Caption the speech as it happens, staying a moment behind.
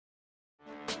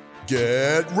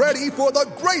Get ready for the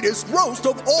greatest roast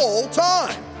of all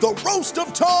time, the Roast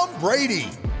of Tom Brady,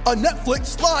 a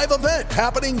Netflix live event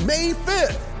happening May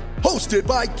 5th. Hosted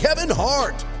by Kevin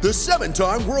Hart, the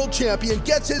 7-time world champion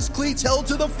gets his cleats held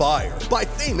to the fire by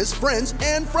famous friends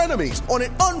and frenemies on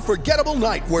an unforgettable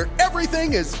night where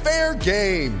everything is fair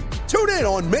game. Tune in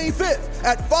on May 5th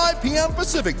at 5 p.m.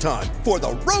 Pacific time for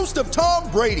the Roast of Tom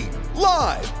Brady,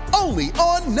 live only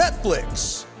on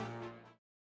Netflix.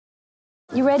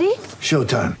 You ready?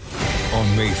 Showtime.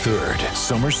 On May 3rd,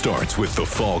 summer starts with The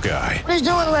Fall Guy. Let's do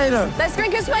it later. Let's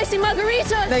drink a spicy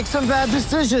margarita. Make some bad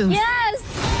decisions. Yes!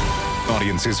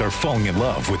 Audiences are falling in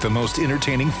love with the most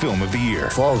entertaining film of the year.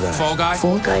 Fall Guy. Fall Guy?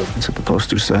 Fall Guy. That's what the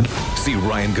poster said. See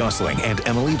Ryan Gosling and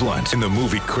Emily Blunt in the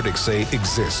movie critics say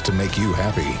exists to make you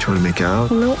happy. Trying to make it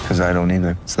out? Nope. Because I don't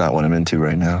either. It's not what I'm into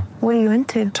right now. What are you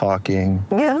into? Talking.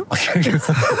 Yeah.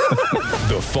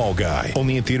 The Fall Guy.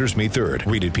 Only in theaters May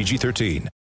 3rd. Rated PG-13.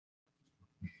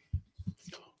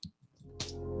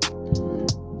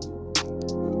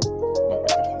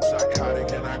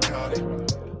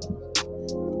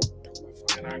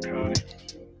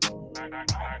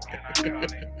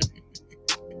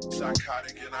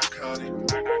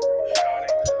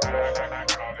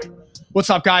 What's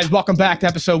up, guys? Welcome back to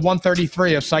episode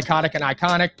 133 of Psychotic and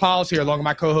Iconic. Paul's here along with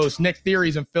my co-host Nick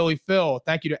Theories and Philly Phil.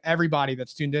 Thank you to everybody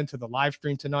that's tuned in to the live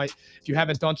stream tonight. If you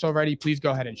haven't done so already, please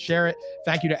go ahead and share it.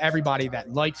 Thank you to everybody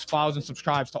that likes, follows, and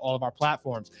subscribes to all of our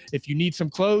platforms. If you need some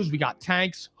clothes, we got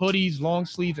tanks, hoodies, long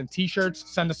sleeves, and t-shirts.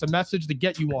 Send us a message to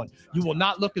get you one. You will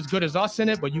not look as good as us in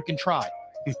it, but you can try.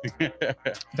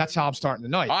 That's how I'm starting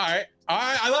tonight. All right.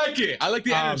 I like it. I like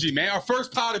the energy, man. Our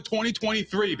first pod of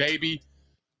 2023, baby.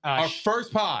 Our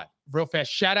first pod. Real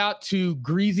fast. Shout out to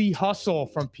Greasy Hustle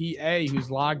from PA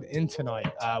who's logged in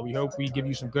tonight. We hope we give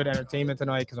you some good entertainment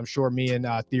tonight because I'm sure me and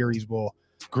Theories will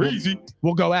Greasy.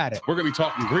 We'll go at it. We're going to be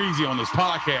talking greasy on this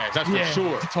podcast. That's for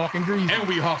sure. Talking greasy. And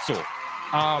we hustle.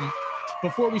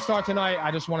 Before we start tonight,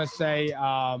 I just want to say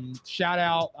shout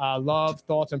out, love,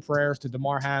 thoughts, and prayers to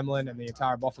Damar Hamlin and the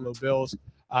entire Buffalo Bills.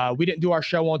 We didn't do our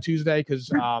show on Tuesday because,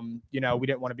 we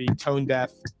didn't want to be tone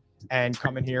deaf and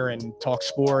come in here and talk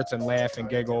sports and laugh and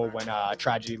giggle when a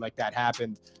tragedy like that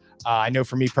happened. I know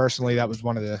for me personally, that was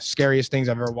one of the scariest things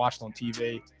I've ever watched on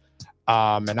TV.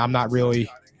 And I'm not really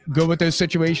good with those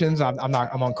situations. I'm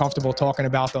uncomfortable talking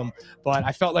about them, but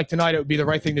I felt like tonight it would be the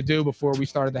right thing to do before we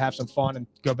started to have some fun and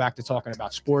go back to talking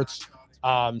about sports.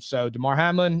 So Damar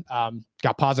Hamlin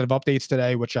got positive updates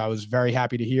today, which I was very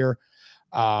happy to hear.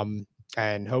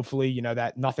 And hopefully,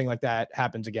 that nothing like that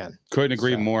happens again. Couldn't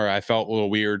agree more. I felt a little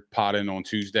weird potting on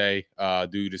Tuesday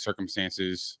due to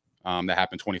circumstances that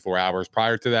happened 24 hours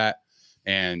prior to that.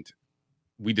 And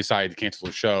we decided to cancel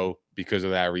the show because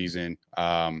of that reason.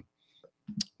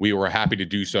 We were happy to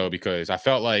do so because I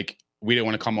felt like we didn't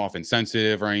want to come off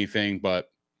insensitive or anything, but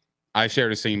I share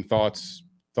the same thoughts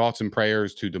and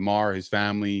prayers to Damar, his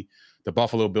family, the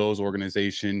Buffalo Bills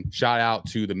organization. Shout out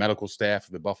to the medical staff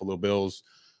of the Buffalo Bills.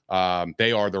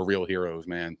 They are the real heroes,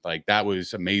 man. Like, that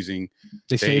was amazing.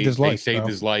 They saved his life. They saved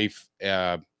his life.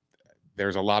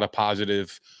 There's a lot of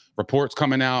positive reports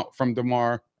coming out from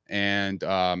Damar, and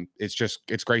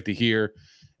it's great to hear.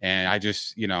 And I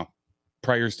just,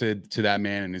 prayers to that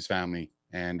man and his family,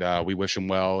 and we wish him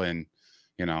well, and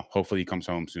hopefully he comes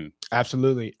home soon.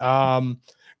 Absolutely.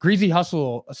 Greasy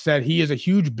Hustle said he is a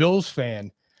huge Bills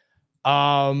fan.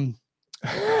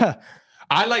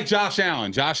 I like Josh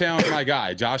Allen. Josh Allen's my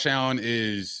guy. Josh Allen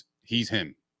he's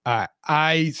him.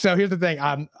 So here's the thing.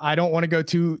 I don't want to go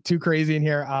too crazy in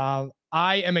here.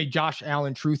 I am a Josh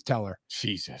Allen truth teller.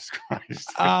 Jesus Christ.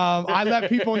 I let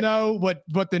people know what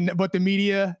the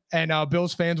media and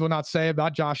Bills fans will not say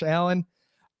about Josh Allen.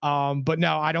 But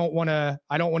no, I don't want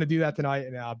to do that tonight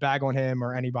and bag on him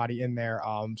or anybody in there.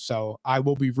 So I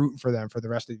will be rooting for them for the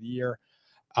rest of the year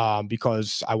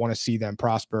because I want to see them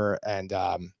prosper, and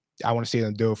I want to see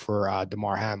them do it for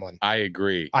Damar Hamlin. I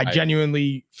agree. I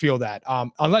genuinely feel that.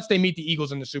 Unless they meet the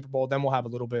Eagles in the Super Bowl, then we'll have a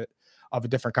little bit of a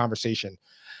different conversation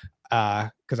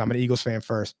because I'm an Eagles fan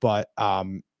first. But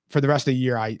for the rest of the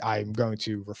year, I'm going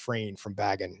to refrain from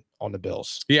bagging on the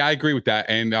Bills. Yeah, I agree with that.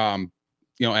 And,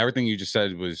 everything you just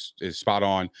said is spot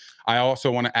on. I also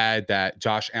want to add that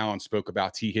Josh Allen spoke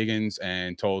about T. Higgins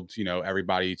and told,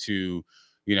 everybody to,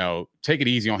 take it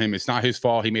easy on him. It's not his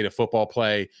fault. He made a football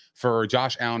play. For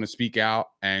Josh Allen to speak out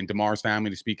and Damar's family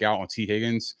to speak out on T.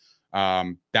 Higgins,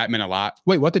 that meant a lot.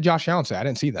 Wait, what did Josh Allen say? I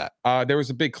didn't see that. There was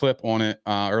a big clip on it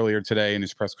earlier today in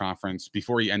his press conference.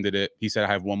 Before he ended it, he said, I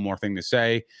have one more thing to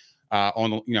say.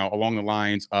 along the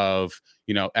lines of,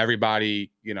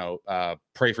 everybody,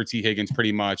 pray for T. Higgins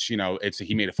pretty much. He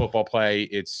made a football play.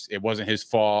 It wasn't his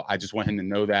fault. I just want him to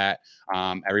know that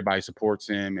everybody supports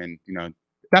him, and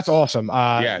that's awesome.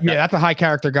 Yeah, that's a high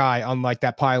character guy, unlike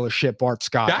that pile of shit Bart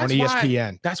Scott on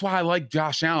ESPN. That's why I like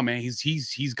Josh Allen, man.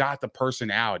 He's got the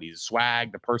personality, the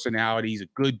swag, the personality. He's a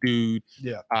good dude.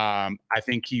 Yeah. I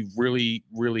think he really,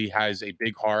 really has a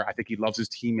big heart. I think he loves his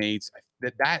teammates.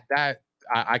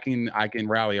 I can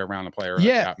rally around a player like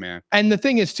that, man. And the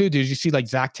thing is too, dude, you see like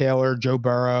Zach Taylor, Joe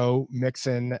Burrow,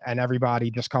 Mixon, and everybody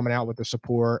just coming out with the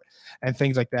support and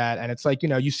things like that. And it's like,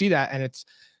 you see that, and it's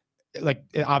like,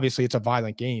 obviously it's a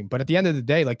violent game, but at the end of the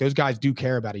day, like those guys do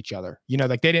care about each other.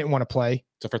 Like they didn't want to play.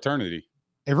 It's a fraternity.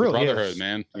 It really brotherhood, is,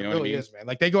 man. You know what I mean? Is, man.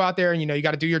 Like they go out there and you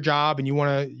got to do your job, and you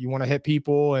want to hit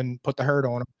people and put the hurt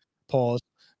on them. Pause.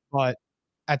 But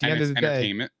at the end of the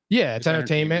day, it's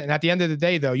entertainment. And at the end of the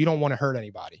day, though, you don't want to hurt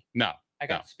anybody. No, I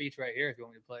got the speech right here if you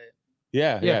want me to play it.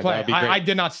 Yeah, play it. I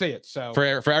did not see it. So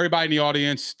for everybody in the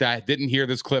audience that didn't hear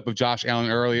this clip of Josh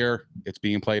Allen earlier, it's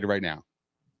being played right now.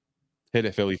 Hit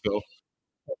it, Philly Phil.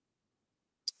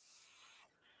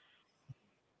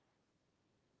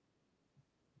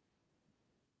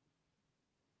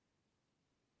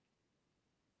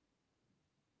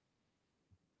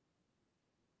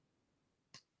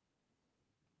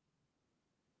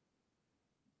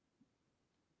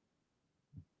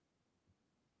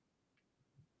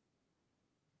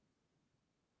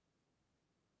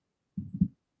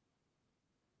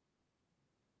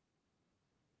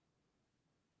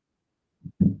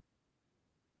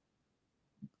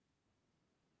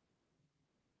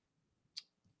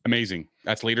 Amazing.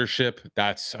 That's leadership.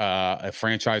 That's a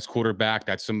franchise quarterback.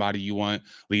 That's somebody you want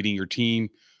leading your team.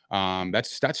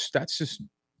 That's just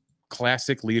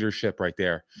classic leadership right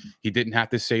there. He didn't have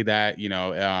to say that,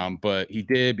 but he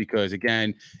did, because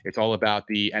again, it's all about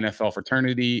the NFL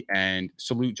fraternity, and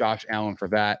salute Josh Allen for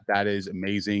that. That is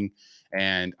amazing.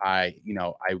 And I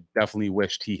definitely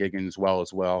wish T. Higgins well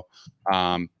as well.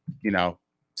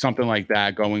 Something like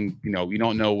that going, you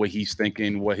don't know what he's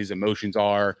thinking, what his emotions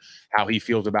are, how he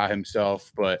feels about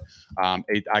himself. But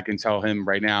I can tell him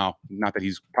right now, not that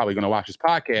he's probably going to watch this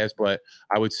podcast, but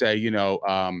I would say,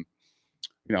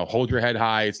 hold your head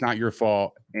high. It's not your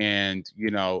fault. And,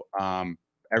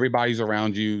 everybody's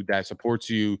around you that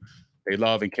supports you. They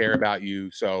love and care about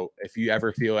you. So if you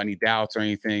ever feel any doubts or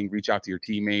anything, reach out to your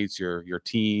teammates, your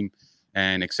team,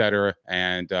 and et cetera.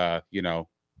 And,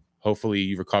 hopefully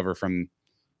you recover from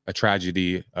a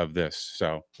tragedy of this.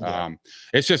 So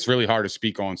it's just really hard to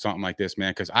speak on something like this,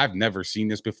 man, because I've never seen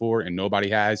this before and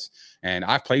nobody has. And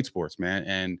I've played sports, man.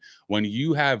 And when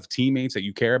you have teammates that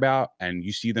you care about and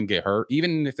you see them get hurt,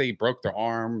 even if they broke their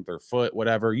arm, their foot,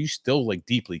 whatever, you still like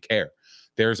deeply care.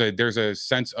 There's a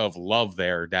sense of love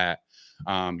there that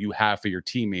you have for your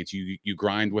teammates. You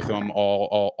grind with them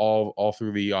all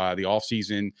through the off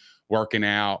season, working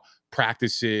out,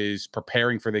 practices,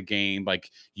 preparing for the game.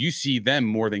 Like you see them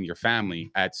more than your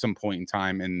family at some point in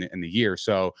time in the year.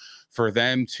 So for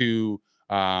them to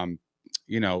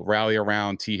rally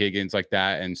around T. Higgins like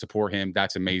that and support him,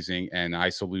 that's amazing. And I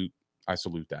salute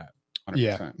that. 100%.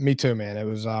 Yeah, me too, man. It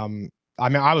was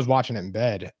I was watching it in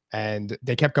bed, and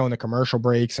they kept going to commercial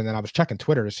breaks, and then I was checking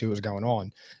Twitter to see what was going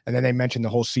on, and then they mentioned the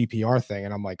whole CPR thing,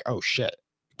 and I'm like, oh shit,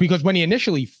 because when he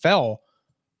initially fell,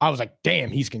 I was like,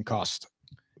 damn, he's concussed.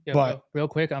 Yeah, but real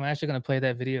quick, I'm actually going to play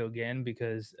that video again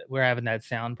because we're having that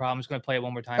sound problem. I'm just going to play it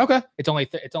one more time. Okay. It's only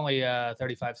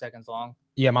 35 seconds long.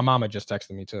 Yeah, my mama just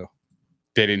texted me too.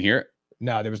 They didn't hear it?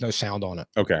 No, there was no sound on it.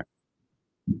 Okay.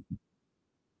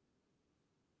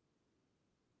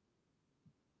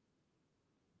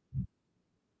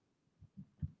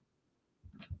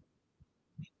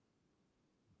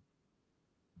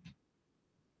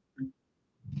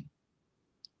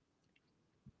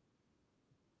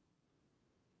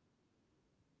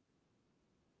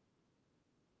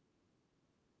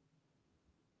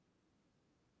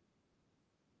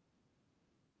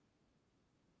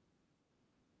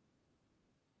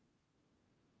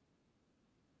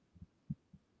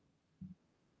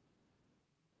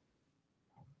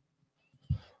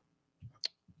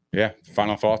 Yeah.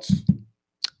 Final thoughts?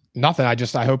 Nothing.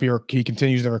 I hope he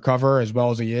continues to recover as well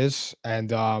as he is.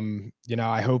 And,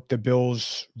 I hope the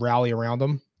Bills rally around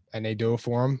him and they do it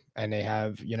for him. And they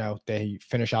have, they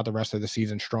finish out the rest of the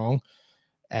season strong.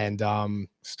 And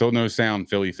still no sound,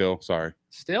 Philly Phil. Sorry.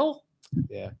 Still?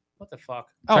 Yeah. What the fuck?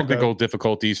 Technical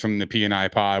difficulties from the P&I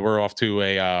pod. We're off to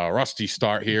a rusty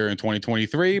start here in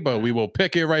 2023, but we will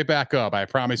pick it right back up. I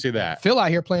promise you that. Phil out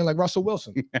here playing like Russell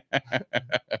Wilson.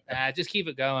 Just keep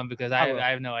it going because I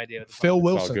have no idea. What the Phil fuck.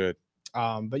 Wilson. All good.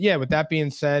 But yeah, with that being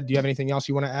said, do you have anything else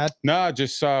you want to add? No,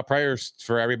 just prayers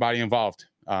for everybody involved.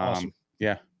 Awesome.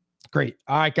 Yeah. Great.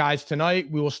 All right, guys. Tonight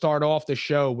we will start off the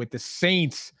show with the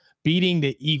Saints beating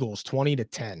the Eagles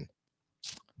 20-10.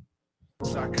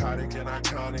 Psychotic and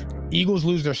iconic. Eagles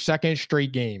lose their second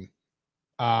straight game.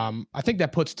 I think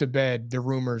that puts to bed the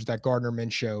rumors that Gardner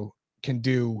Minshew can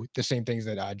do the same things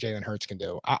that Jalen Hurts can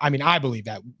do. I mean, I believe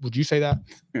that. Would you say that?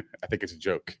 I think it's a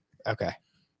joke. Okay.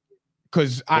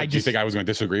 Because Do you think I was going to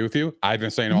disagree with you? I've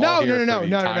been saying all No, here no, for the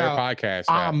no, entire no. podcast.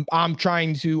 that- I'm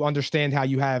trying to understand how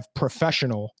you have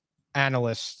professional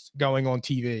analysts going on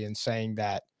TV and saying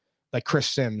that, like Chris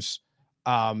Sims,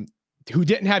 who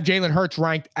didn't have Jalen Hurts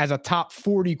ranked as a top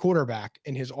 40 quarterback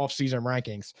in his offseason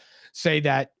rankings, say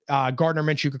that Gardner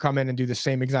Minshew could come in and do the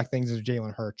same exact things as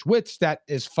Jalen Hurts, which that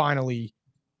is finally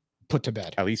put to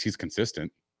bed. At least he's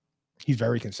consistent. He's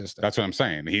very consistent. That's what I'm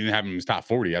saying. He didn't have him in his top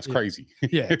 40. That's Yeah. crazy.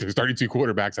 Yeah. There's 32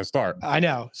 quarterbacks that start. I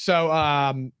know. So,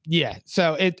 yeah.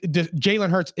 So Jalen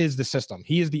Hurts is the system.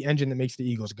 He is the engine that makes the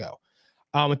Eagles go.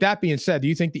 With that being said, do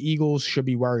you think the Eagles should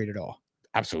be worried at all?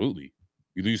 Absolutely.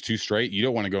 You lose 2 straight. You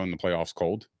don't want to go in the playoffs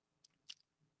cold.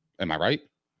 Am I right?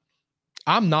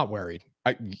 I'm not worried.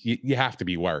 You have to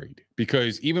be worried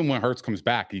because even when Hurts comes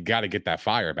back, you got to get that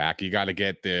fire back. You got to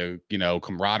get the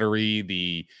camaraderie,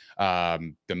 the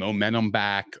momentum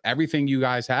back. Everything you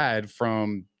guys had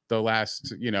from the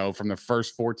last from the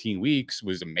first 14 weeks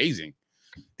was amazing.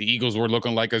 The Eagles were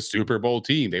looking like a Super Bowl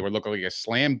team. They were looking like a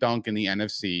slam dunk in the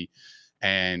NFC.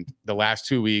 And the last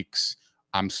 2 weeks,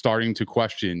 I'm starting to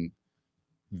question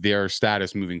their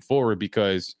status moving forward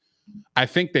because I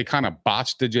think they kind of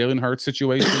botched the Jalen Hurts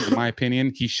situation, in my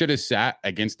opinion. He should have sat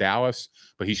against Dallas,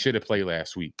 but he should have played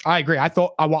last week. I agree. I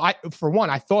thought, for one,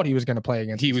 I thought he was going to play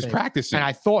against. He the was Saints, practicing. and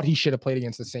I thought he should have played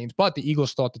against the Saints, but the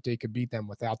Eagles thought that they could beat them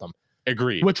without them,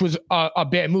 Agreed. which was a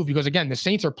bad move because again, the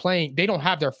Saints are playing. They don't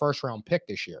have their first round pick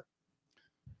this year.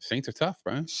 Saints are tough,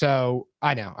 bro. So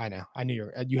I know. I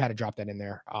knew you had to drop that in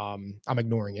there. I'm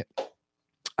ignoring it.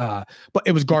 But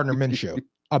it was Gardner Minshew,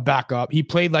 a backup. He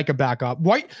played like a backup.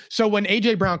 Right. So when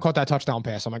AJ Brown caught that touchdown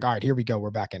pass, I'm like, all right, here we go.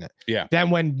 We're back in it. Yeah. Then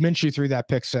when Minshew threw that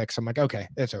pick 6, I'm like, okay,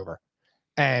 it's over.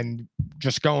 And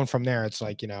just going from there, it's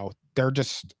like,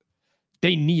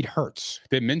 they need Hurts.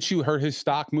 Did Minshew hurt his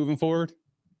stock moving forward?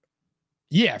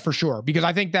 Yeah, for sure. Because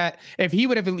I think that if he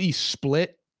would have at least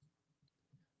split,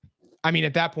 I mean,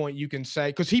 at that point, you can say,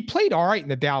 because he played all right in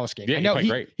the Dallas game. Yeah, I he know played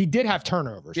great. he did have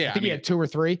turnovers. Yeah, I think he had 2 or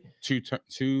 3.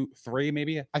 2, 3,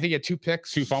 maybe. I think he had 2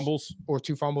 picks, 2 fumbles. or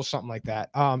 2 fumbles, something like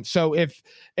that. So if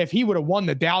he would have won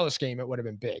the Dallas game, it would have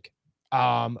been big.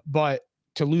 But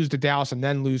to lose to Dallas and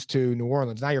then lose to New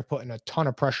Orleans, now you're putting a ton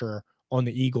of pressure on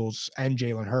the Eagles and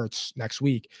Jalen Hurts next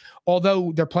week.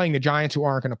 Although they're playing the Giants, who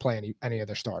aren't going to play any of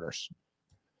their starters.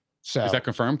 So Is that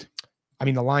confirmed? I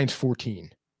mean, the line's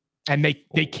 14, and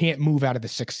they can't move out of the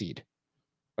 6th seed.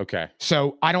 Okay.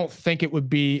 So I don't think it would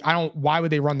be. Why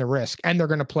would they run the risk? And they're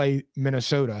going to play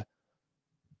Minnesota.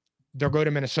 They'll go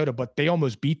to Minnesota, but they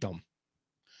almost beat them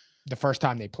the first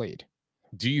time they played.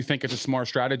 Do you think it's a smart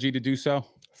strategy to do so?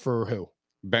 For who?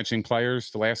 Benching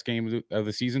players the last game of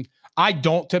the season? I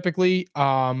don't typically.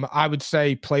 I would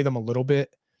say play them a little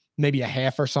bit, maybe a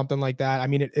half or something like that. I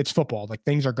mean, it's football. Like,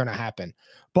 things are going to happen,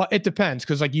 but it depends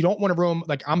because like you don't want to ruin.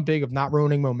 Like, I'm big of not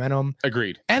ruining momentum.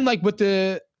 Agreed. And like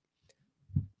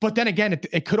but then again,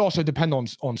 it could also depend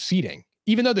on seeding.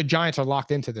 Even though the Giants are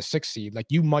locked into the 6th seed, like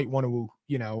you might want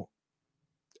to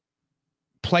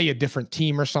play a different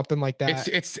team or something like that.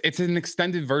 It's an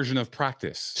extended version of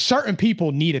practice. Certain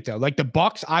people need it though. Like the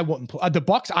Bucks, I wouldn't play. The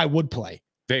Bucks, I would play.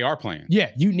 They are playing. Yeah,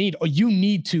 you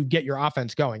need to get your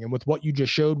offense going. And with what you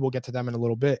just showed, we'll get to them in a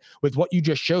little bit. With what you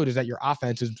just showed is that your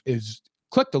offense is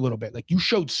clicked a little bit. Like you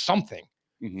showed something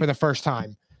for the first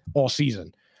time all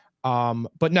season.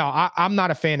 But no, I'm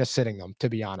not a fan of sitting them, to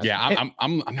be honest. Yeah,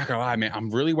 I'm not gonna lie, man. I'm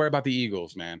really worried about the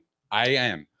Eagles, man. I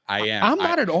am. I'm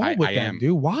not at all with them,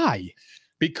 dude. Why?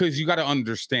 Because you got to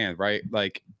understand, right?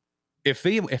 Like, if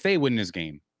they win this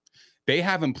game, they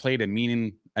haven't played a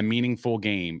meaningful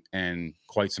game in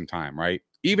quite some time, right?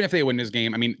 Even if they win this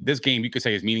game, I mean, this game you could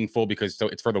say is meaningful because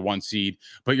it's for the 1 seed,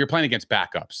 but you're playing against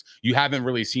backups. You haven't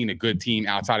really seen a good team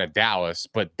outside of Dallas,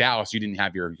 but Dallas, you didn't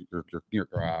have your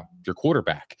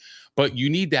quarterback. But you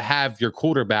need to have your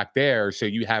quarterback there so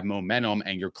you have momentum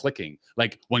and you're clicking.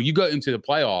 Like when you go into the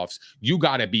playoffs, you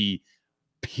got to be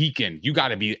peaking. You got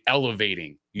to be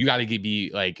elevating. You got to be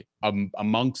like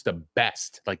amongst the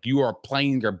best. Like you are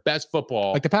playing your best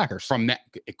football, like the Packers. From that,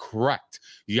 correct.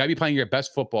 You got to be playing your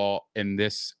best football in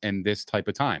this type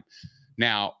of time.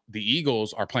 Now the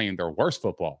Eagles are playing their worst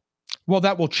football. Well,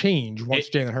 that will change once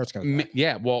Jalen Hurts comes back.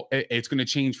 Yeah, well, it's going to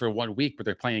change for 1 week, but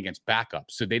they're playing against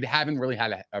backups, so they haven't really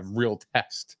had a real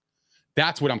test.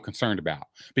 That's what I'm concerned about,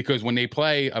 because when they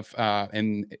play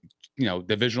in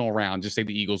divisional round, just say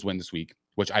the Eagles win this week,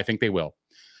 which I think they will.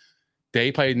 They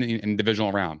play in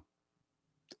divisional round.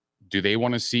 Do they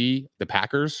want to see the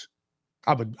Packers?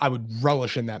 I would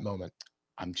relish in that moment.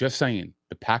 I'm just saying,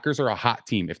 the Packers are a hot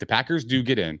team. If the Packers do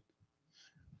get in,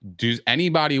 does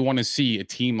anybody want to see a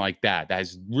team like that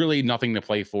has really nothing to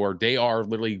play for? They are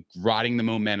literally riding the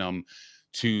momentum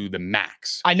to the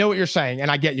max. I know what you're saying,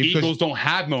 and I get you. Eagles don't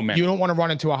have momentum. You don't want to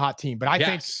run into a hot team, but I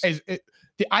Yes.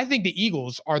 I think the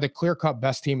Eagles are the clear-cut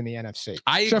best team in the NFC.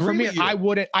 I So for agree me, with you. I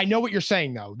wouldn't. I know what you're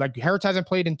saying though. Like Hurts hasn't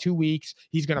played in 2 weeks.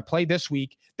 He's going to play this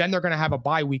week. Then they're going to have a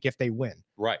bye week if they win.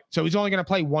 Right. So he's only going to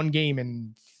play 1 game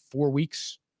in 4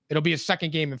 weeks. It'll be his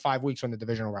second game in 5 weeks when the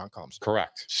divisional round comes.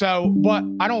 Correct. So, but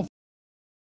I don't.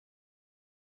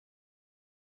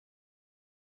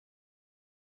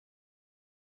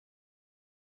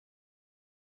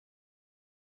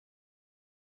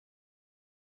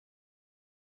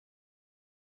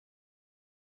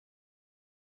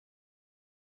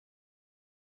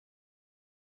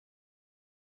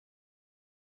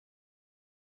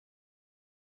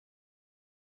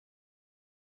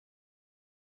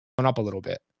 Up a little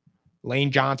bit.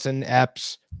 Lane Johnson,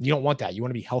 Epps, you don't want that. You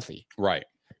want to be healthy. Right.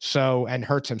 So, and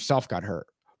Hurts himself got hurt.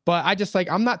 But I just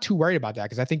I'm not too worried about that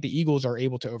because I think the Eagles are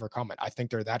able to overcome it. I think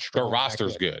they're that strong. Their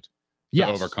roster's good to Yes.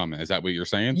 overcome it. Is that what you're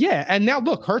saying? Yeah. And now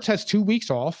look, Hurts has 2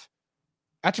 weeks off.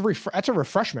 That's a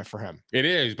refreshment for him. It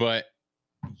is, but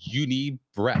you need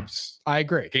reps. I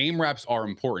agree. Game reps are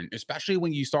important, especially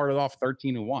when you started off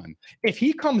 13-1. If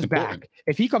he comes Important.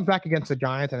 back against the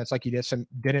Giants and it's like he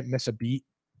didn't miss a beat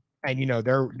and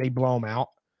they blow him out,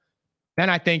 then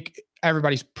I think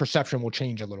everybody's perception will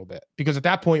change a little bit because at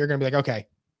that point you're going to be like, okay,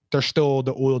 they're still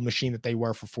the oiled machine that they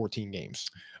were for 14 games.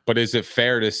 But is it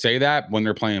fair to say that when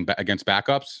they're playing against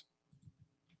backups?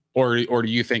 Or do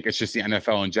you think it's just the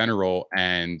NFL in general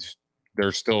and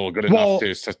they're still good enough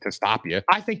to stop you?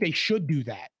 I think they should do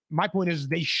that. My point is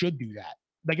they should do that.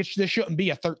 Like this shouldn't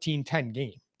be a 13-10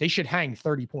 game. They should hang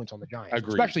 30 points on the Giants,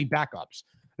 Agreed. especially backups.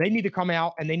 They need to come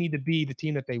out and they need to be the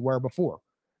team that they were before.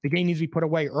 The game needs to be put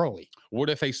away early. What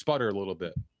if they sputter a little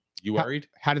bit? You worried?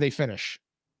 How do they finish?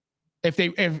 If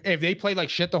they play like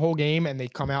shit the whole game and they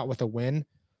come out with a win,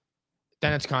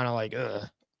 then it's kind of like, ugh.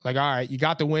 Like, all right, you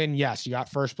got the win. Yes, you got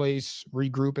first place,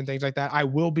 regroup and things like that. I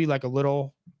will be like a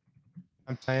little,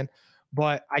 I'm saying,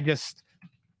 but I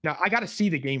got to see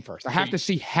the game first. I have to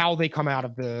see how they come out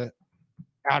of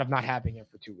not having it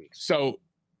for 2 weeks. So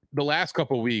the last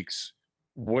couple of weeks,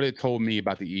 what it told me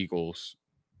about the Eagles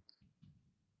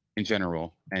in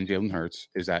general and Jalen Hurts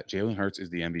is that Jalen Hurts is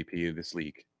the MVP of this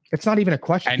league. It's not even a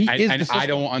question. And He is the I system.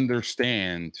 don't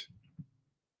understand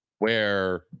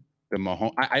where the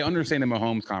Mahomes. I understand the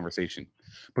Mahomes conversation,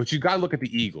 but you got to look at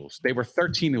the Eagles. They were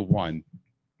 13-1.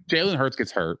 Jalen Hurts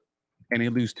gets hurt, and they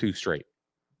lose 2 straight.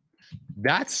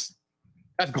 That's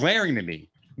glaring to me.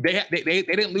 They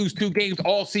didn't lose 2 games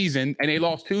all season, and they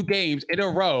lost 2 games in a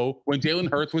row when Jalen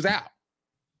Hurts was out.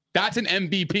 That's an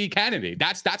MVP candidate.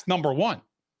 That's number 1.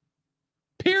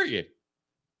 Period.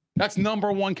 That's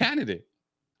number 1 candidate.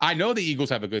 I know the Eagles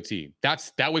have a good team.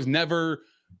 That was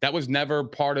never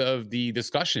part of the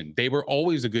discussion. They were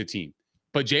always a good team.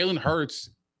 But Jalen Hurts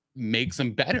makes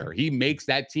them better. He makes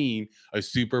that team a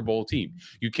Super Bowl team.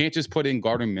 You can't just put in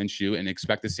Gardner Minshew and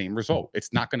expect the same result.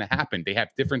 It's not going to happen. They have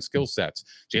different skill sets.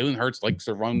 Jalen Hurts likes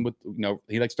to run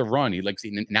he likes to run.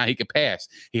 Now he can pass.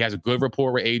 He has a good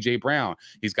rapport with A.J. Brown.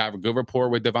 He's got a good rapport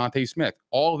with Devontae Smith.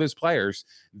 All of his players,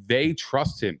 they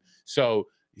trust him. So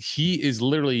he is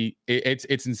literally,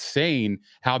 it's insane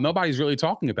how nobody's really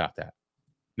talking about that.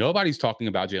 Nobody's talking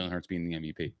about Jalen Hurts being the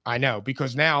MVP. I know,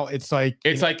 because now it's like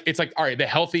all right, the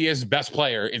healthiest, best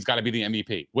player is got to be the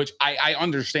MVP, which I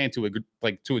understand to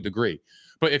a degree.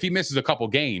 But if he misses a couple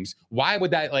games, why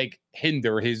would that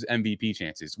hinder his MVP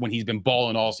chances when he's been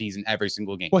balling all season every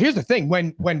single game? Well, here's the thing: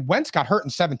 when Wentz got hurt in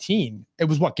 17, it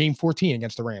was game 14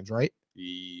 against the Rams, right?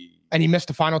 And he missed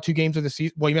the final 2 games of the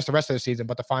season. Well, he missed the rest of the season,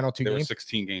 but the final 2 there games. were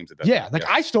 16 games at that Yeah, time.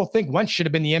 I still think Wentz should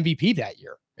have been the MVP that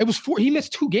year. It was he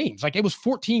missed 2 games. It was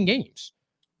 14 games.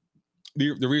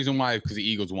 The reason why is because the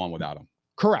Eagles won without him.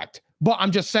 Correct. But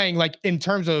I'm just saying, in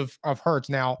terms of Hurts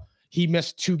now, he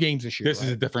missed 2 games this year. This is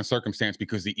a different circumstance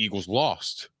because the Eagles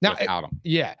lost without him.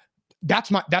 Yeah.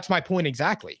 That's my point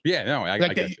exactly. Yeah, no, I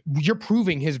get you. You're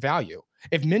proving his value.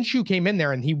 If Minshew came in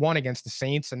there and he won against the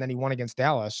Saints and then he won against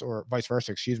Dallas, or vice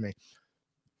versa, excuse me,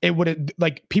 it would have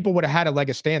people would have had a leg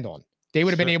to stand on. They would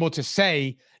have been able to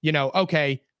say,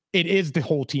 okay, it is the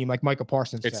whole team, like Micah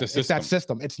Parsons It's said. a It's that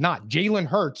system. It's not. Jalen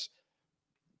Hurts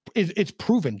it's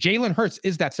proven. Jalen Hurts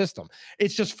is that system.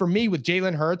 It's just for me with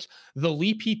Jalen Hurts, the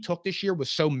leap he took this year was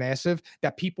so massive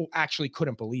that people actually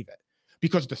couldn't believe it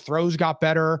because the throws got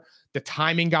better, the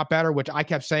timing got better, which I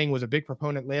kept saying was a big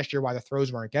proponent last year why the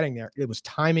throws weren't getting there. It was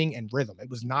timing and rhythm. It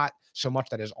was not so much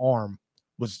that his arm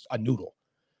was a noodle.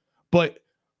 But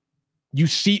you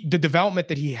see the development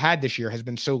that he had this year has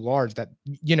been so large that,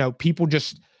 you know, people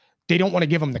just, they don't want to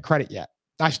give him the credit yet.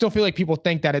 I still feel like people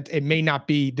think that it may not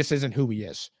be, this isn't who he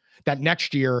is, that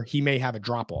next year he may have a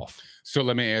drop off. So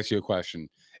let me ask you a question.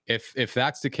 If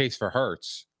that's the case for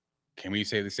Hurts, can we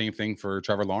say the same thing for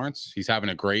Trevor Lawrence? He's having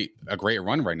a great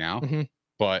run right now,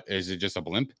 but is it just a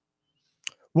blimp?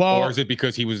 Well, or is it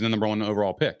because he was the number 1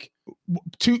 overall pick?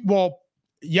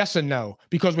 Yes and no,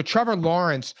 because with Trevor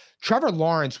Lawrence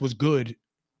was good.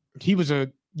 He was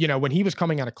when he was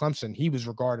coming out of Clemson, he was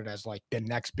regarded as like the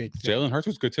next big thing. Jalen Hurts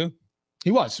was good too. He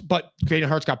was, but Jalen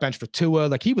Hurts got benched for Tua.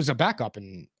 Like he was a backup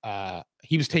and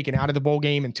he was taken out of the bowl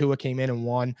game and Tua came in and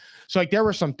won. So like there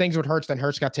were some things with Hurts, then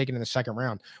Hurts got taken in the second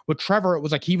round. With Trevor, it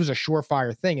was like he was a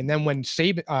surefire thing. And then when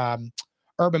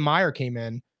Urban Meyer came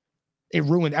in, it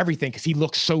ruined everything because he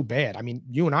looked so bad. I mean,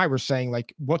 you and I were saying,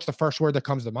 like, what's the first word that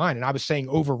comes to mind? And I was saying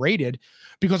overrated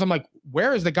because I'm like,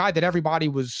 where is the guy that everybody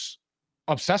was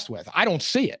obsessed with? I don't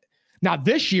see it. Now,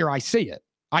 this year, I see it.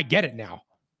 I get it now.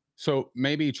 So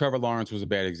maybe Trevor Lawrence was a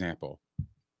bad example.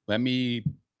 Let me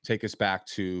take us back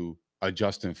to a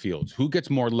Justin Fields. Who gets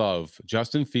more love,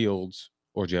 Justin Fields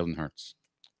or Jalen Hurts?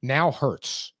 Now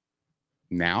Hurts.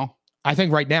 Now? I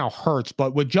think right now Hurts,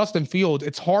 but with Justin Fields,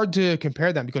 it's hard to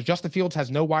compare them because Justin Fields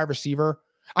has no wide receiver.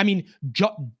 I mean,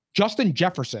 Justin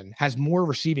Jefferson has more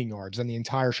receiving yards than the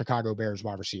entire Chicago Bears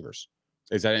wide receivers.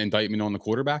 Is that an indictment on the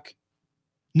quarterback?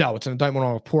 No, it's an indictment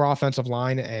on a poor offensive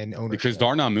line and ownership. Because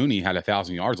Darnell Mooney had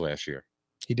 1,000 yards last year.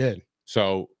 He did.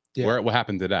 So what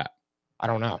happened to that? I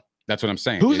don't know. That's what I'm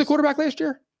saying. Who was the quarterback last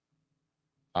year?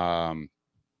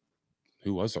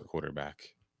 Who was our quarterback?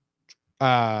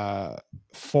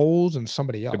 Foles and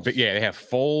somebody else. Yeah, they have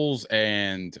Foles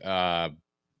and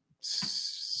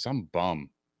some bum.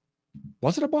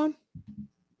 Was it a bum?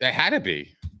 It had to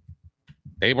be.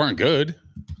 They weren't good.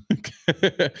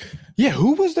 Yeah,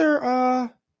 who was their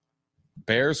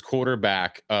Bears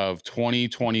quarterback of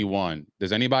 2021?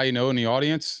 Does anybody know in the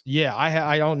audience? Yeah,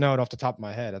 I don't know it off the top of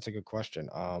my head. That's a good question.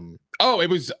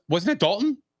 Wasn't it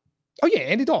Dalton? Oh yeah,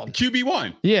 Andy Dalton.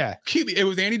 QB1. Yeah. It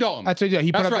was Andy Dalton. That's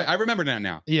right. I remember that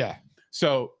now. Yeah.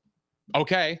 So,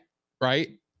 okay, right?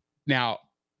 Now,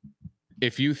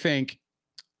 if you think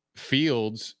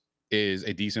Fields is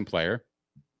a decent player,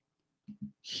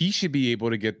 he should be able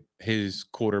to get his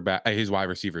wide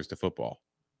receivers to football.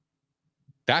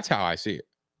 That's how I see it.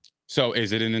 So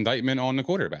is it an indictment on the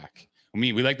quarterback? I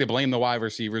mean, we like to blame the wide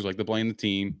receivers, like to blame the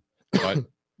team, but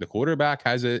the quarterback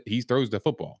he throws the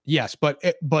football. Yes, but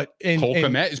Cole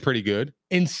Kmet is pretty good.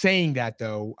 In saying that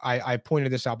though, I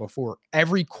pointed this out before.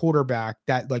 Every quarterback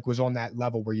that like was on that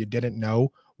level where you didn't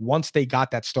know, once they got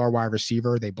that star wide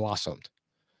receiver, they blossomed.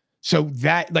 So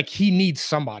that like he needs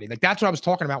somebody. Like that's what I was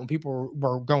talking about when people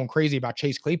were going crazy about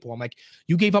Chase Claypool. I'm like,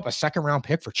 you gave up a second round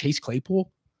pick for Chase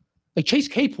Claypool? Like Chase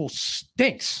Claypool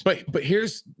stinks. But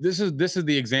this is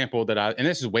the example that and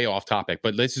this is way off topic,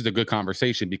 but this is a good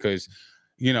conversation because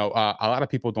a lot of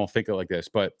people don't think it like this.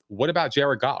 But what about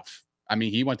Jared Goff? I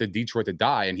mean, he went to Detroit to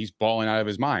die, and he's balling out of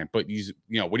his mind. But he's,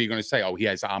 what are you going to say? Oh, he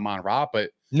has Amon-Ra, but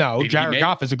no, Jared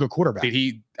Goff is a good quarterback. Did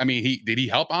he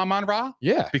help Amon-Ra?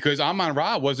 Yeah, because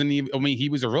Amon-Ra wasn't even. I mean, he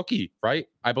was a rookie, right?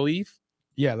 I believe.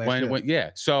 Yeah.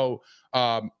 Yeah. So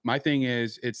my thing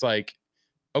is, it's like,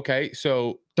 okay,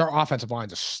 so their offensive line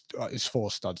is full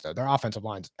of studs though. Their offensive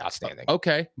line's outstanding.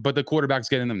 Okay, but the quarterback's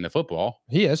getting them the football.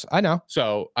 He is. I know.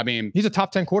 So I mean, he's a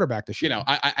top 10 quarterback this year.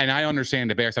 I understand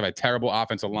the Bears have a terrible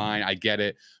offensive line. I get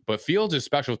it, but Fields'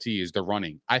 specialty is the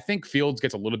running. I think Fields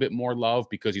gets a little bit more love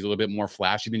because he's a little bit more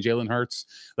flashy than Jalen Hurts.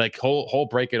 Like he'll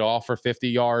break it off for 50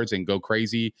 yards and go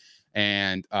crazy,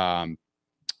 and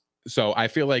so I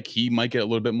feel like he might get a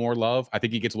little bit more love. I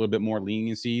think he gets a little bit more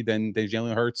leniency than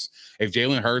Jalen Hurts. If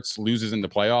Jalen Hurts loses in the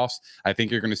playoffs, I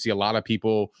think you're going to see a lot of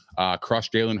people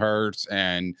crush Jalen Hurts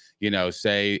and,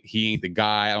 say he ain't the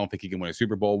guy. I don't think he can win a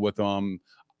Super Bowl with him,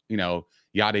 yada,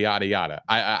 yada, yada.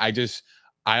 I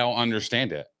don't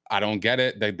understand it. I don't get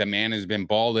it. The man has been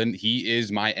balling. He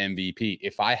is my MVP.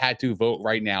 If I had to vote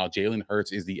right now, Jalen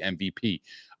Hurts is the MVP.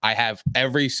 I have I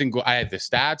have the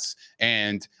stats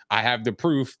and I have the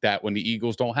proof that when the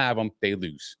Eagles don't have them, they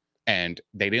lose. and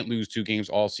they didn't lose 2 games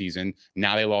all season.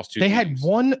 Now they lost 2 They games.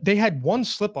 had one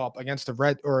slip up against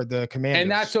the Commanders.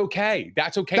 And that's okay.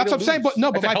 That's okay. That's to what I'm saying. lose. But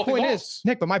no, That's but a my healthy point loss. is,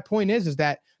 Nick, but my point is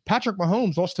that Patrick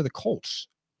Mahomes lost to the Colts.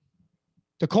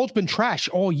 The Colts been trash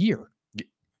all year.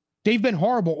 They've been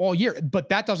horrible all year, but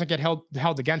that doesn't get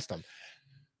held against them.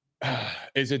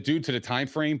 Is it due to the time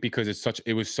frame because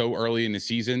it was so early in the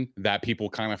season that people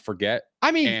kind of forget?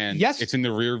 I mean, And yes, it's in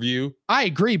the rear view. I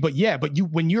agree, but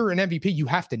when you're an MVP, you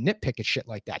have to nitpick at shit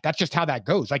like that. That's just how that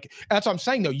goes. Like that's what I'm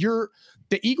saying though.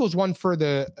 The Eagles won for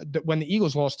when the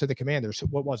Eagles lost to the Commanders.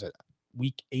 What was it?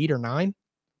 Week 8 or 9?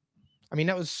 I mean,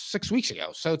 that was 6 weeks ago.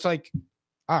 So it's like,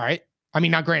 all right. I mean,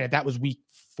 now granted, that was week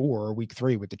 4 or week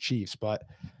 3 with the Chiefs, but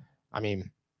I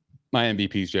mean, My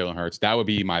MVP is Jalen Hurts. That would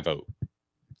be my vote.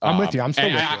 I'm with you. I'm still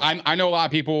and with you. I know a lot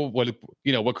of people would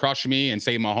crush me and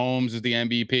say Mahomes is the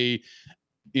MVP,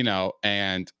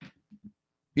 and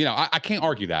I can't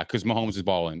argue that because Mahomes is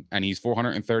balling and he's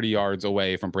 430 yards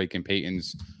away from breaking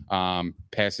Peyton's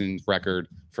passing record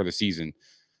for the season.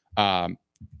 I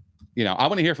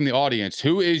want to hear from the audience.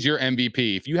 Who is your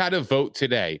MVP? If you had to vote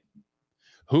today,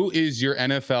 who is your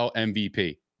NFL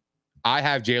MVP? I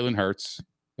have Jalen Hurts.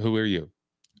 Who are you?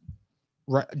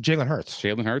 Jalen Hurts.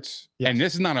 Jalen Hurts? Yes. And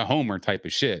this is not a homer type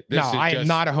of shit. I am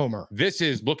not a homer. This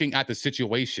is looking at the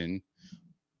situation,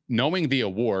 knowing the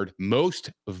award,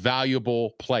 most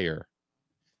valuable player,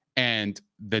 and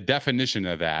the definition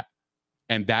of that,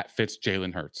 and that fits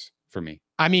Jalen Hurts for me.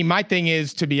 I mean, my thing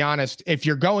is, to be honest, if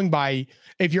you're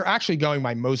actually going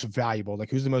by most valuable, like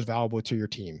who's the most valuable to your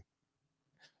team,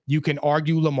 you can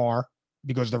argue Lamar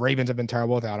because the Ravens have been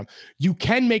terrible without him. You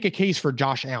can make a case for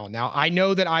Josh Allen. Now, I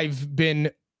know that I've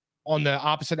been on the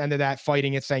opposite end of that,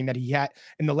 fighting it, saying that he had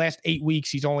in the last 8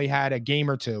 weeks, he's only had a game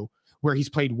or 2 where he's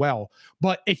played well.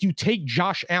 But if you take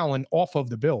Josh Allen off of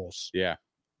the Bills, yeah,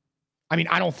 I mean,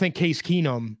 I don't think Case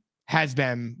Keenum has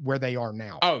them where they are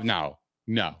now. Oh, no.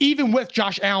 Even with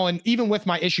Josh Allen, even with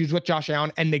my issues with Josh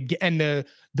Allen and the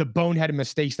boneheaded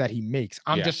mistakes that he makes,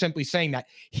 I'm just simply saying that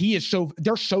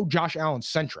they're so Josh Allen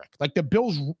centric. Like the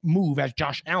Bills move as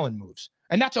Josh Allen moves,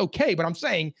 and that's okay. But I'm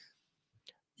saying,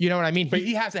 you know what I mean? But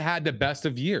he hasn't had the best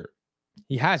of year.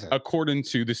 He hasn't, according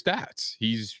to the stats.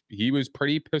 He was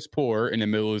pretty piss poor in the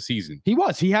middle of the season. He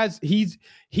was. He had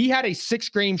a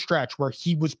 6-game stretch where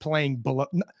he was playing below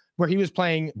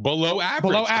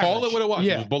average. Call it what it was.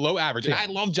 Yeah. It was below average. Yeah.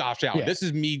 And I love Josh Allen. Yeah. This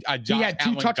is me. He had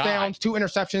 2 touchdowns, 2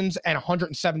 interceptions, and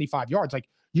 175 yards. Like,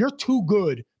 you're too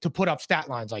good to put up stat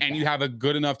lines like that. And you have a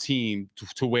good enough team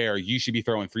to where you should be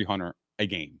throwing 300 a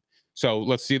game. So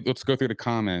let's go through the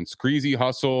comments. Greasy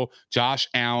Hustle, Josh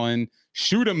Allen,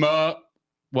 shoot him up.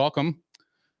 Welcome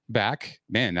back.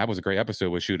 Man, that was a great episode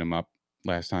with Shoot 'em Up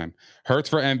last time. Hurts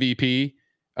for MVP.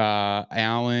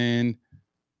 Allen.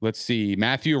 Let's see.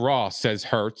 Matthew Ross says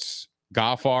Hurts.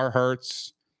 Goffar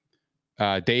Hurts.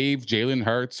 Dave, Jalen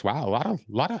Hurts. Wow, a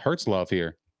lot of Hurts love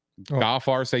here. Oh.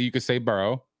 Goffar say you could say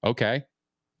Burrow. Okay.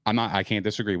 I can't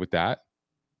disagree with that.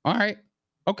 All right.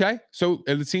 Okay. So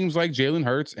it seems like Jalen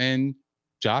Hurts and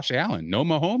Josh Allen. No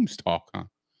Mahomes talk, huh?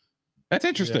 That's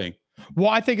interesting. Yeah. Well,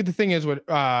 I think the thing is with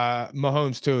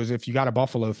Mahomes too is if you got a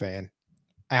Buffalo fan,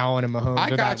 Allen and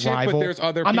Mahomes are that rival. But there's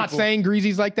other I'm not saying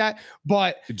Greasy's like that,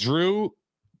 but Drew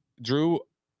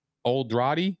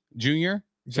Oldradi Jr.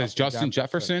 says Justin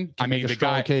Jefferson. I mean, the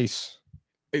guy case.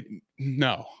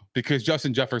 No, because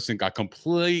Justin Jefferson got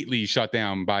completely shut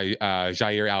down by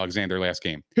Jair Alexander last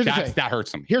game. That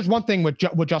hurts him. Here's one thing with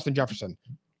Justin Jefferson.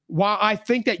 While I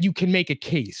think that you can make a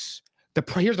case,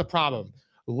 here's the problem.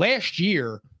 Last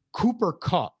year, Cooper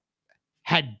Kupp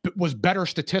was better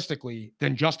statistically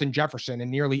than Justin Jefferson in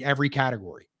nearly every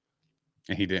category.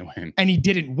 And he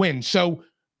didn't win. So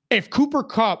if Cooper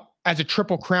Kupp as a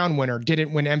Triple Crown winner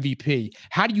didn't win MVP,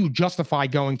 how do you justify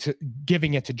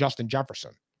giving it to Justin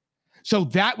Jefferson? So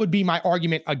that would be my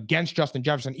argument against Justin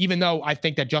Jefferson, even though I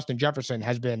think that Justin Jefferson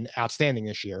has been outstanding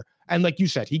this year. And like you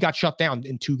said, he got shut down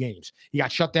in 2 games. He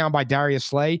got shut down by Darius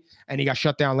Slay, and he got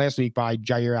shut down last week by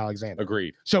Jair Alexander.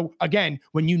 Agreed. So again,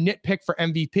 when you nitpick for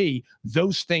MVP,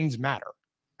 those things matter.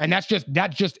 And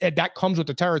that comes with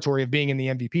the territory of being in the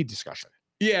MVP discussion.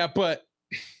 Yeah, but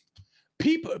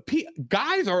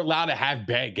guys are allowed to have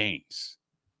bad games.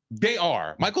 They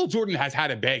are. Michael Jordan has had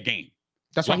a bad game.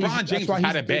 That's why LeBron James has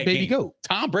had a bad game. Goat.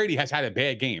 Tom Brady has had a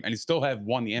bad game and he still have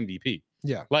won the MVP.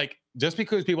 Yeah. Like, just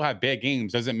because people have bad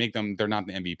games doesn't make they're not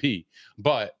the MVP.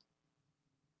 But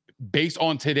based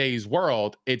on today's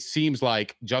world, it seems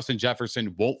like Justin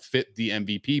Jefferson won't fit the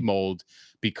MVP mold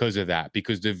because of that.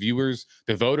 Because the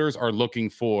voters are looking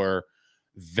for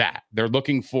that. They're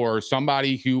looking for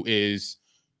somebody who is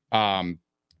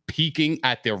peaking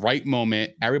at the right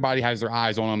moment. Everybody has their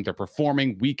eyes on them. They're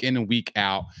performing week in and week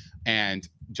out. And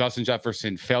Justin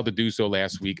Jefferson failed to do so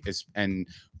last week. And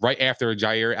right after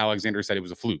Jair Alexander said it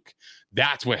was a fluke.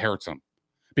 That's what hurts him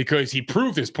because he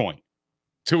proved his point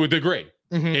to a degree.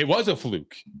 Mhm. It was a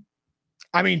fluke.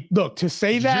 I mean, look, to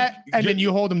say that and then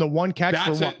you hold him to one catch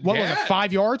for what was it,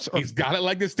 5 yards? Or, He's got it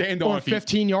like the stand or on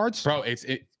 15 yards? Bro, it's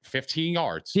 15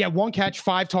 yards. He had one catch,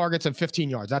 5 targets, and 15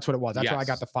 yards. That's what it was. That's why I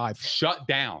got the 5. Shut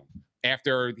down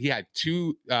after he had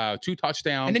two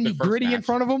touchdowns. And then you gritty in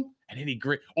front of him? And then he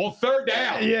grit on third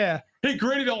down. Yeah. He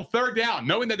gritted on third down,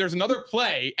 knowing that there's another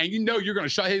play, and you know you're going to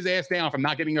shut his ass down from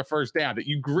not getting a first down. That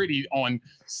you grittied on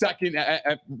second,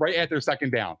 right after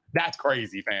second down. That's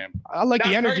crazy, fam. I like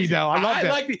the energy, crazy. though. I love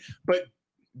that. But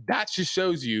that just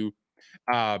shows you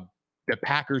the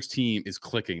Packers team is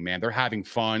clicking, man. They're having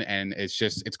fun, and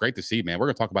it's great to see, man. We're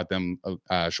going to talk about them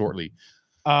shortly.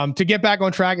 To get back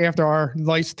on track after our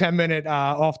nice 10-minute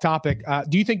off topic,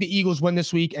 do you think the Eagles win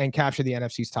this week and capture the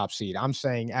NFC's top seed? I'm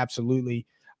saying absolutely.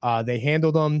 They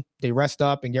handle them, they rest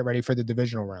up and get ready for the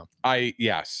divisional round.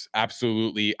 Yes,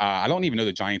 absolutely. I don't even know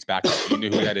the Giants backup. You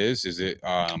know who that is? Is it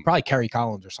probably Kerry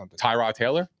Collins or something? Tyrod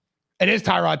Taylor? It is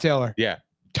Tyrod Taylor. Yeah.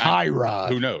 Tyrod.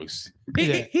 Who knows?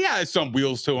 He has some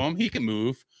wheels to him. He can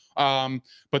move.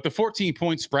 But the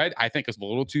 14-point spread, I think, is a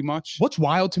little too much. What's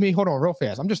wild to me? Hold on, real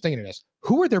fast. I'm just thinking of this.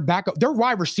 Who are their backup? Their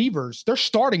wide receivers. Their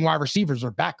starting wide receivers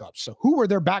are backups. So who are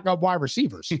their backup wide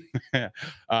receivers?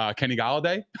 Kenny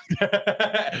Galladay.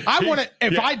 I want to.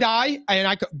 If I die,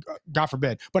 and God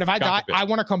forbid, but if I die, I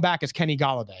want to come back as Kenny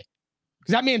Galladay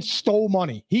because that man stole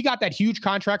money. He got that huge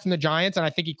contract from the Giants, and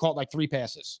I think he caught like 3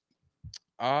 passes.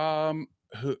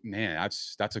 Man,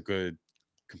 that's a good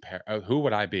compare. Who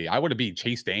would I be? I would be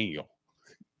Chase Daniel.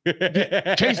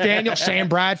 Chase Daniel, Sam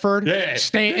Bradford,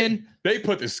 Stanton. They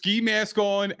put the ski mask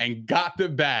on and got the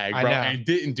bag, bro, and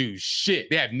didn't do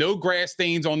shit. They have no grass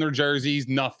stains on their jerseys,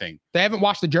 nothing. They haven't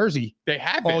washed the jersey. They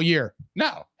haven't all year.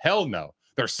 No, hell no.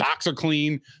 Their socks are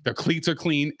clean. Their cleats are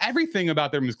clean. Everything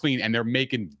about them is clean, and they're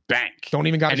making bank. Don't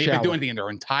even got to shower. And they've been doing anything in their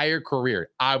entire career.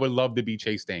 I would love to be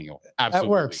Chase Daniel.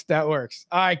 Absolutely. That works.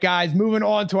 All right, guys, moving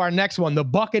on to our next one. The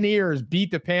Buccaneers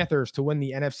beat the Panthers to win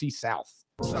the NFC South.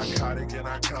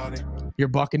 Your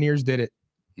Buccaneers did it.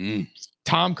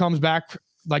 Tom comes back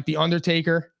like the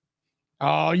Undertaker.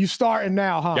 Oh, you starting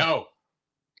now, huh? Yo,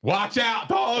 watch out,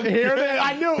 dog. Hear that?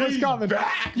 I knew it was coming.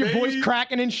 Back, your voice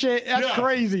cracking and shit. That's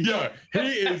crazy. Yeah, he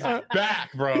is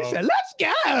back, bro. He said, "Let's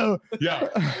go." Yeah,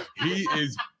 he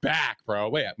is back, bro.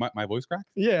 Wait, my voice cracked?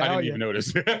 Yeah, I didn't even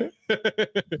notice.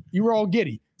 You were all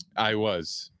giddy. I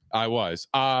was.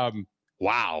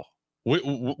 Wow.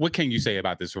 What can you say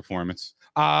about this performance?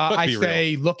 I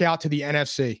say look out to the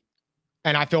NFC.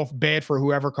 And I feel bad for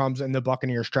whoever comes in the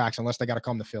Buccaneers tracks unless they got to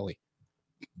come to Philly.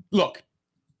 Look,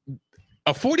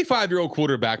 a 45-year-old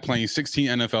quarterback playing 16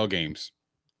 NFL games.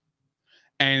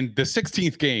 And the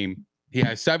 16th game, he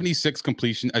has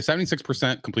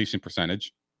 76% completion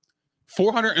percentage,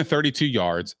 432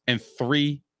 yards, and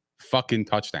 3 fucking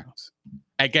touchdowns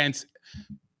against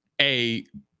a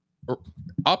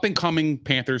up-and-coming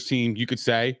Panthers team, you could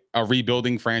say, a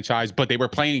rebuilding franchise, but they were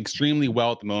playing extremely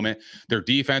well at the moment. Their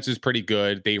defense is pretty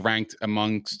good. They ranked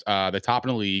amongst the top in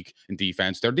the league in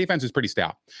defense. Their defense is pretty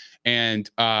stout. And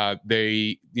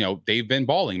they've been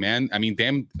balling, man. I mean,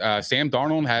 Sam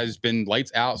Darnold has been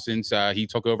lights out since he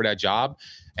took over that job,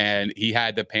 and he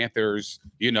had the Panthers,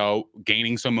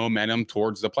 gaining some momentum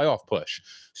towards the playoff push.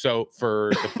 So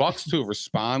for the Bucs to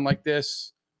respond like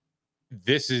this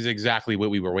is exactly what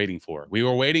we were waiting for. We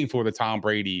were waiting for the Tom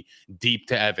Brady deep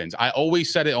to Evans. I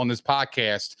always said it on this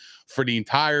podcast for the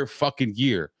entire fucking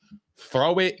year.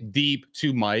 Throw it deep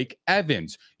to Mike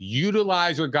Evans.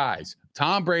 Utilize your guys.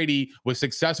 Tom Brady was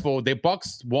successful. The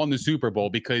Bucs won the Super Bowl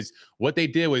because what they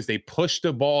did was they pushed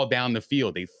the ball down the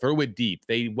field. They threw it deep.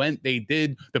 They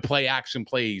did the play action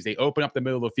plays. They opened up the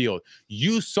middle of the field.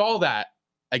 You saw that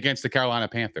against the Carolina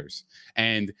Panthers.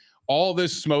 And all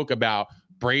this smoke about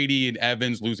Brady and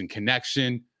Evans losing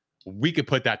connection, we could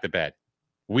put that to bed.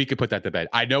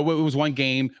 I know it was one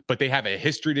game, but they have a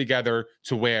history together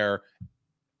to where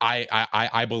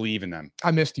I believe in them. I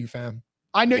missed you, fam.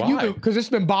 I know you do because it's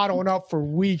been bottling up for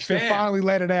weeks. They finally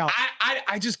let it out.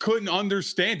 I just couldn't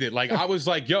understand it. Like I was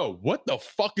like, yo, what the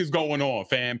fuck is going on,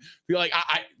 fam? Like,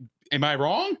 am I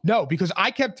wrong? No, because I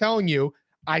kept telling you,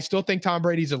 I still think Tom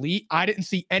Brady's elite. I didn't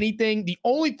see anything. The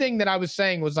only thing that I was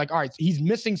saying was like, all right, he's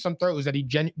missing some throws that he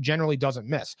generally doesn't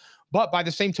miss. But by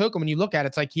the same token, when you look at it,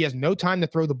 it's like he has no time to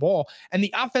throw the ball. And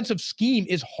the offensive scheme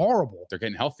is horrible. They're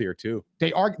getting healthier too.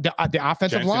 They are. The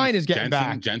offensive line is getting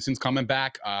back. Jensen's coming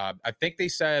back. I think they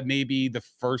said maybe the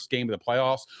first game of the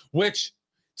playoffs, which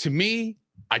to me,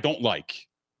 I don't like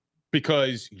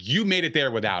because you made it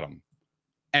there without him.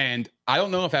 And I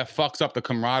don't know if that fucks up the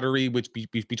camaraderie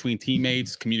between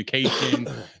teammates, communication.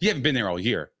 You haven't been there all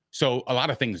year. So a lot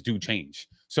of things do change.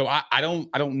 So I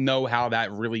don't know how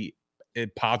that really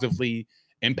positively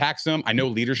impacts them. I know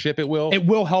leadership it will. It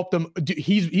will help them.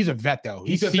 He's a vet though.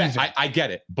 He's a vet. I get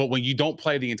it. But when you don't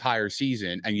play the entire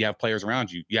season and you have players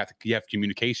around you, you have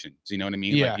communication. So you know what I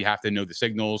mean? Yeah. Like you have to know the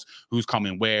signals, who's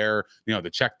coming where, the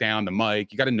check down, the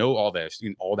mic. You got to know all this,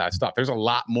 all that stuff. There's a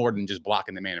lot more than just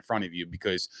blocking the man in front of you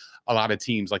because a lot of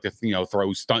teams like to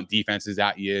throw stunt defenses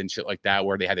at you and shit like that,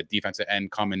 where they had the defensive end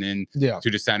coming in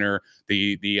to the center.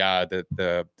 The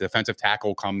defensive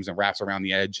tackle comes and wraps around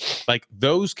the edge. Like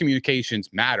those communications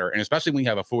matter, and especially when you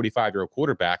have a 45-year-old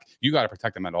quarterback, you got to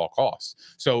protect them at all costs.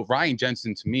 So Ryan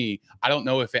Jensen, to me, I don't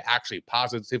know if it actually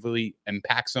positively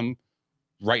impacts him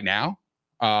right now.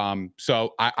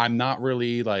 So I'm not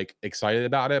really like excited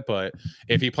about it, but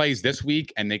if he plays this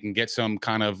week and they can get some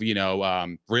kind of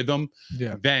rhythm,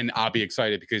 then I'll be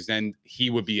excited because then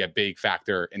he would be a big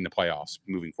factor in the playoffs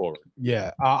moving forward.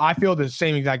 Yeah, I feel the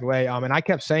same exact way. And I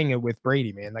kept saying it with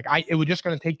Brady, man. Like it was just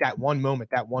going to take that one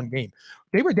moment, that one game.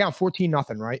 They were down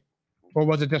 14-0, right? Or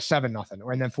was it just 7-0?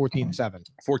 And then 14-7?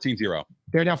 14-0.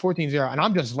 They're down 14-0. And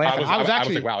I'm just laughing. I was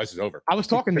like, wow, this is over. I was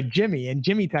talking to Jimmy, and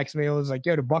Jimmy texted me. It was like,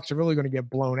 yo, the Bucs are really going to get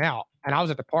blown out. And I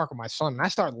was at the park with my son, and I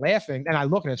started laughing, and I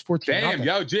look, and it's 14-0. Damn,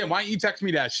 yo, Jim, why didn't you text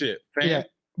me that shit, fam? Yeah.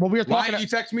 Well, we were talking. Why didn't you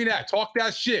text me that? Talk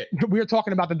that shit. We were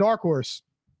talking about the dark horse.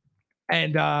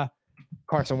 And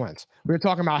Carson Wentz. We were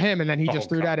talking about him, and then he just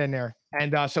threw that in there.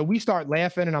 And so we start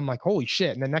laughing, and I'm like, holy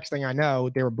shit. And the next thing I know,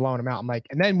 they were blowing him out. I'm like,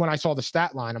 and then when I saw the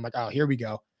stat line, I'm like, oh, here we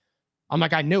go. I'm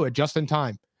like, I knew it just in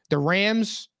time. The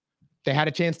Rams, they had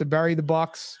a chance to bury the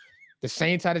Bucs. The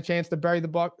Saints had a chance to bury the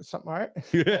Bucs. Something, all right?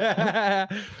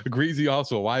 Greasy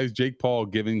also. Why is Jake Paul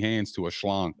giving hands to a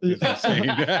schlong?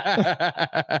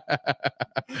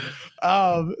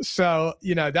 So,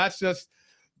 that's just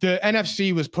the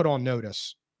NFC was put on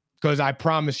notice because I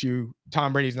promise you,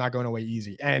 Tom Brady's not going away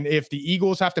easy. And if the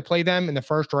Eagles have to play them in the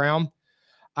first round,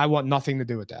 I want nothing to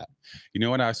do with that. You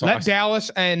know what I saw? Let Dallas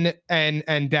and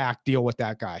Dak deal with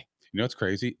that guy. You know what's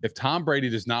crazy? If Tom Brady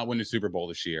does not win the Super Bowl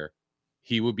this year,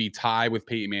 he would be tied with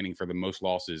Peyton Manning for the most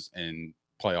losses in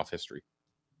playoff history.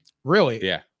 Really?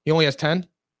 Yeah. He only has 10?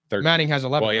 13. Manning has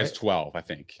 11. Well, he has 12, I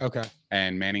think. Okay.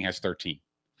 And Manning has 13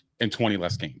 and 20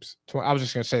 less games. I was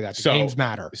just going to say that. The games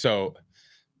matter. So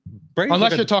Brady's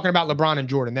unless you're talking about LeBron and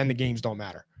Jordan, then the games don't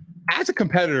matter. As a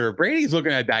competitor, Brady's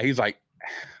looking at that. He's like,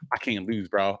 I can't lose,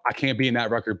 bro. I can't be in that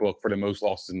record book for the most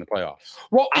losses in the playoffs.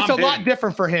 Well, it's a lot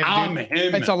different for him. I'm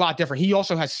him. It's a lot different. He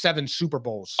also has 7 Super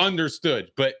Bowls.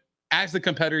 Understood. But as the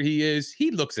competitor he is,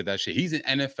 he looks at that shit. He's an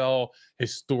NFL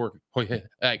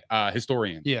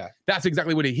historian. Yeah. That's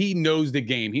exactly what he knows the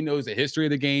game. He knows the history of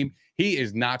the game. He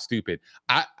is not stupid.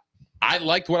 I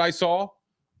liked what I saw.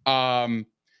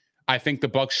 I think the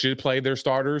Bucs should play their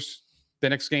starters the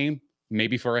next game,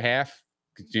 maybe for a half.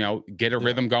 Get a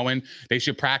rhythm going. They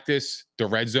should practice the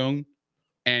red zone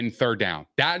and third down.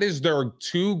 That is their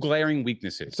 2 glaring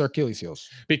weaknesses. It's their Achilles heels.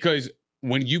 Because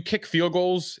when you kick field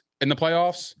goals in the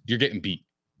playoffs, you're getting beat.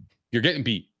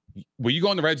 When you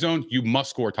go in the red zone, you must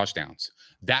score touchdowns.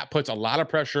 That puts a lot of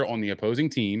pressure on the opposing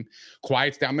team,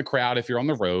 quiets down the crowd if you're on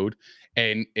the road,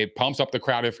 and it pumps up the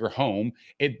crowd if you're home.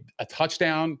 A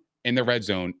touchdown in the red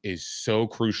zone is so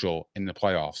crucial in the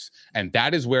playoffs, and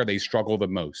that is where they struggle the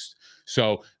most.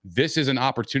 So this is an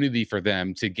opportunity for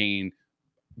them to gain,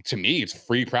 to me, it's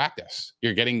free practice.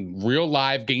 You're getting real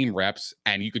live game reps,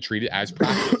 and you could treat it as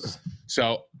practice.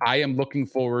 So I am looking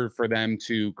forward for them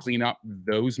to clean up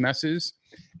those messes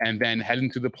and then head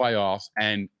into the playoffs,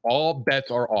 and all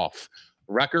bets are off.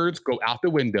 Records go out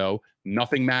the window.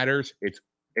 Nothing matters.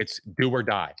 It's do or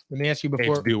die. Let me ask you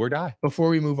It's do or die. before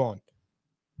we move on.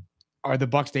 Are the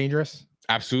Bucs dangerous?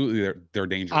 Absolutely, they're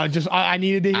dangerous. I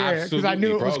needed to hear it because I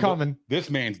knew it was coming. This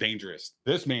man's dangerous.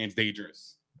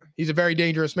 He's a very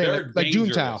dangerous man, They're like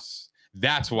dangerous. Juntao.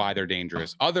 That's why they're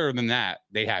dangerous. Other than that,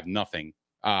 they have nothing.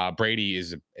 Brady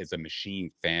is a machine,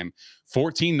 fam.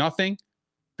 14-0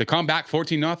 to come back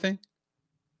 14-0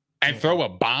 and throw a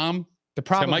bomb The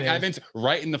problem to Mike is, Evans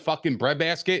right in the fucking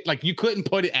breadbasket. Like, you couldn't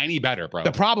put it any better, bro.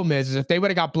 the problem is if they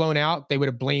would have got blown out, they would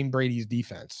have blamed Brady's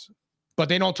defense. But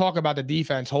they don't talk about the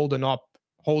defense holding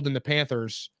the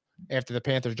Panthers after the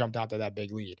Panthers jumped out to that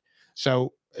big lead.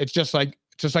 So it's just like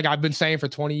I've been saying for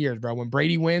 20 years, bro. When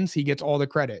Brady wins, he gets all the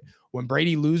credit. When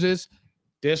Brady loses,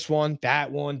 this one,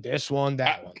 that one, this one,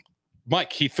 that one.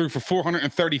 Mike, he threw for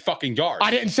 430 fucking yards.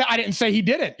 I didn't say he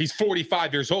didn't. He's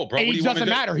 45 years old, bro. What do Age you want doesn't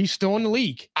me to do? matter. He's still in the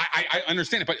league. I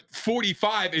understand it, but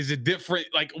 45 is a different,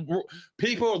 like,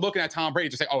 people are looking at Tom Brady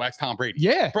just say, oh, that's Tom Brady.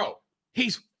 Yeah. Bro,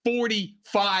 he's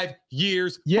 45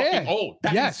 years Yeah. fucking old.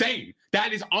 That's Yes. insane.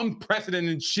 That is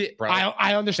unprecedented shit, bro.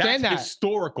 I understand That's that.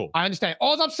 historical. I understand.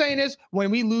 All I'm saying is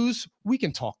when we lose, we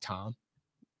can talk Tom.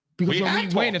 Because We when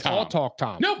have we win, talked it's all Tom. talk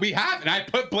Tom. No, we haven't. I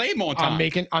put blame on Tom.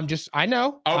 I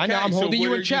know. I'm so holding what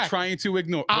you are in check. Trying to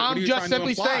ignore. What are I'm you just trying to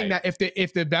simply imply? saying that if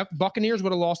the Buccaneers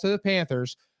would have lost to the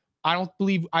Panthers, I don't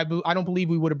believe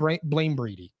we would have blamed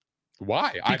Brady.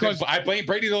 Why? Because- I blame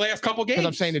Brady the last couple games. Because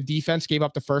I'm saying the defense gave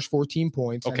up the first 14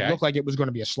 points and it Okay. looked like it was going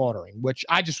to be a slaughtering, which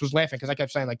I just was laughing because I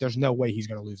kept saying like there's no way he's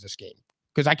going to lose this game.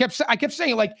 Because I kept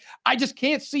saying like I just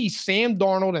can't see Sam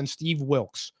Darnold and Steve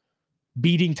Wilkes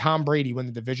beating Tom Brady when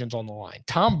the division's on the line.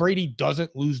 Tom Brady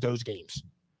doesn't lose those games.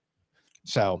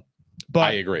 So, but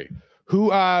I agree.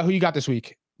 who you got this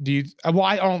week? Well,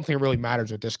 I don't think it really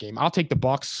matters with this game. I'll take the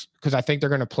Bucks because I think they're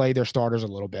going to play their starters a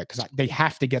little bit because they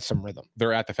have to get some rhythm.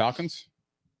 They're at the Falcons.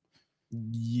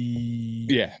 Yeah.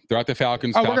 Yeah, they're at the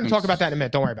Falcons. Oh, we're going to talk about that in a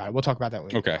minute. Don't worry about it. We'll talk about that.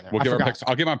 When we Okay, get down there. we'll I give our forgot. picks.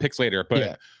 I'll give my picks later, but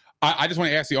Yeah. I just want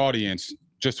to ask the audience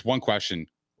just one question: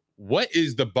 what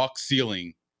is the Bucks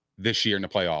ceiling this year in the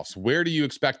playoffs? Where do you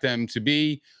expect them to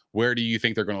be? Where do you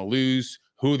think they're going to lose?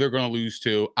 Who they're going to lose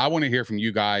to? I want to hear from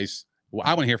you guys. Well,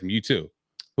 I want to hear from you too.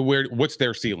 What's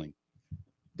their ceiling?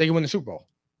 They can win the Super Bowl.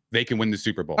 They can win the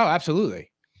Super Bowl. Oh,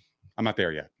 absolutely. I'm not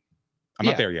there yet. I'm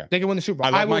Yeah. not there yet. They can win the Super Bowl.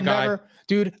 I love will my guy. never,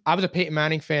 dude. I was a Peyton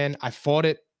Manning fan. I fought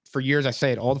it for years. I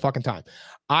say it all the fucking time.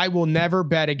 I will never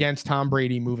bet against Tom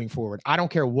Brady moving forward. I don't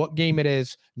care what game it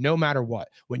is, no matter what.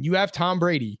 When you have Tom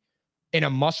Brady in a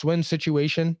must-win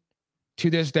situation, to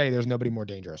this day, there's nobody more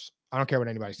dangerous. I don't care what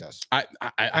anybody says, I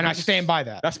stand by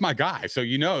that. That's my guy. So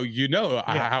you know Yeah,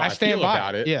 how I stand feel by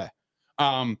about it. Yeah.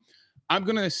 I'm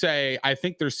gonna say I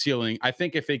think their ceiling. I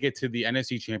think if they get to the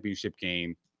NFC Championship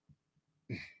game,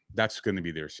 that's gonna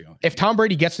be their ceiling. If Tom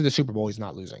Brady gets to the Super Bowl, he's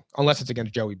not losing unless it's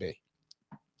against Joey B.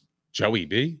 Joey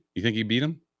B, you think he beat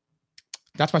him?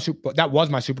 That's my Super. That was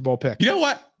my Super Bowl pick. You know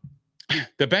what?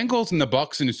 The Bengals and the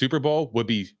Bucks in the Super Bowl would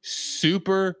be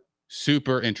super,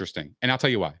 super interesting, and I'll tell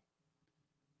you why.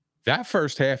 That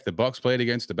first half, the Bucks played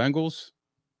against the Bengals.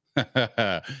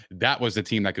 That was the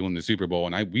team that could win the Super Bowl,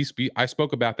 and I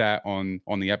spoke about that on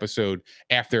the episode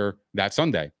after that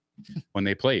Sunday when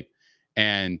they played,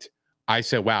 and I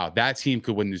said, "Wow, that team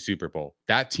could win the Super Bowl.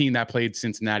 That team that played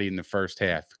Cincinnati in the first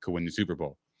half could win the Super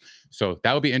Bowl." So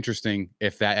that would be interesting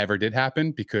if that ever did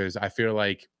happen, because I feel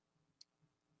like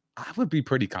I would be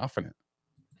pretty confident,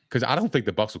 because I don't think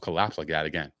the Bucks will collapse like that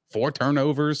again. 4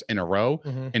 turnovers in a row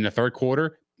in the third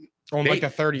quarter. On like the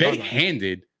 30. They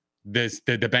handed the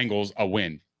Bengals a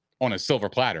win on a silver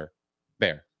platter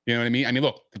there. You know what I mean? I mean,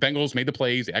 look, the Bengals made the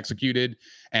plays, they executed,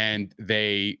 and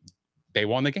they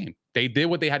won the game. They did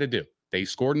what they had to do. They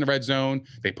scored in the red zone,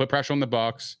 they put pressure on the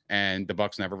Bucks, and the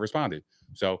Bucks never responded.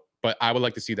 So, but I would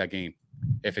like to see that game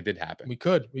if it did happen. We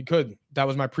could. That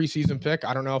was my preseason pick.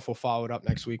 I don't know if we'll follow it up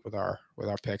next week with our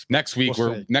picks. Next week, We'll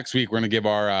we're see. going to give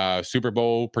our Super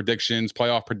Bowl predictions,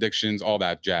 playoff predictions, all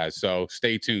that jazz. So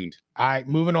stay tuned. All right,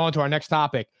 moving on to our next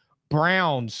topic.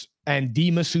 Browns and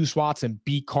D. Masseuse Watson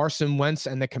beat Carson Wentz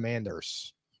and the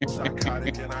Commanders. Is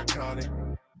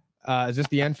this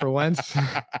the end for Wentz?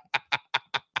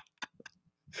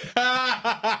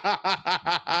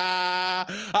 I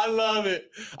love it.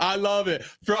 I love it.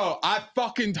 Bro, I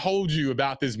fucking told you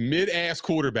about this mid-ass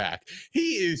quarterback.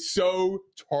 He is so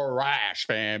trash,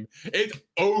 fam. It's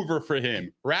over for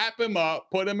him. Wrap him up,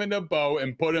 put him in a bow,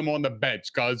 and put him on the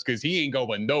bench, because he ain't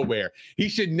going nowhere. He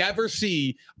should never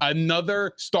see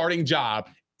another starting job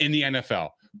in the NFL.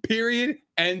 Period.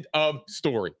 End of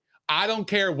story. I don't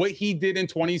care what he did in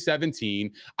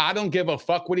 2017. I don't give a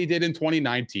fuck what he did in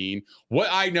 2019. What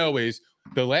I know is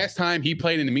the last time he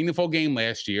played in a meaningful game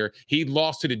last year, he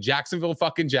lost to the Jacksonville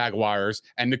fucking Jaguars,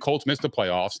 and the Colts missed the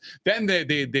playoffs. Then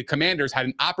the Commanders had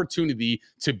an opportunity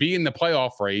to be in the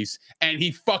playoff race, and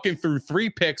he fucking threw 3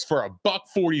 picks for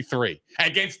 $143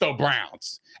 against the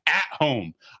Browns at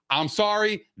home. I'm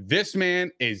sorry, this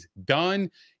man is done.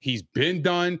 He's been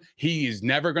done. He is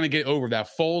never going to get over that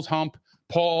Foles hump.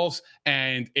 Pauls,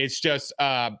 and it's just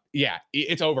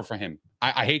it's over for him.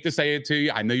 I hate to say it to you.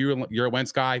 I know you're a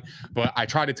Wentz guy, but I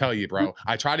try to tell you, bro.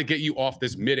 I try to get you off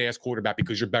this mid-ass quarterback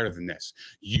because you're better than this.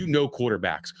 You know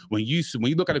quarterbacks. When you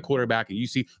look at a quarterback and you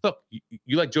see, look,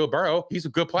 you like Joe Burrow, he's a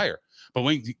good player. But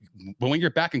when you're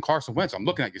back in Carson Wentz, I'm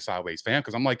looking at you sideways, fam,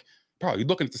 because I'm like, bro, you're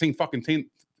looking at the same fucking thing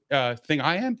I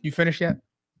am. You finished yet?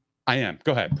 I am.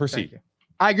 Go ahead, proceed.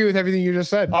 I agree with everything you just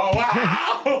said. Oh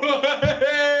wow!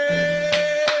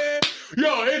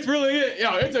 Yo, it's really it.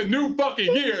 Yo, it's a new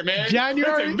fucking year, man.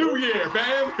 January- It's a new year,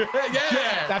 man.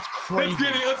 Yeah. That's crazy.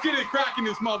 Let's get it cracking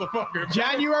this motherfucker. Man.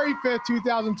 January 5th,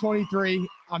 2023.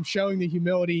 I'm showing the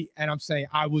humility and I'm saying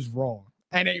I was wrong.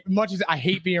 And much as I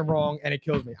hate being wrong and it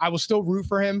kills me, I will still root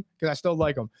for him because I still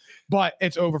like him. But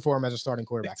it's over for him as a starting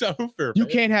quarterback. It's over. You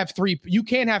man. can't have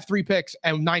three picks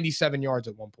and 97 yards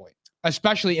at one point,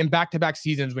 especially in back-to-back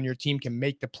seasons when your team can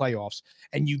make the playoffs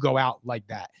and you go out like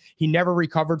that. He never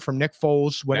recovered from Nick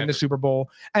Foles winning the Never. Super Bowl.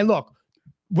 And look,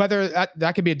 whether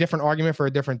that could be a different argument for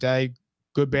a different day,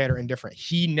 good, bad, or indifferent.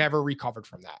 He never recovered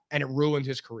from that, and it ruined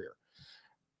his career.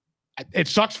 It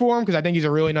sucks for him because I think he's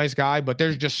a really nice guy, but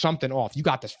there's just something off. You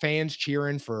got the fans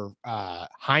cheering for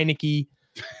Heineke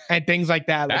and things like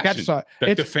that. Like that's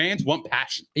the fans want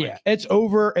passion. yeah, it's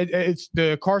over. It's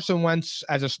the Carson Wentz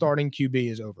as a starting QB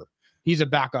is over. He's a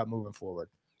backup moving forward.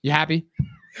 You happy?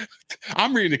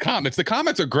 I'm reading the comments. The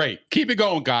comments are great. Keep it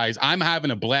going, guys. I'm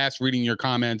having a blast reading your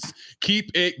comments.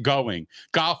 Keep it going.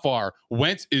 Goffar,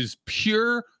 Wentz is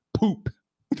pure poop.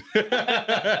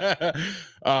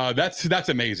 That's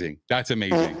amazing. That's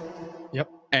amazing. Yep.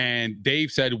 And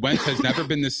Dave said Wentz has never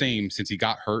been the same since he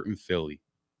got hurt in Philly.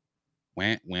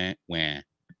 Wah.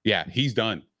 Yeah, he's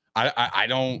done. I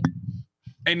don't.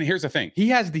 And here's the thing. He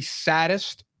has the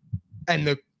saddest and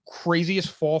the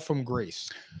craziest fall from grace.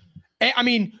 I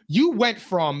mean, you went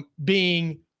from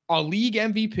being a league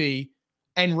MVP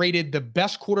and rated the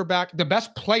best quarterback, the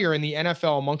best player in the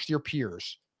NFL amongst your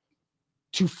peers,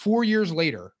 to 4 years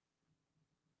later,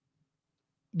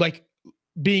 like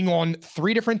being on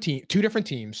two different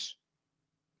teams,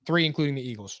 three including the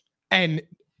Eagles, and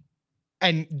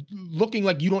looking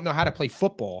like you don't know how to play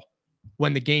football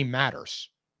when the game matters.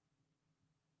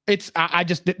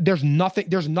 There's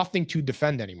nothing to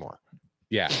defend anymore.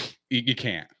 Yeah, you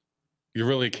can't. You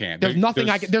really can't. I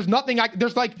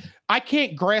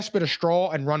can't grasp at a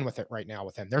straw and run with it right now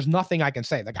with him. There's nothing I can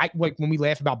say. Like when we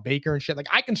laugh about Baker and shit, like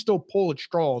I can still pull at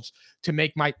straws to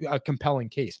make my compelling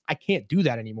case. I can't do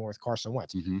that anymore with Carson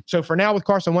Wentz. Mm-hmm. So for now with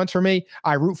Carson Wentz, for me,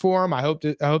 I root for him. I hope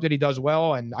that he does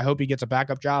well, and I hope he gets a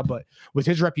backup job. But with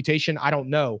his reputation, I don't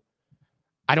know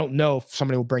if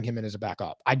somebody will bring him in as a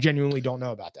backup. I genuinely don't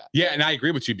know about that. Yeah, and I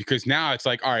agree with you because now it's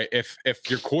like, all right, if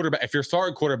your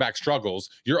starting quarterback struggles,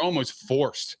 you're almost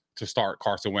forced to start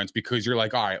Carson Wentz because you're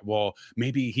like, all right, well,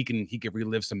 maybe he can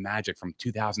relive some magic from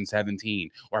 2017,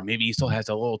 or maybe he still has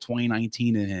a little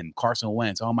 2019 in him. Carson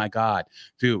Wentz, oh my God,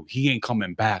 dude, he ain't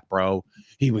coming back, bro.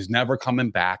 He was never coming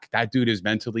back. That dude is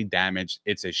mentally damaged.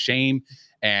 It's a shame,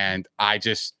 and I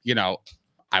just,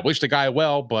 I wish the guy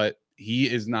well, but he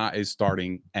is not a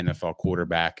starting NFL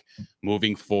quarterback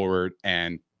moving forward,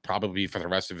 and probably for the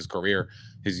rest of his career,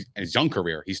 his young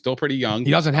career. He's still pretty young.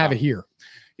 He doesn't have it here.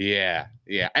 Yeah.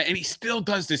 And he still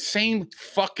does the same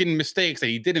fucking mistakes that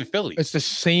he did in Philly. It's the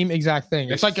same exact thing.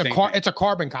 It's like it's a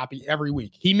carbon copy every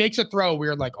week. He makes a throw where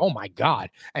you're like, oh my God.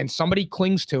 And somebody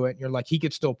clings to it and you're like, he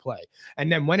could still play.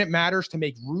 And then when it matters to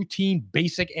make routine,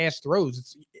 basic ass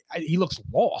throws, he looks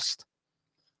lost.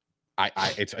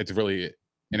 It's really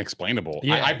inexplainable.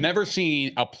 Yeah. I've never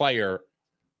seen a player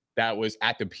that was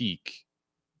at the peak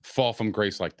fall from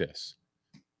grace like this.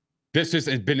 This has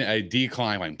been a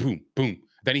decline, like boom, boom.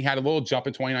 Then he had a little jump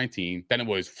in 2019. Then it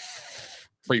was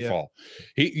free fall.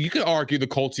 You could argue the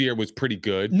Colts year was pretty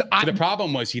good. No, but the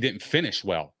problem was he didn't finish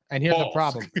well. And here's the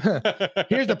problem.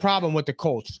 Here's the problem with the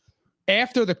Colts.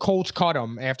 After the Colts cut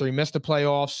him, after he missed the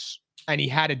playoffs and he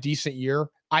had a decent year,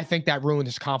 I think that ruined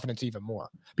his confidence even more.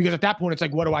 Because at that point, it's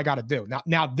like, what do I got to do?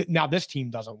 Now this team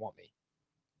doesn't want me.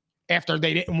 After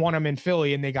they didn't want him in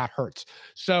Philly and they got hurt.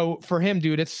 So for him,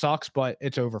 dude, it sucks, but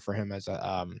it's over for him as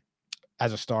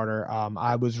a starter.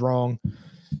 I was wrong.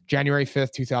 January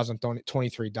 5th,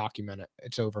 2023, document it.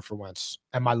 It's over for Wentz.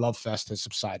 And my love fest has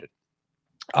subsided.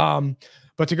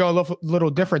 But to go a little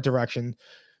different direction,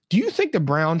 do you think the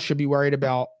Browns should be worried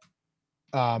about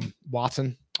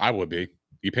Watson? I would be.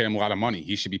 You pay him a lot of money.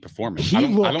 He should be performing. I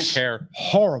don't care.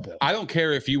 Horrible. I don't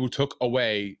care if you took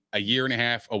away a year and a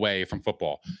half away from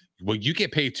football. Well, you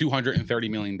get paid $230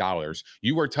 million.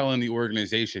 You are telling the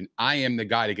organization, I am the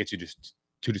guy to get you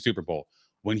to the Super Bowl.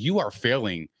 When you are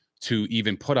failing to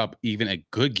even put up even a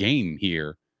good game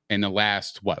here in the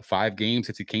last, 5 games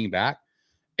since he came back,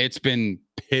 it's been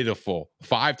pitiful.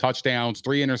 5 touchdowns,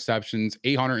 3 interceptions,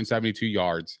 872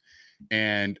 yards.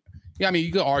 And yeah, I mean,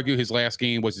 you could argue his last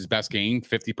game was his best game,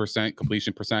 50%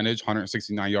 completion percentage,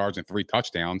 169 yards and 3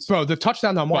 touchdowns. Bro, the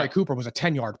touchdown to Amari Cooper was a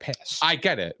 10-yard pass. I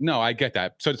get it. No, I get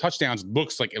that. So the touchdowns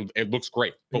looks like it looks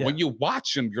great. But when you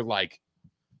watch him, you're like,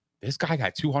 this guy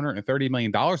got $230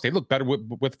 million. They look better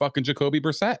with fucking Jacoby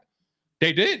Brissett.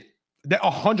 They did. They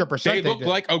 100%. They look did.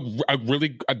 like a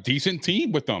really decent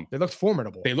team with them. They looked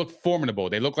formidable. They look formidable.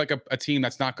 They look like a team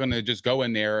that's not going to just go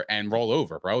in there and roll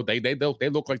over, bro. They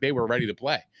look like they were ready to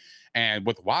play. And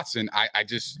with Watson, I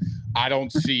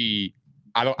don't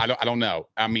know.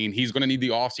 I mean, he's going to need the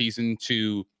offseason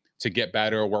to get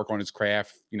better, work on his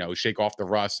craft, shake off the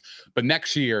rust. But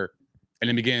next year, and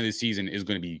the beginning of the season is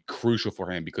going to be crucial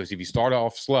for him, because if you start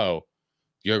off slow,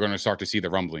 you're going to start to see the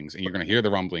rumblings, and you're going to hear the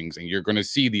rumblings, and you're going to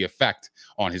see the effect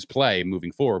on his play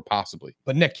moving forward, possibly.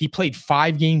 But Nick, he played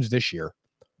 5 games this year.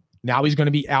 Now he's going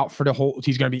to be out for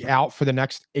he's going to be out for the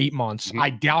next 8 months. Mm-hmm. I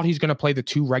doubt he's going to play the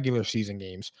 2 regular season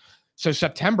games. So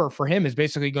September for him is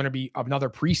basically going to be another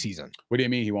preseason. What do you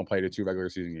mean he won't play the 2 regular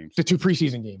season games? The 2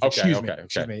 preseason games. Okay,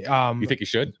 Excuse me. You think he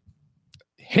should?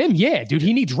 Him, yeah, dude.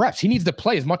 He needs reps. He needs to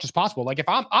play as much as possible. Like if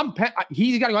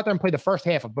he's got to go out there and play the first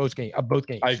half of both games.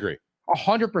 I agree.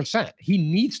 100%. He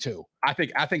needs to. I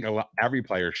think every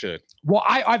player should. Well,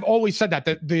 I've always said that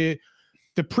the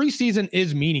preseason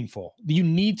is meaningful. You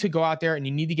need to go out there and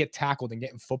you need to get tackled and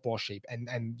get in football shape,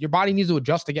 and your body needs to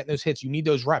adjust to getting those hits. You need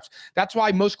those reps. That's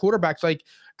why most quarterbacks, like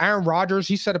Aaron Rodgers,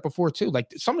 he said it before too. Like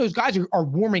some of those guys are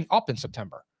warming up in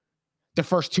September. The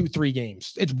first 2-3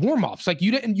 games, it's warm ups. Like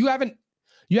you haven't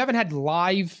had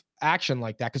live action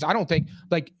like that, because I don't think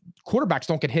like quarterbacks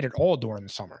don't get hit at all during the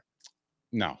summer.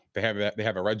 No, they have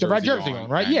a red jersey on,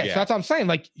 right? Yeah, so that's what I'm saying.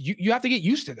 Like you have to get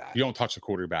used to that. You don't touch a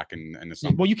quarterback in the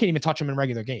summer. Well, you can't even touch them in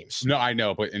regular games. No, I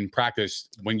know, but in practice,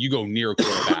 when you go near a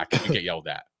quarterback, you get yelled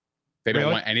at. They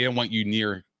don't want you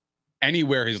near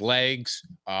anywhere his legs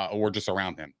or just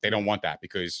around him. They don't want that,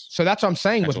 because. So that's what I'm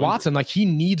saying with Watson. Like he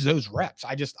needs those reps.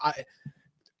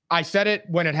 I said it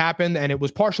when it happened, and it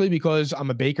was partially because I'm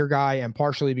a Baker guy and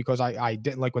partially because I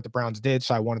didn't like what the Browns did,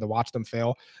 so I wanted to watch them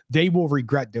fail. They will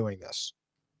regret doing this.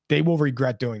 They will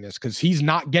regret doing this, because he's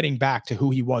not getting back to who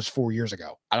he was 4 years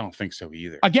ago. I don't think so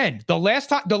either. Again, the last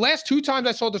 2 times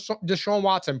I saw Deshaun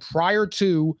Watson prior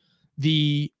to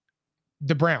the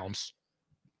Browns,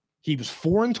 he was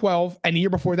 4-12, and the year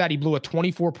before that, he blew a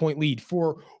 24-point lead,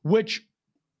 for which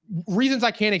reasons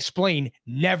I can't explain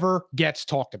never gets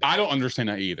talked about. I don't understand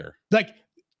that either. Like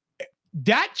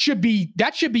that should be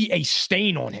a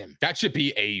stain on him. That should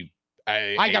be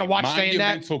I gotta watch saying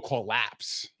that. Monumental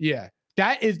collapse. Yeah.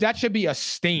 That should be a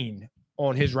stain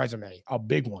on his resume, a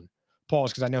big one.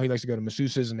 Pause, because I know he likes to go to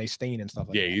masseuses and they stain and stuff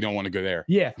like that. Yeah, you don't want to go there.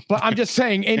 Yeah, but I'm just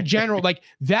saying in general, like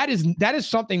that is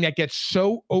something that gets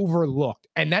so overlooked,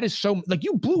 and that is so like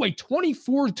you blew a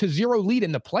 24-0 lead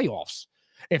in the playoffs.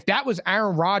 If that was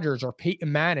Aaron Rodgers or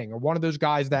Peyton Manning or one of those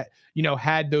guys that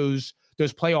had those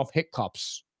playoff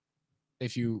hiccups,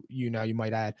 if you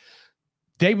might add,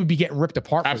 they would be getting ripped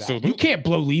apart. Absolutely. You can't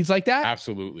blow leads like that.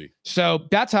 Absolutely. So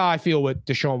that's how I feel with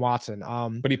Deshaun Watson.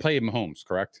 But he played Mahomes,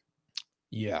 correct?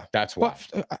 Yeah. That's why.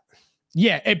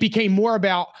 Yeah, it became more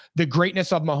about the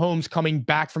greatness of Mahomes coming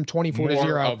back from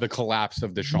 24-0. Of the collapse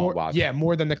of Deshaun Watson. Yeah,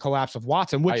 more than the collapse of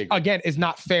Watson, which again is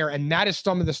not fair. And that is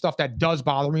some of the stuff that does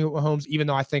bother me with Mahomes, even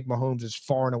though I think Mahomes is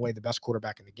far and away the best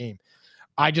quarterback in the game.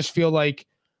 I just feel like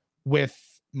with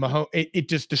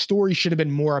Mahomes, the story should have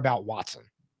been more about Watson.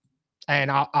 And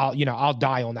I'll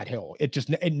die on that hill.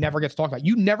 It never gets talked about.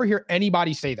 You never hear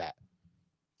anybody say that.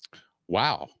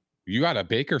 Wow. You got a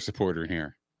Baker supporter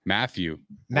here. Matthew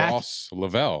Ross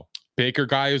Lavelle, Baker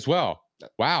guy as well.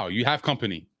 Wow, you have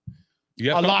company.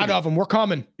 A lot of them. We're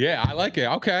coming. Yeah, I like it.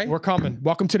 Okay, we're coming.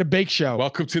 Welcome to the Bake Show.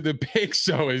 Welcome to the Bake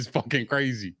Show is fucking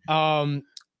crazy.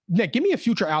 Nick, give me a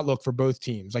future outlook for both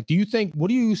teams. Like, what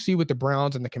do you see with the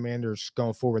Browns and the Commanders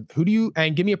going forward?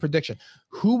 And give me a prediction.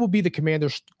 Who will be the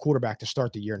Commanders quarterback to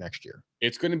start the year next year?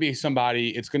 It's going to be somebody.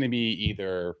 It's going to be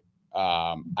either.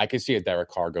 I could see a Derek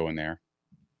Carr going there.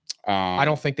 I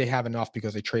don't think they have enough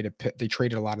because they traded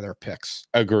a lot of their picks.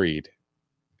 Agreed.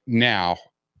 Now,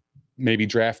 maybe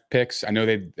draft picks. I know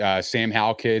that Sam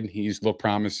Howell kid, he's looked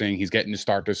promising. He's getting to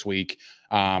start this week.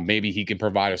 Maybe he can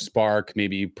provide a spark,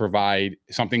 maybe provide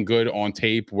something good on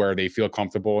tape where they feel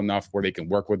comfortable enough where they can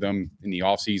work with them in the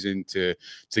offseason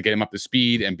to get him up to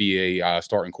speed and be a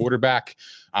starting quarterback.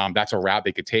 That's a route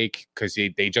they could take because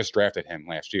they just drafted him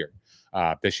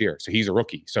this year. So he's a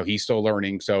rookie. So he's still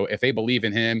learning. So if they believe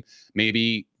in him,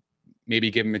 maybe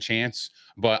give him a chance.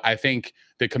 But I think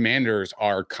the Commanders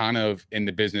are kind of in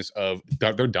the business of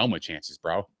they're done with chances,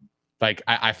 bro. Like,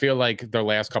 I feel like their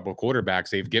last couple of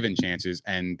quarterbacks, they've given chances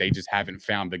and they just haven't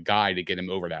found the guy to get him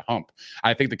over that hump.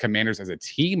 I think the Commanders as a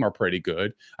team are pretty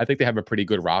good. I think they have a pretty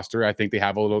good roster. I think they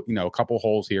have a couple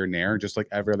holes here and there, just like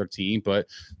every other team, but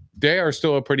they are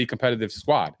still a pretty competitive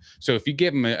squad. So if you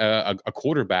give them a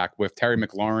quarterback with Terry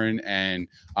McLaurin and,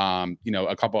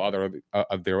 a couple other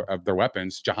of their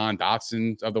weapons, Jahan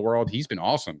Dotson of the world, he's been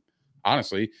awesome.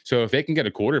 honestly. So if they can get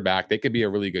a quarterback, they could be a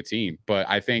really good team. But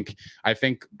I think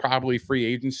probably free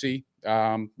agency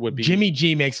would be. Jimmy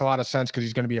G makes a lot of sense because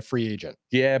he's going to be a free agent.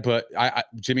 Yeah, but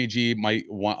Jimmy G might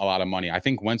want a lot of money. I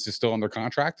think Wentz is still under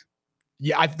contract.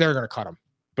 Yeah, they're going to cut him.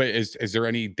 But is there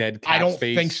any dead cap I don't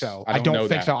space? think so. I don't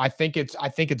think so. I think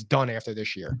it's done after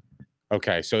this year.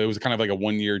 Okay, so it was kind of like a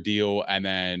 1-year deal, and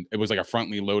then it was like a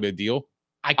front loaded deal.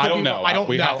 I don't know. I don't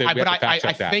We know. have to I fact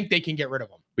check that. think they can get rid of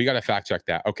him. We got to fact check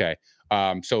that. Okay.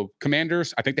 So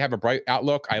Commanders, I think they have a bright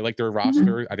outlook. I like their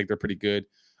roster. I think they're pretty good.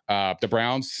 The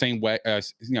Browns, same way,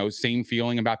 same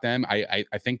feeling about them. I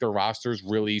think their roster is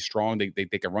really strong. They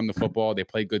can run the football. They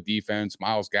play good defense.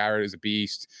 Myles Garrett is a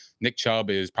beast. Nick Chubb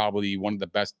is probably one of the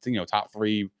best, top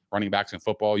 3 running backs in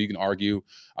football. You can argue.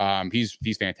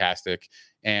 He's fantastic.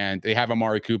 And they have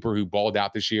Amari Cooper, who balled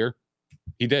out this year.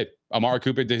 He did. Amari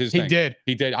Cooper did his thing. He did.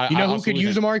 You know who could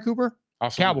use Amari Cooper?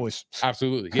 Cowboys.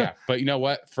 Absolutely. Yeah. But you know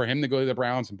what? For him to go to the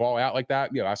Browns and ball out like that,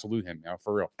 I salute him,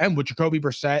 for real. And with Jacoby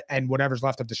Brissett and whatever's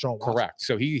left of Deshaun Watson. Correct.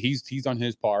 So he's done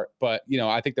his part. But,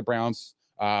 I think the Browns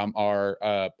are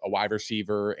a wide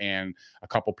receiver and a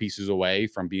couple pieces away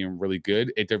from being really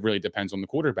good. It really depends on the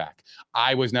quarterback.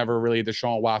 I was never really a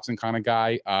Deshaun Watson kind of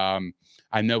guy.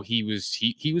 I know he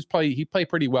played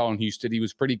pretty well in Houston. He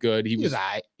was pretty good. He was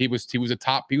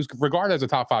regarded as a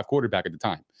top 5 quarterback at the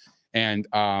time. And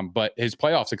but his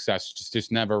playoff success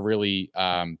just never really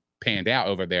panned out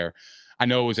over there. I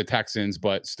know it was the Texans,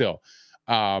 but still.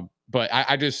 But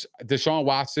I just Deshaun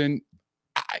Watson,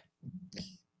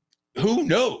 who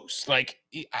knows? Like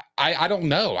I don't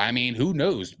know. I mean, who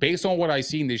knows? Based on what I've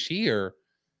seen this year,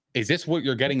 is this what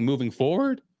you're getting moving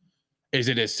forward? Is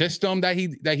it a system that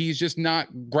he's just not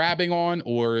grabbing on,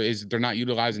 or is they're not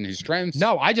utilizing his strengths?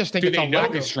 No, I just think it's a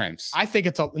lack of strengths. I think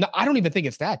I don't even think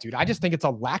it's that, dude. I just think it's a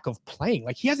lack of playing.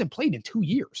 Like, he hasn't played in 2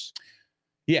 years.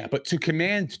 Yeah, but to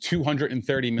command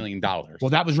 $230 million. Well,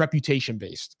 that was reputation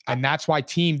based. And that's why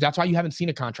you haven't seen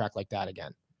a contract like that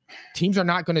again. Teams are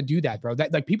not going to do that, bro.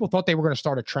 Like, people thought they were going to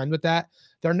start a trend with that.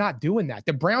 They're not doing that.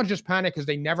 The Browns just panicked because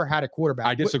they never had a quarterback.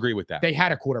 I disagree with that. They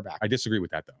had a quarterback. I disagree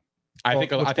with that, though. I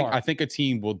think a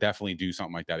team will definitely do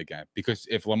something like that again, because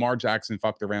if Lamar Jackson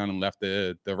fucked around and left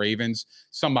the Ravens,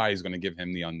 somebody's going to give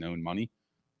him the unknown money.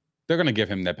 They're going to give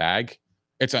him the bag.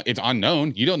 It's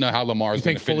unknown. You don't know how Lamar's. You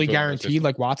think fully guaranteed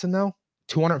like Watson though?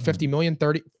 250 million,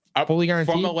 30 fully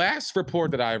guaranteed. From the last report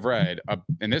that I've read,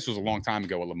 and this was a long time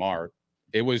ago with Lamar,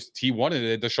 he wanted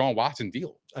a Deshaun Watson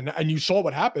deal, and you saw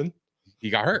what happened.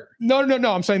 He got hurt. No.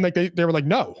 I'm saying like they were like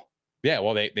no. Yeah,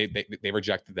 well, they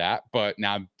rejected that, but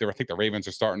now I think the Ravens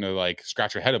are starting to like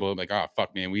scratch their head a little, like, oh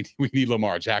fuck, man, we need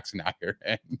Lamar Jackson out here.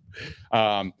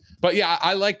 And, but yeah,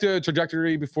 I like the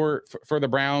trajectory for the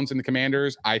Browns and the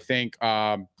Commanders. I think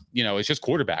it's just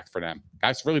quarterback for them.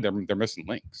 That's really their missing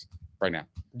links right now.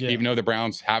 Yeah. Even though the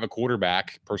Browns have a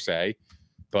quarterback per se,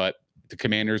 but the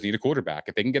Commanders need a quarterback.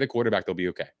 If they can get a quarterback, they'll be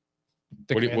okay.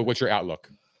 What's your outlook?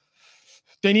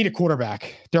 They need a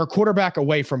quarterback. They're a quarterback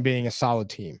away from being a solid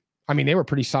team. I mean, they were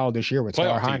pretty solid this year with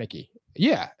Taylor Heineke.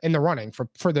 Yeah, in the running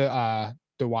for the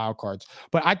wild cards.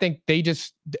 But I think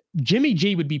Jimmy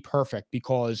G would be perfect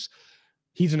because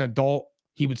he's an adult.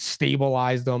 He would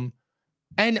stabilize them.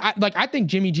 And I think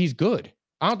Jimmy G's good.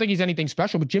 I don't think he's anything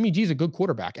special, but Jimmy G's a good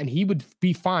quarterback. And he would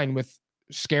be fine with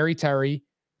Scary Terry,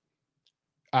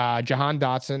 Jahan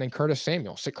Dotson, and Curtis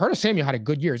Samuel. So Curtis Samuel had a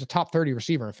good year. He's a top 30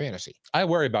 receiver in fantasy. I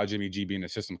worry about Jimmy G being a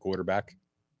system quarterback.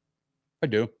 I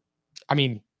do. I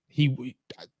mean, he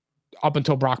up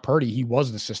until Brock Purdy, he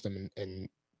was the system in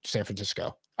San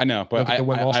Francisco. I know, but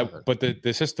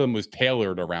the system was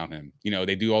tailored around him.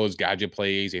 They do all those gadget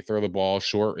plays, they throw the ball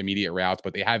short, immediate routes,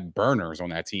 but they have burners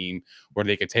on that team where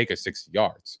they could take us 60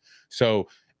 yards. So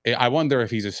I wonder if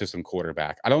he's a system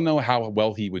quarterback. I don't know how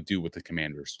well he would do with the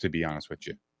Commanders, to be honest with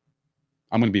you.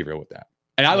 I'm going to be real with that.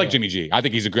 And I like Jimmy G. I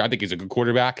think he's a good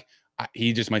quarterback.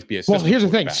 He just might be a system. Well, here's the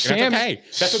thing. That's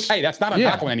okay. That's not a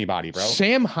knock on anybody, bro.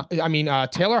 Taylor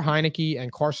Heineke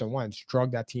and Carson Wentz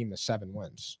drug that team to 7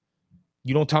 wins.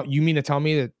 You mean to tell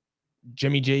me that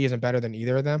Jimmy G isn't better than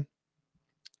either of them?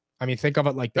 I mean, think of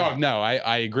it like that. No,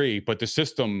 I agree. But the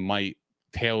system might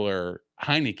tailor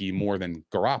Heineke more than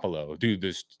Garoppolo due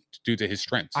to his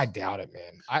strengths. I doubt it,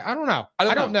 man. I don't know.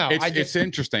 I don't know. It's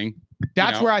interesting.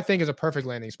 That's where I think is a perfect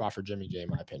landing spot for Jimmy G, in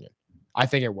my opinion. I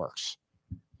think it works.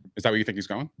 Is that where you think he's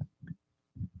going?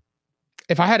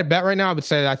 If I had a bet right now, I would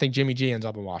say that I think Jimmy G ends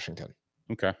up in Washington.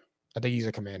 Okay. I think he's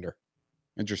a Commander.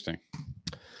 Interesting.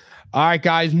 All right,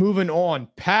 guys, moving on.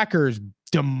 Packers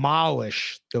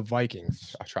demolish the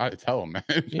Vikings. I try to tell him, man.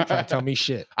 You try to tell me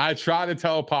shit. I try to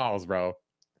tell Pauls, bro.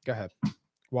 Go ahead.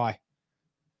 Why?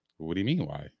 What do you mean,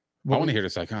 why? I want to hear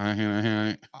this. Like,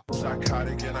 I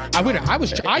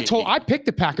picked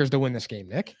the Packers to win this game,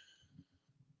 Nick.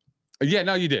 yeah,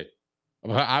 no, you did.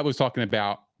 I was talking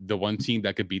about the one team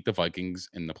that could beat the Vikings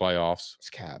in the playoffs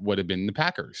would have been the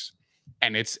Packers,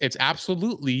 and it's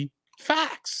absolutely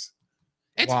facts.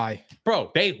 Why, bro?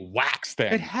 They waxed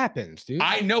them. It happens, dude.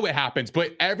 I know it happens,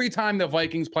 but every time the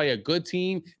Vikings play a good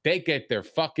team, they get their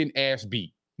fucking ass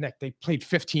beat. Nick, they played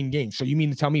 15 games. So you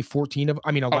mean to tell me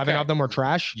 11 of them were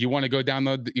trash? You want to go down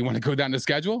the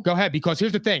schedule? Go ahead, because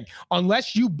here's the thing.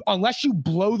 Unless you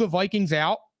blow the Vikings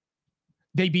out,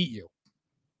 they beat you.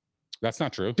 That's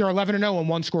not true. They're 11-0 in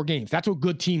one-score games. That's what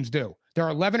good teams do. They're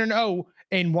 11-0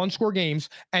 in one-score games,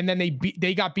 and then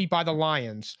they got beat by the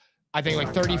Lions. I think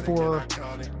like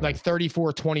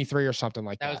 34-23 or something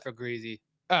like that. That was for Greasy.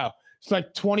 Oh, it's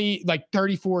like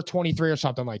 34-23 or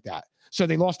something like that. So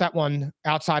they lost that one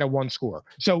outside of one score.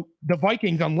 So the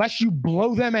Vikings, unless you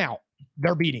blow them out,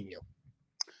 they're beating you.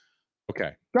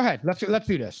 Okay. Go ahead. Let's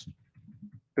do this.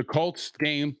 The Colts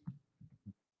game,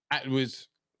 it was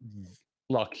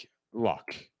luck.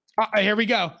 Here we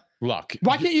go. Luck.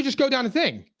 Why can't you just go down the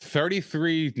thing?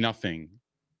 33-0,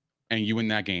 and you win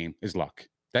that game is luck.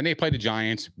 Then they played the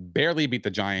Giants, barely beat the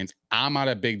Giants. I'm not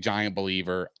a big Giant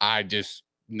believer.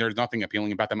 There's nothing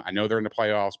appealing about them. I know they're in the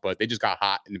playoffs, but they just got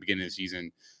hot in the beginning of the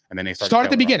season, and then they Start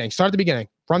at the beginning.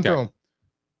 Run through them.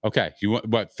 Okay. You want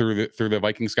what through the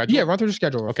Vikings schedule? Yeah, run through the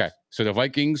schedule. Okay. So the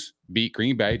Vikings beat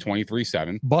Green Bay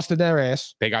 23-7. Busted their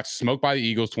ass. They got smoked by the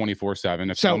Eagles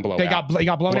 24-7. So they got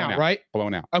blown out, right?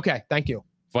 Blown out. Okay, thank you.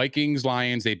 Vikings,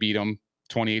 Lions, they beat them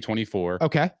 28-24.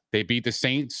 Okay. They beat the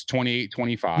Saints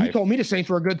 28-25. You told me the Saints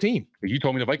were a good team. You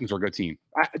told me the Vikings were a good team.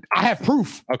 I have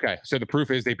proof. Okay. So the proof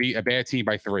is they beat a bad team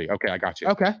by 3. Okay, I got you.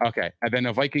 Okay. And then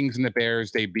the Vikings and the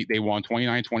Bears, they won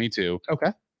 29-22.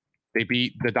 Okay. They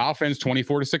beat the Dolphins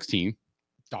 24-16.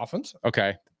 Dolphins.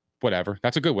 Okay. Whatever.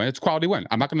 That's a good win. It's a quality win.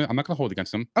 I'm not gonna hold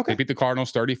against them. Okay. They beat the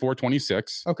Cardinals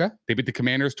 34-26. Okay. They beat the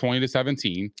Commanders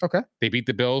 20-17. Okay. They beat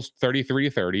the Bills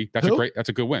 33-30. That's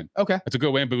a good win. Okay. That's a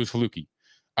good win, but it was fluky.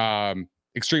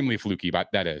 Extremely fluky, but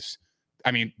that is.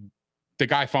 I mean, the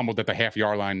guy fumbled at the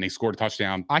half-yard line and they scored a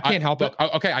touchdown. I can't help it.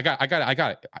 Okay, I got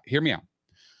it. Hear me out.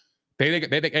 They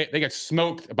get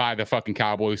smoked by the fucking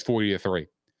Cowboys 40-3.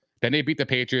 Then they beat the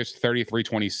Patriots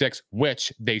 33-26,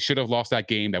 which they should have lost that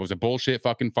game. That was a bullshit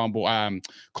fucking fumble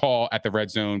call at the red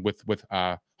zone with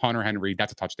Hunter Henry.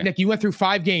 That's a touchdown. Nick, you went through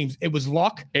 5 games. It was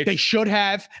luck. They should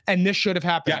have, and this should have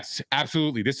happened. Yes,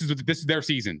 absolutely. This is their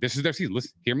season.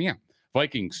 Listen, hear me out.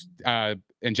 Vikings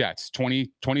and Jets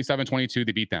 27-22.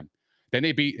 They beat them. Then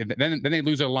they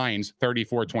lose to the Lions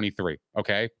 34-23.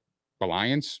 Okay, the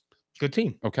Lions. Good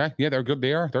team. Okay. Yeah, they're good.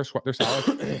 They're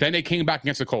solid. Then they came back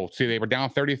against the Colts. See, they were down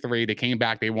 33. They came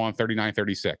back. They won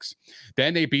 39-36.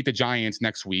 Then they beat the Giants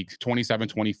next week,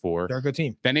 27-24. They're a good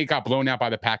team. Then they got blown out by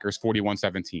the Packers,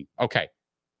 41-17. Okay.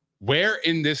 Where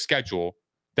in this schedule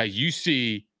that you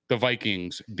see the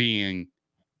Vikings being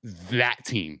that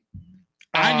team?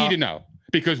 I need to know.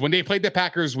 Because when they played the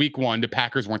Packers week 1, the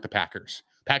Packers weren't the Packers.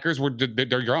 Packers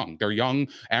they're young. They're young.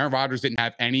 Aaron Rodgers didn't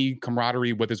have any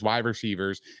camaraderie with his wide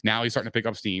receivers. Now he's starting to pick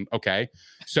up steam. Okay.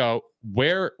 So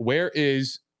where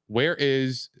is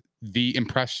the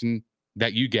impression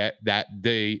that you get that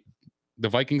the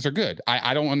Vikings are good?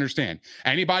 I don't understand.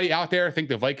 Anybody out there think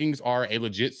the Vikings are a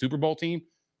legit Super Bowl team?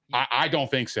 I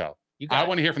don't think so. I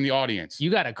want to hear from the audience.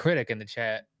 You got a critic in the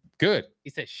chat. Good.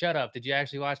 He said, "Shut up. Did you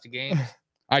actually watch the games?"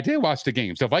 I did watch the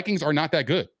games. The Vikings are not that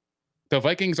good. The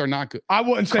Vikings are not good. I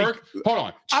wouldn't say. Kirk, hold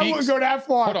on. I wouldn't go that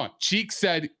far. Hold on. Cheek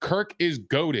said Kirk is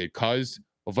goated because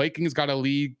Vikings got to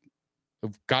lead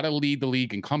the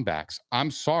league in comebacks. I'm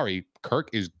sorry, Kirk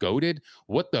is goated.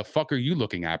 What the fuck are you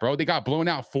looking at, bro? They got blown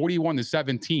out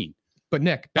 41-17. But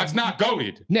Nick, that's not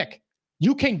goated. Nick,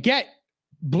 you can get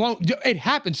blown. It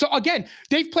happens. So again,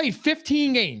 they've played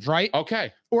 15 games, right?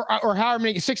 Okay. Or however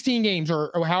many, 16 games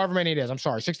or however many it is. I'm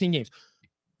sorry, 16 games.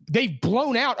 They've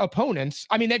blown out opponents.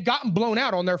 I mean, they've gotten blown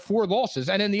out on their 4 losses.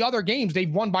 And in the other games, they've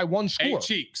won by 1 score. Hey,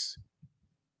 Cheeks,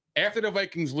 after the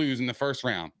Vikings lose in the first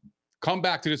round, come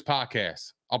back to this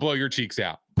podcast. I'll blow your cheeks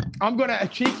out. I'm going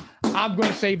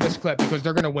to save this clip because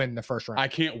they're going to win the first round. I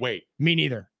can't wait. Me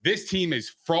neither. This team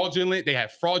is fraudulent. They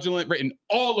have fraudulent written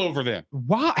all over them.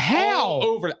 What? How? All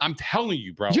over. I'm telling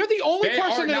you, bro. You're the only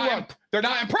person in the world. They're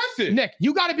not impressive. Nick,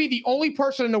 you got to be the only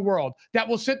person in the world that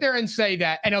will sit there and say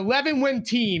that an 11-win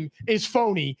team is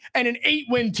phony and an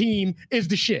 8-win team is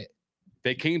the shit.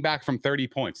 They came back from 30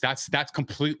 points. That's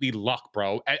completely luck,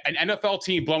 bro. An NFL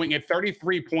team blowing a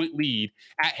 33-point lead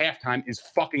at halftime is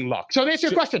fucking luck. So to answer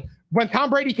your question, when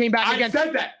Tom Brady came back I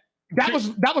said that. That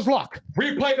was luck.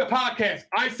 Replay the podcast.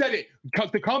 I said it.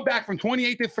 To come back from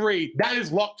 28-3, that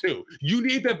is luck too. You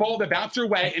need the ball to bounce your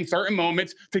way in certain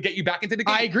moments to get you back into the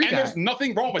game. I agree. And there's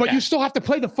nothing wrong with but that. you still have to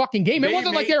play the fucking game. It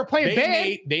wasn't like they were playing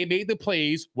bad. They made the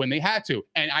plays when they had to,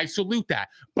 and I salute that.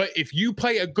 But if you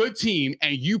play a good team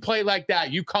and you play like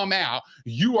that, you come out,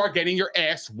 you are getting your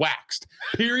ass waxed.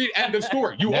 Period. End of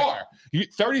story. You are.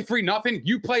 33-0.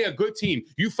 You play a good team.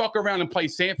 You fuck around and play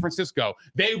San Francisco.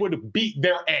 They would beat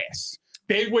their ass.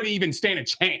 They wouldn't even stand a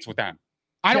chance with them.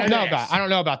 I don't know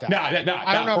about that. No, I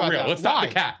don't know for about real. that. Let's stop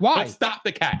the cat. Why? Let's stop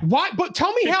the cat. Why? But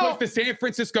tell me how. Because the San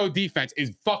Francisco defense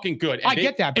is fucking good. And I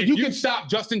get that, but if you can can stop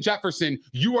Justin Jefferson,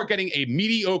 you are getting a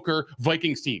mediocre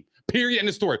Vikings team. Period. End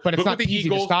of story. But it's look not at the easy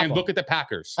to Eagles stop and them. look at the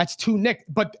Packers. That's 2, Nick.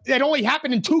 But it only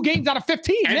happened in 2 games out of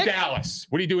 15, And Nick. Dallas.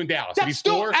 What do you do in Dallas? Did he That's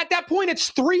still score? at that point. It's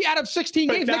 3 out of 16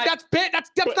 But games. Nick, that's bad. That's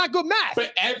not good math.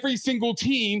 But every single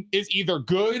team is either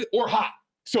good or hot.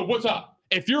 So what's up?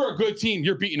 If you're a good team,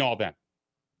 you're beating all them.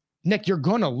 Nick, you're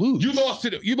gonna lose. You lost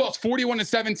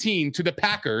 41-17 to the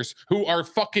Packers, who are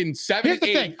fucking 7-8. Here's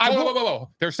the thing. Whoa.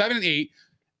 They're 7-8,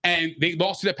 and they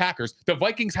lost to the Packers. The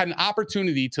Vikings had an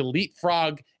opportunity to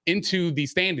leapfrog into the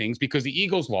standings because the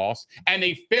Eagles lost, and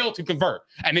they failed to convert,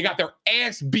 and they got their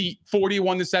ass beat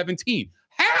 41-17.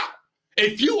 How?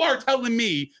 If you are telling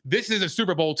me this is a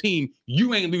Super Bowl team,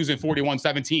 you ain't losing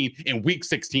 41-17 in week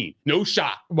 16. No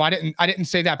shot. Well, I didn't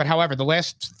say that, but however, the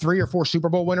last 3 or 4 Super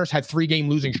Bowl winners had 3-game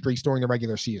losing streaks during the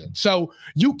regular season. So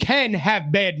you can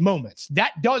have bad moments.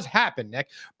 That does happen, Nick.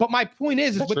 But my point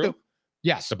is That's with true.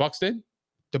 yes, The Bucs did.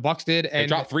 the Bucs did, They and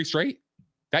dropped 3 straight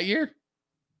that year.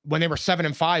 when they were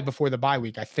 7-5 before the bye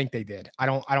week, I think they did. I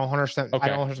don't understand. Okay. I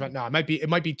don't understand. No, it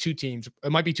might be 2 teams.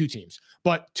 It might be 2 teams,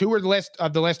 but 2 are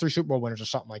the last 3 Super Bowl winners or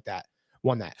something like that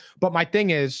won that. But my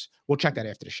thing is, we'll check that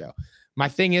after the show. My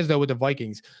thing is though with the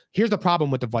Vikings, here's the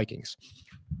problem with the Vikings.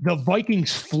 The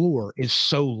Vikings floor is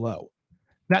so low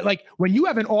that like when you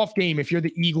have an off game, if you're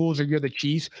the Eagles or you're the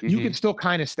Chiefs, you can still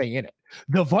kind of stay in it.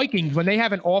 The Vikings, when they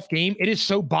have an off game, it is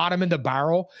so bottom in the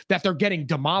barrel that they're getting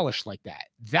demolished like that.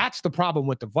 That's the problem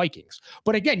with the Vikings.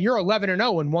 But again, you're 11-0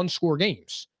 in 1-score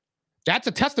games. That's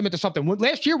a testament to something.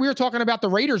 Last year, we were talking about the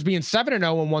Raiders being 7-0 in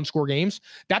 1-score games.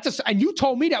 And you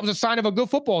told me that was a sign of a good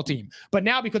football team. But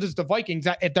now, because it's the Vikings,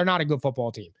 they're not a good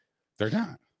football team. They're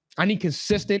not. I need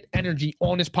consistent energy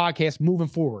on this podcast moving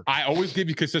forward. I always give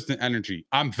you consistent energy.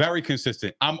 I'm very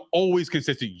consistent. I'm always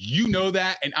consistent. You know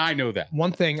that, and I know that.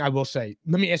 One thing I will say,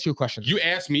 let me ask you a question. You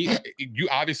asked me, you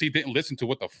obviously didn't listen to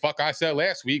what the fuck I said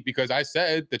last week because I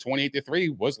said the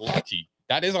 28-3 was lucky.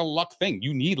 That is a luck thing.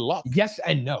 You need luck. Yes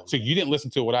and no. So you didn't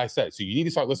listen to what I said. So you need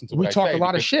to start listening to We what I said. talk a lot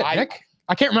of because shit, Nick.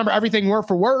 I can't remember everything word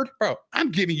for word. Bro,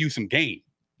 I'm giving you some game,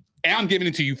 and I'm giving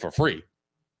it to you for free.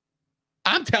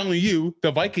 I'm telling you,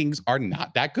 the Vikings are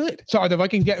not that good. So are the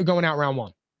Vikings going out round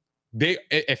 1?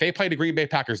 If they play the Green Bay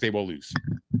Packers, they will lose.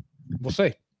 We'll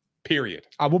see. Period.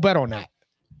 I will bet on that.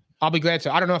 I'll be glad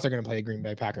to. I don't know if they're going to play the Green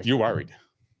Bay Packers. You're worried.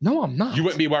 No, I'm not. You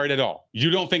wouldn't be worried at all.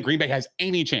 You don't think Green Bay has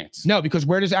any chance? No, because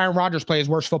where does Aaron Rodgers play his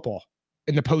worst football?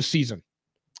 In the postseason.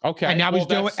 Okay. And now he's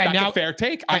doing. That's And now a fair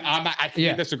take. I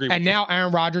can't disagree with And you. now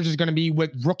Aaron Rodgers is going to be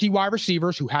with rookie wide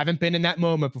receivers who haven't been in that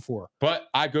moment before. But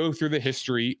I go through the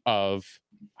history of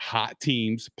hot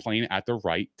teams playing at the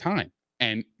right time.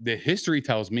 And the history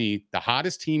tells me the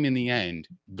hottest team in the end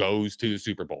goes to the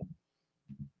Super Bowl.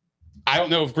 I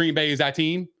don't know if Green Bay is that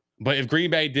team, but if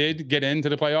Green Bay did get into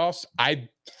the playoffs, I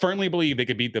firmly believe they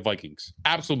could beat the Vikings.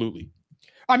 Absolutely.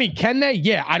 I mean, can they?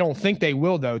 Yeah, I don't think they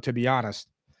will, though, to be honest.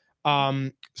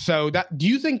 So that do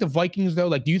you think the Vikings, though,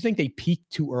 like, do you think they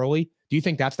peaked too early? Do you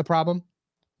think that's the problem?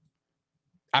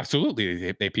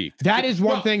 Absolutely, they peaked. That is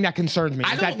one thing that concerns me,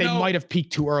 I is that don't they know. might have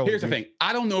peaked too early. Here's the thing.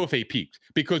 I don't know if they peaked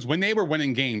because when they were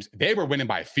winning games, they were winning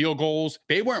by field goals.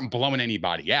 They weren't blowing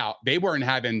anybody out. They weren't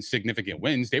having significant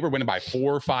wins. They were winning by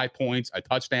 4 or 5 points, a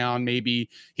touchdown maybe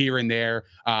here and there.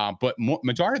 But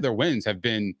majority of their wins have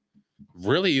been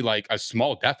really like a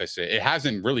small deficit. It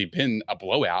hasn't really been a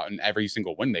blowout in every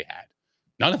single win they had.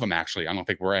 None of them, actually. I don't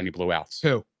think were any blowouts.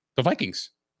 Who? The Vikings.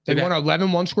 They won 11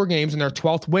 1-score games, and their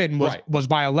 12th win was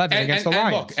by 11 against the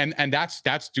Lions. Look, and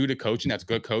that's due to coaching. That's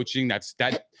good coaching.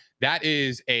 That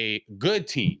is a good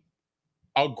team.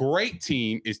 A great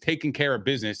team is taking care of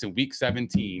business in week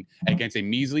 17 against a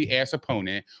measly ass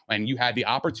opponent when you had the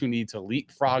opportunity to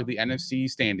leapfrog the NFC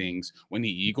standings when the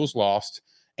Eagles lost.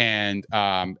 And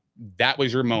that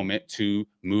was your moment to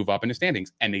move up in the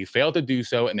standings. And they failed to do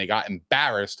so, and they got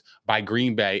embarrassed by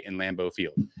Green Bay in Lambeau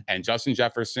Field. And Justin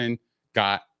Jefferson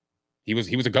he was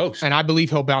a ghost. And I believe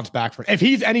he'll bounce back from it. If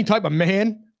he's any type of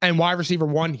man and wide receiver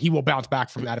 1, he will bounce back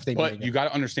from that if they But you got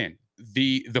to understand,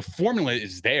 the formula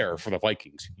is there for the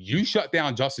Vikings. You shut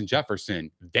down Justin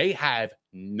Jefferson, they have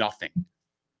nothing.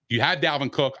 You have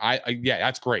Dalvin Cook. Yeah,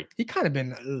 that's great. He kind of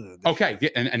been okay, yeah,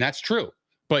 and that's true.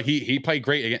 But he played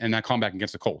great in that comeback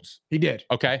against the Colts. He did.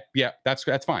 Okay, yeah, that's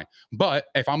fine. But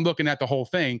if I'm looking at the whole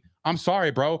thing, I'm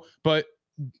sorry, bro, but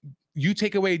you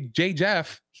take away J.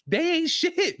 Jeff, they ain't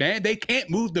shit, man. They can't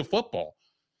move the football.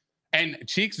 And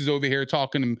Cheeks is over here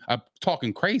talking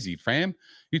crazy, fam.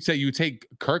 You'd say you take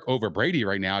Kirk over Brady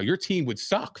right now. Your team would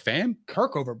suck, fam.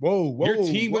 Kirk over. Whoa. Your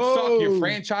team would suck. Your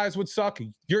franchise would suck.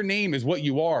 Your name is what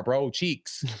you are, bro.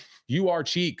 Cheeks. You are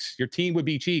Cheeks. Your team would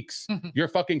be Cheeks. You're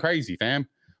fucking crazy, fam.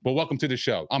 But welcome to the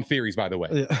show. I'm Theories, by the way.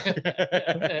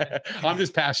 Yeah. I'm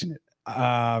just passionate.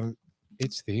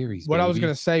 It's Theories. What I was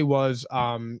gonna say was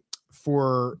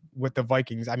with the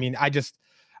Vikings. I mean,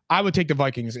 I would take the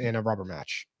Vikings in a rubber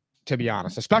match, to be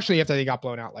honest, especially after they got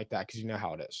blown out like that, because you know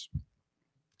how it is.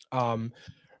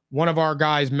 One of our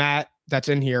guys, Matt, that's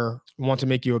in here, wants to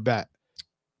make you a bet.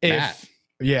 If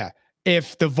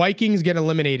the Vikings get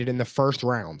eliminated in the first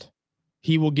round,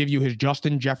 he will give you his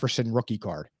Justin Jefferson rookie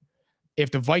card. If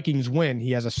the Vikings win,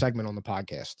 he has a segment on the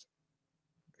podcast.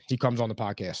 He comes on the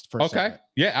podcast for a segment.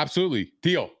 Yeah, absolutely.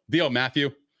 Deal,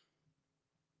 Matthew.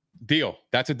 Deal.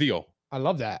 That's a deal. I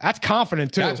love that. That's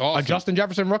confident too. That's awesome. A Justin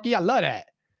Jefferson rookie. I love that.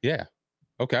 Yeah.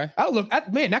 Okay.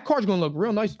 That card's gonna look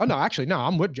real nice. Oh no, actually, no,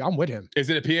 I'm with him. Is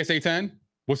it a PSA 10?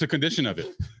 What's the condition of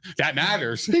it? That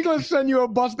matters. He's gonna send you a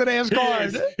busted ass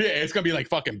card. Yeah, it's gonna be like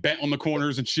fucking bent on the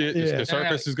corners and shit. Yeah. The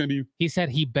surface is gonna be. He said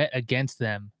he bet against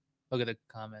them. Look at the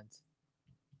comments.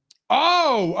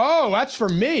 Oh, that's for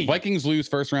me. Vikings lose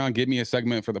first round. Give me a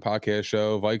segment for the podcast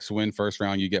show. Vikes win first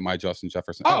round. You get my Justin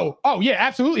Jefferson. Oh, yeah,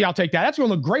 absolutely. I'll take that. That's gonna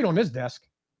look great on this desk.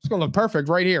 It's gonna look perfect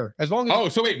right here. As long as. Oh,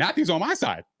 so wait, Matthew's on my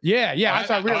side. Yeah. That's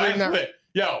how we're reading that.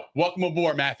 Yo, welcome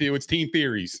aboard, Matthew. It's Team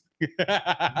Theories.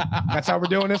 That's how we're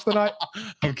doing this tonight.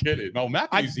 I'm kidding. No,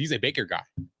 he's a Baker guy.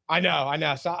 I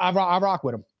know. So I rock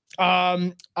with him.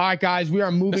 All right, guys, we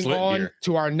are moving on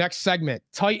to our next segment.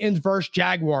 Titans versus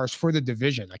Jaguars for the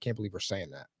division. I can't believe we're saying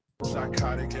that.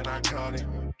 Psychotic and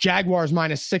iconic. Jaguars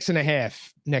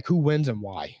 -6.5. Nick, who wins and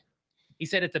why? He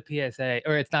said it's a PSA,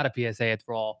 or it's not a PSA, it's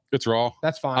raw. It's raw.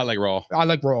 That's fine. I like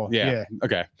raw. Yeah.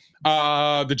 Okay.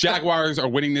 The Jaguars are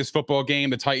winning this football game.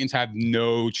 The Titans have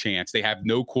no chance. They have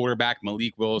no quarterback.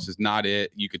 Malik Willis is not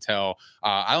it. You could tell.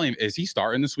 Is he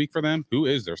starting this week for them? Who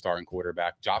is their starting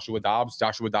quarterback? Joshua Dobbs.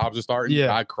 Joshua Dobbs is starting. Yeah.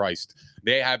 God Christ.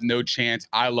 They have no chance.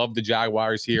 I love the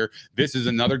Jaguars here. This is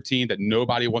another team that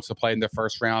nobody wants to play in the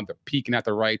first round. They're peaking at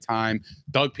the right time.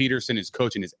 Doug Peterson is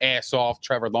coaching his ass off.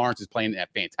 Trevor Lawrence is playing that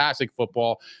fantastic football.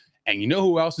 And you know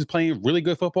who else is playing really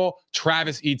good football?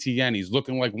 Travis Etienne. He's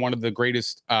looking like one of the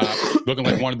greatest, looking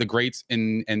like one of the greats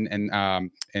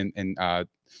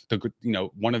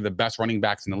one of the best running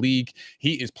backs in the league.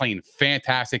 He is playing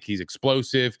fantastic. He's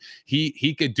explosive.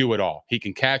 He could do it all. He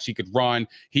can catch. He could run.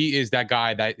 He is that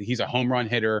guy that he's a home run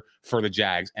hitter for the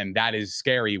Jags. And that is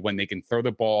scary when they can throw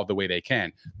the ball the way they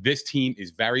can. This team is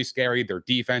very scary. Their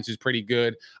defense is pretty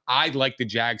good. I like the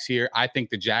Jags here. I think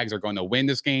the Jags are going to win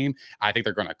this game. I think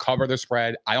they're going to cover the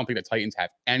spread. I don't think the Titans have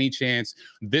any chance.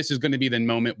 This is going to be the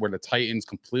moment where the Titans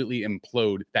completely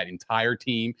implode that entire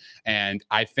team. And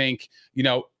I think,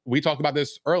 we talked about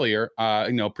this earlier,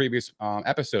 previous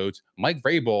episodes. Mike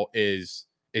Vrabel is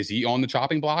he on the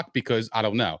chopping block? Because I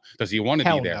don't know. Does he want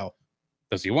to be there? No.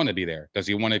 Does he want to be there? Does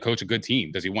he want to coach a good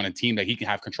team? Does he want a team that he can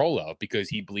have control of because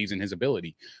he believes in his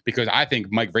ability? Because I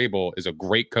think Mike Vrabel is a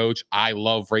great coach. I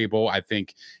love Vrabel. I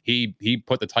think he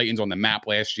put the Titans on the map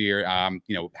last year,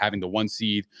 having the 1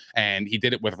 seed, and he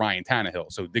did it with Ryan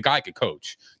Tannehill. So the guy could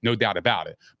coach, no doubt about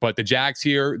it. But the Jags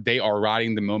here, they are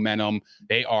riding the momentum.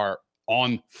 They are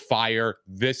on fire.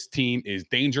 This team is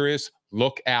dangerous.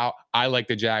 Look out. I like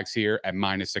the Jags here at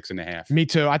 -6.5. Me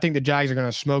too. I think the Jags are going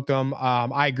to smoke them.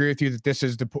 I agree with you that this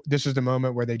is the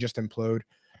moment where they just implode.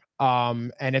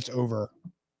 And it's over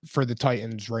for the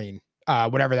Titans' reign,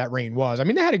 whatever that reign was. I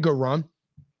mean, they had a good run.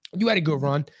 You had a good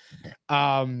run.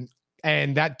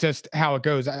 And that's just how it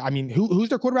goes. I mean, who's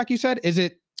their quarterback, you said? Is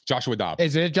it Joshua Dobbs?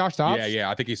 Is it Josh Dobbs? Yeah.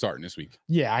 I think he's starting this week.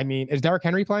 Yeah. I mean, is Derrick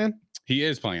Henry playing? He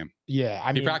is playing.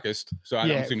 Yeah. He practiced. So I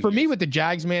don't assume for me with the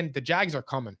Jags, man, the Jags are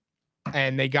coming.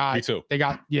 And they got, me too. They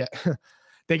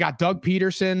got Doug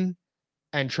Peterson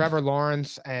and Trevor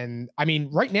Lawrence. And I mean,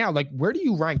 right now, like, where do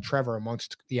you rank Trevor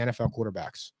amongst the NFL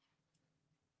quarterbacks?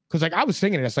 Because I was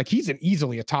thinking this, he's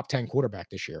easily a top 10 quarterback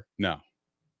this year. No.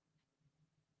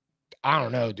 I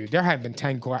don't know, dude. There have been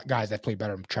 10 guys that played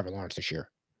better than Trevor Lawrence this year.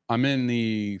 I'm in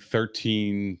the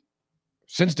 13.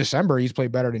 Since December, he's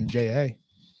played better than J.A.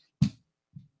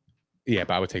 Yeah,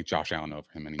 but I would take Josh Allen over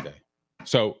him any day.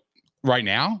 So right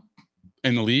now,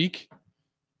 in the league.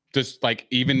 Just like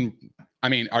even, I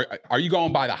mean, are you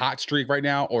going by the hot streak right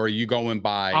now, or are you going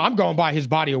by? I'm going by his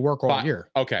body of work all year.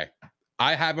 Okay.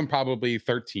 I have him probably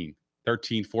 13,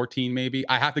 14 maybe.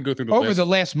 I have to go through the Over list. the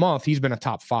last month, he's been a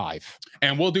top 5.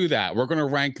 And we'll do that. We're going to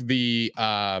rank the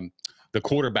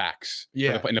quarterbacks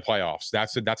in the playoffs.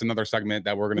 That's another segment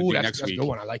that we're going to do next week. That's a good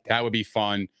one. I like that. That would be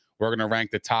fun. We're going to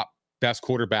rank the top best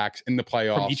quarterbacks in the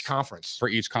playoffs From each conference. For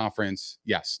each conference.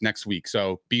 Yes, next week.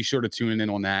 So be sure to tune in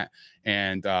on that.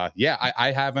 And I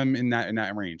have him in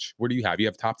that range. Where do you have? You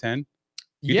have top 10?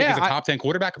 You think he's a top 10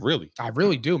 quarterback? Really? I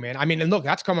really do, man. I mean, and look,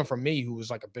 that's coming from me, who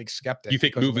was like a big skeptic. You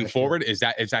think moving forward, is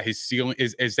that his ceiling?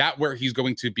 Is that where he's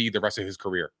going to be the rest of his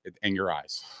career in your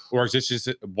eyes? Or is this just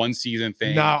a one season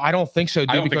thing? No, I don't think so,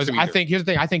 dude. Because I think here's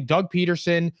the thing. I think Doug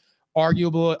Peterson,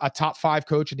 arguable a top 5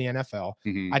 coach in the NFL.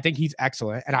 Mm-hmm. I think he's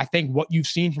excellent. And I think what you've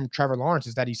seen from Trevor Lawrence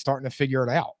is that he's starting to figure it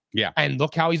out. Yeah. And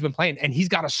look how he's been playing. And he's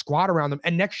got a squad around him.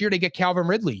 And next year they get Calvin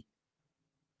Ridley.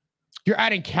 You're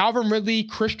adding Calvin Ridley,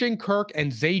 Christian Kirk,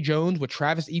 and Zay Jones with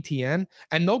Travis Etienne,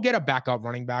 and they'll get a backup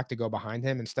running back to go behind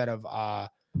him instead of I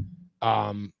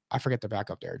forget the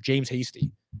backup there, James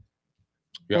Hasty.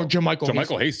 Or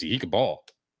JaMychal Hasty. He could ball.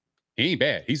 He ain't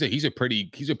bad. He's a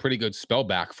pretty good spell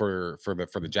back for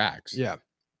the Jags. Yeah.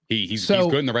 He's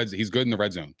good in the red. He's good in the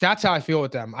red zone. That's how I feel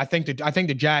with them. I think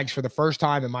the Jags for the first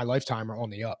time in my lifetime are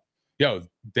on the up. Yo,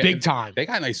 big time. They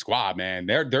got a nice squad, man.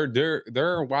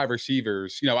 They're wide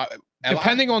receivers. You know,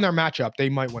 depending on their matchup, they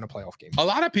might win a playoff game. A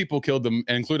lot of people killed them,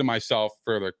 including myself,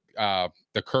 for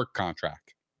the Kirk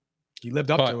contract. He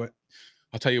lived up to it.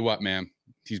 I'll tell you what, man.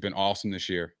 He's been awesome this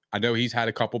year. I know he's had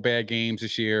a couple bad games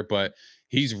this year, but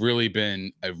he's really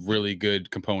been a really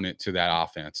good component to that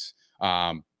offense.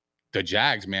 The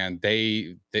Jags, man,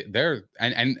 they're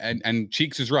and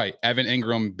Cheeks is right. Evan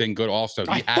Ingram been good also.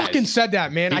 I fucking said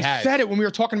that, man. I said it when we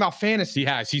were talking about fantasy. He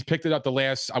has. He's picked it up the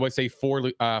last, I would say,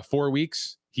 4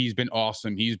 weeks. He's been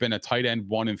awesome. He's been a tight end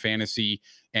 1 in fantasy,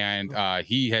 and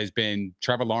he has been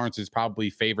Trevor Lawrence's probably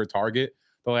favorite target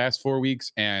the last 4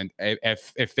 weeks. And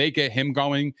if they get him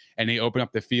going and they open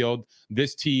up the field,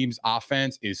 this team's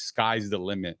offense is sky's the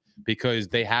limit, because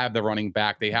they have the running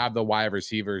back, they have the wide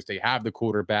receivers, they have the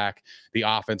quarterback, the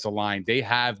offensive line, they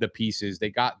have the pieces, they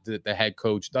got the head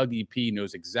coach. Doug E.P.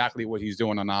 knows exactly what he's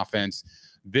doing on offense.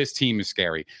 This team is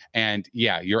scary. And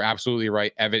yeah, you're absolutely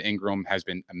right. Evan Ingram has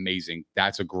been amazing.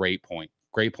 That's a great point.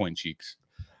 Great point, Cheeks.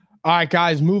 All right,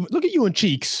 guys, move. Look at you and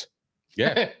Cheeks.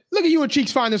 Yeah. Look at you and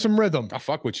Cheeks finding some rhythm. I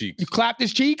fuck with Cheeks. You clapped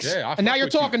his cheeks? Yeah. And now you're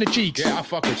talking to Cheeks. Yeah, I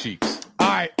fuck with Cheeks. All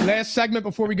right, last segment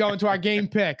before we go into our game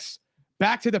picks.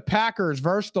 Back to the Packers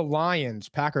versus the Lions.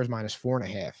 Packers minus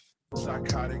 4.5.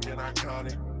 Psychotic and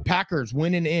iconic. Packers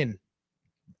winning in.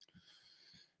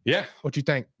 Yeah. What you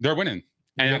think? They're winning.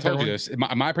 And I told you this.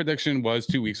 My prediction was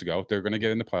 2 weeks ago. They're going to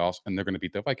get in the playoffs and they're going to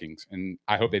beat the Vikings. And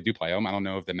I hope they do play them. I don't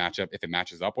know if it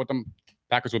matches up with them.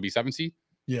 Packers will be 7 seed.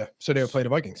 Yeah. So they would play the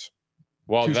Vikings.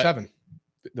 Well, 2-7.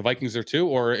 The Vikings are 2,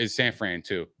 or is San Fran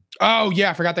 2? Oh,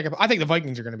 yeah. I forgot that. I think the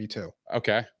Vikings are going to be 2.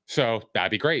 Okay. So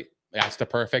that'd be great. That's the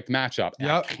perfect matchup. Yep.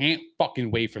 I can't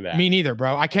fucking wait for that. Me neither,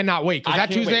 bro. I cannot wait. Because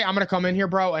that Tuesday, wait. I'm going to come in here,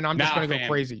 bro, and I'm just going to go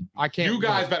crazy. I can't. You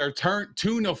guys better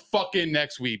tune the fucking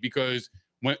next week, because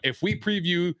if we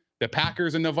preview the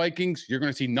Packers and the Vikings, you're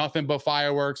going to see nothing but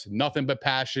fireworks, nothing but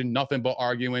passion, nothing but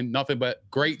arguing, nothing but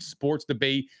great sports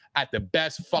debate at the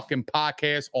best fucking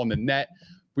podcast on the net.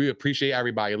 We appreciate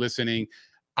everybody listening.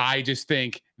 I just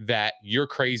think that you're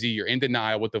crazy. You're in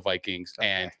denial with the Vikings. Okay.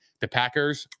 And the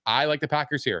Packers, I like the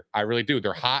Packers here. I really do.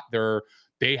 They're hot.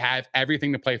 They have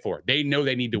everything to play for. They know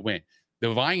they need to win. The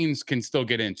Lions can still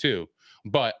get in too.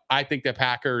 But I think the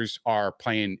Packers are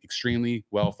playing extremely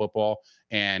well football,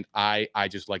 and I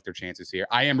just like their chances here.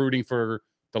 I am rooting for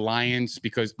the Lions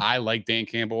because I like Dan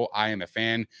Campbell. I am a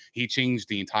fan. He changed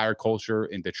the entire culture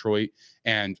in Detroit,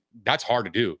 and that's hard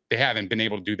to do. They haven't been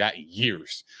able to do that in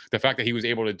years. The fact that he was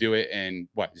able to do it in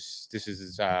this is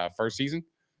his first season?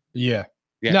 Yeah.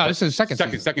 Yeah, no, this is second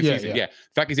season. Second season. Yeah. The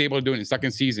fact he's able to do it in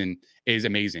second season is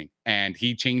amazing. And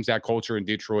he changed that culture in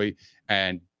Detroit,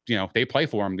 and they play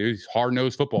for him, dude.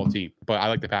 Hard-nosed football team. But I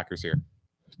like the Packers here.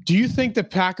 Do you think the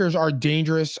Packers are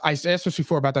dangerous? I asked this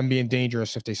before about them being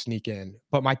dangerous if they sneak in.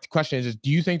 But my question is do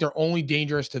you think they're only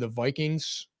dangerous to the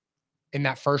Vikings in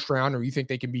that first round, or you think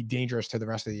they can be dangerous to the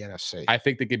rest of the NFC? I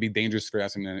think they could be dangerous for the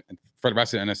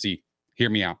rest of the NFC. Hear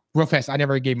me out. Real fast. I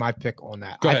never gave my pick on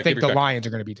that. I think the Lions are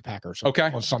going to beat the Packers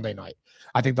on Sunday night.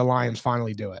 I think the Lions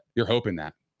finally do it. You're hoping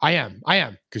that. I am.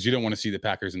 Because you don't want to see the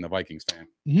Packers and the Vikings, fan.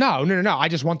 No. I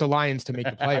just want the Lions to make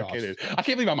the playoffs. I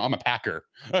can't believe I'm a Packer.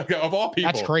 Of all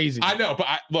people. That's crazy. I know,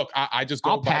 but I just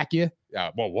go I'll pack you.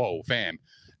 Yeah. Whoa, fam.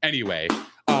 Anyway,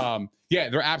 Yeah,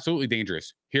 they're absolutely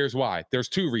dangerous. Here's why. There's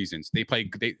two reasons. They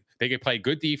can play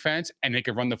good defense and they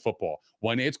can run the football.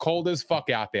 When it's cold as fuck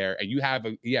out there and you have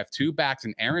two backs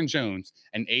in Aaron Jones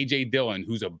and AJ Dillon,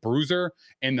 who's a bruiser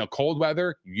in the cold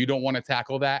weather, you don't want to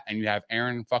tackle that. And you have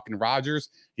Aaron fucking Rodgers.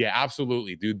 Yeah,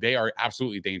 absolutely, dude. They are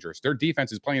absolutely dangerous. Their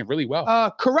defense is playing really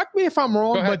well. Correct me if I'm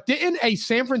wrong, but didn't a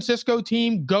San Francisco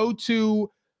team go to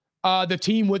the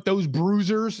team with those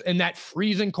bruisers in that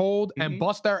freezing cold and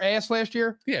bust their ass last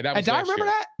year? Yeah, that was Did I remember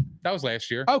that? That was last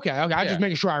year. Okay. I'm just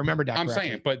making sure I remember that. I'm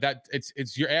saying, but that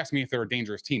it's you're asking me if they're a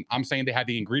dangerous team. I'm saying they have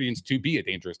the ingredients to be a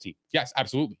dangerous team. Yes,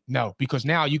 absolutely. No, because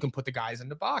now you can put the guys in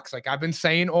the box. Like I've been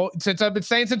saying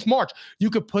since March, you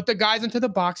could put the guys into the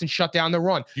box and shut down the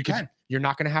run. You can. You're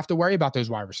not going to have to worry about those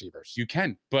wide receivers. You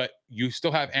can, but you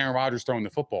still have Aaron Rodgers throwing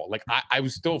the football. Like I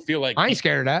would still feel like I ain't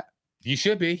scared of that. You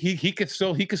should be. He could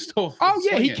still. Oh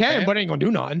yeah, he can, but ain't gonna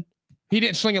do nothing. He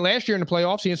didn't sling it last year in the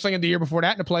playoffs. He didn't sling it the year before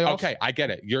that in the playoffs. Okay, I get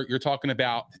it. You're talking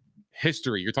about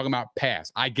history. You're talking about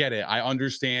past. I get it. I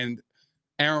understand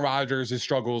Aaron Rodgers'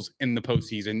 struggles in the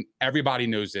postseason. Everybody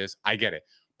knows this. I get it.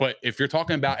 But if you're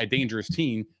talking about a dangerous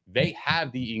team, they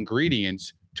have the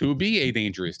ingredients to be a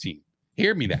dangerous team.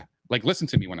 Hear me that. Like, listen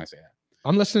to me when I say that.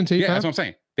 I'm listening to you. Yeah, that's what I'm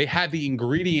saying. They have the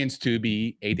ingredients to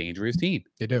be a dangerous team.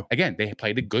 They do. Again, they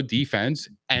played a good defense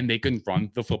and they can run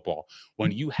the football.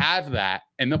 When you have that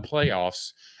in the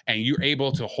playoffs and you're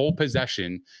able to hold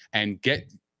possession and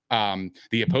get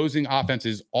the opposing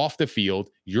offenses off the field,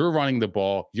 you're running the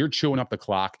ball, you're chewing up the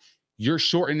clock, you're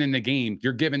shortening the game,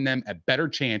 you're giving them a better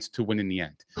chance to win in the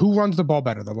end. Who runs the ball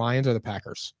better, the Lions or the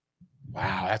Packers?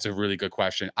 Wow, that's a really good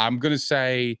question. I'm going to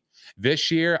say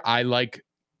this year,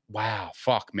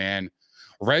 man.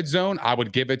 Red zone, I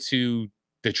would give it to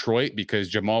Detroit because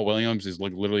Jamal Williams is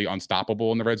literally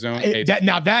unstoppable in the red zone.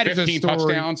 That is a 15 story.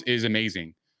 touchdowns is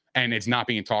amazing, and it's not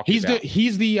being talked about.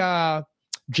 He's the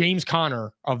James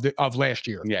Conner of last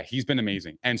year. Yeah, he's been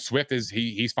amazing. And Swift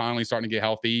he's finally starting to get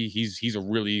healthy. He's a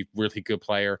really, really good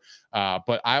player.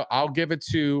 But I'll give it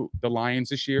to the Lions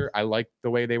this year. I like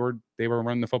the way they were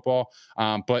running the football.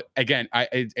 But again,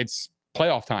 it's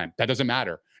playoff time. That doesn't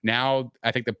matter. Now,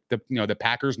 I think the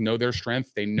Packers know their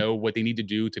strength. They know what they need to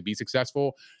do to be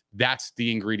successful. That's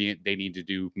the ingredient they need to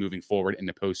do moving forward in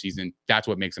the postseason. That's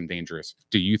what makes them dangerous.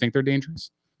 Do you think they're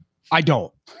dangerous? I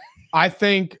don't. I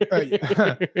think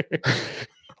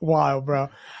wild, bro.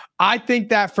 I think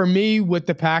that for me with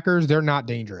the Packers, they're not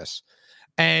dangerous.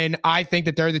 And I think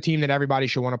that they're the team that everybody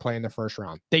should want to play in the first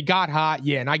round. They got hot.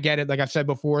 Yeah, and I get it. Like I've said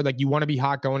before, like you want to be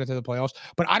hot going into the playoffs,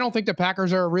 but I don't think the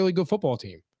Packers are a really good football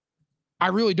team. I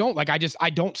really don't. Like, I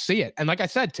don't see it. And like I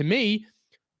said, to me,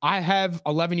 I have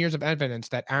 11 years of evidence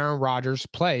that Aaron Rodgers'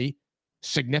 play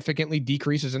significantly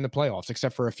decreases in the playoffs,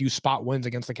 except for a few spot wins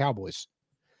against the Cowboys.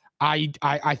 I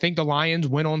think the Lions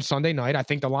win on Sunday night. I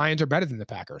think the Lions are better than the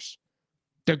Packers.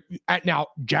 Now,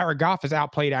 Jared Goff has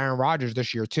outplayed Aaron Rodgers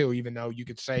this year too, even though you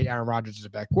could say Aaron Rodgers is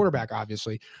a bad quarterback,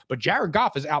 obviously. But Jared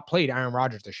Goff has outplayed Aaron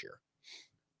Rodgers this year.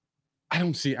 I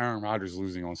don't see Aaron Rodgers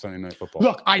losing on Sunday Night Football.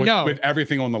 Look, I know. With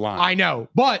everything on the line. I know.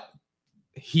 But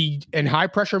he, in high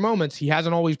pressure moments, he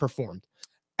hasn't always performed.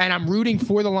 And I'm rooting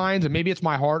for the Lions, and maybe it's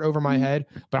my heart over my head,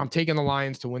 but I'm taking the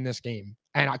Lions to win this game.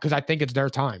 And because I think it's their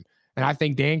time. And I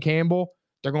think Dan Campbell,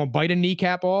 they're going to bite a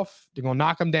kneecap off. They're going to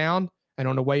knock him down. And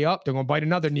on the way up, they're going to bite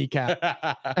another kneecap.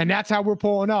 And that's how we're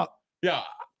pulling up. Yeah.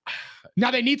 Now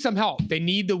they need some help. They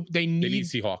need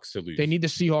Seahawks to lose. They need the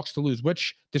Seahawks to lose,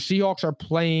 which the Seahawks are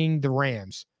playing the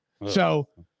Rams. Ugh. So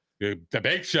the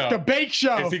Bake Show. The Bake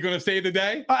Show. Is he going to save the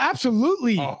day?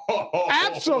 Absolutely.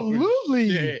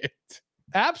 Absolutely. Shit.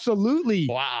 Absolutely.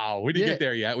 Wow. We didn't get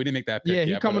there yet. We didn't make that pick yet.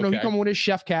 He coming with his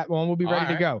chef cat on. We'll be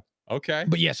ready to go. Okay.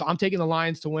 But yeah, so I'm taking the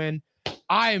Lions to win.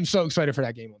 I am so excited for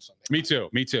that game on Sunday.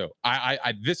 Me too.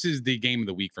 I this is the game of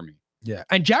the week for me. Yeah.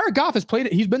 And Jared Goff has played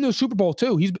it. He's been to a Super Bowl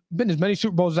too. He's been as many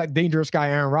Super Bowls as that dangerous guy,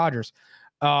 Aaron Rodgers.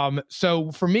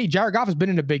 So for me, Jared Goff has been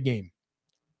in a big game.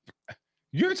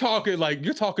 You're talking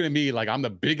to me like I'm the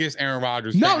biggest Aaron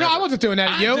Rodgers. No, I wasn't doing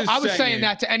that to you. I was saying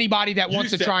that to anybody that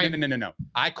wants to try and. No.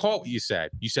 I caught what you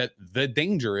said. You said the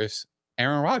dangerous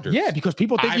Aaron Rodgers. Yeah, because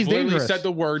people think he's dangerous. I literally said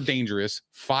the word dangerous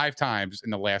 5 times in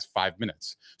the last 5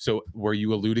 minutes. So were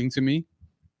you alluding to me?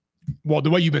 Well, the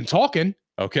way you've been talking.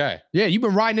 Okay. Yeah, you've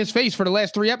been riding his face for the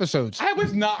last 3 episodes. I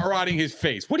was not riding his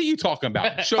face. What are you talking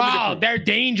about? Show me the proof. They're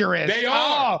dangerous. They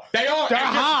are. They are. They're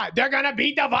hot. They're going to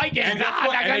beat the Vikings.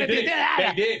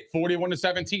 They did.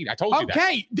 41-17. I told you that.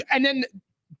 Okay. And then,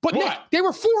 but Nick, they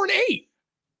were 4-8.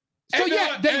 So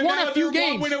they won a few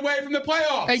games. 1 win away from the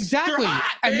playoffs. Exactly.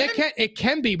 Hot, and it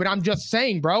can be, but I'm just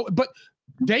saying, bro. But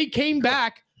they came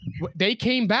back They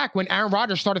came back when Aaron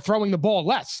Rodgers started throwing the ball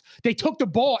less. They took the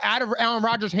ball out of Aaron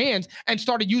Rodgers' hands and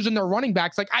started using their running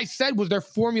backs, like I said, was their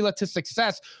formula to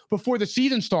success before the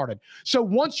season started. So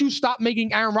once you stop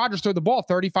making Aaron Rodgers throw the ball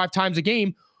 35 times a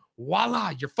game,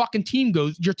 voila, your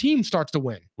team starts to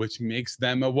win. Which makes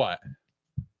them a what?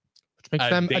 Makes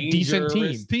them a decent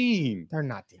team. They're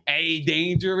not deep. A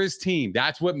dangerous team.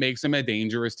 That's what makes them a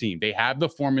dangerous team. They have the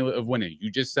formula of winning.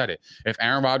 You just said it. If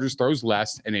Aaron Rodgers throws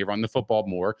less and they run the football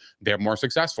more, they're more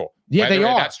successful. Yeah, Whether they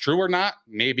are. That's true or not,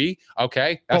 maybe.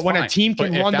 Okay. But when fine. a team can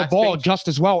But if run the that's ball dangerous- just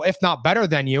as well, if not better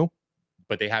than you.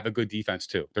 but they have a good defense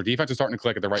too. Their defense is starting to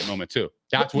click at the right moment too.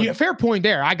 That's what. Yeah, fair point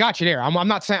there. I got you there. I'm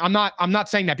not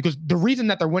saying that because the reason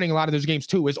that they're winning a lot of those games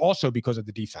too is also because of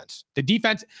the defense. The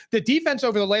defense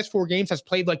over the last 4 games has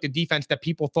played like the defense that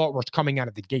people thought was coming out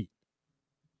of the gate.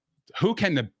 Who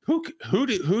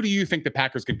do you think the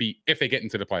Packers could beat if they get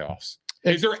into the playoffs?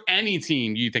 Is there any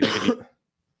team you think they could beat?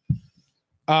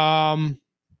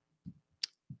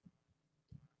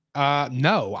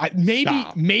 No.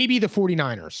 Maybe the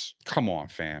 49ers. Come on,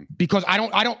 fam. Because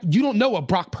you don't know what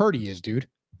Brock Purdy is, dude.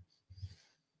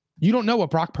 You don't know what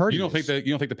Brock Purdy You don't is.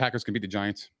 think the Packers can beat the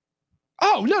Giants?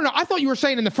 Oh, no. I thought you were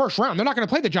saying in the first round. They're not going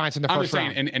to play the Giants in the I'm first just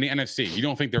saying round. in the NFC. You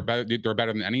don't think they're better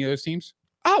than any of those teams?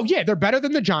 Oh, yeah, they're better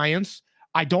than the Giants.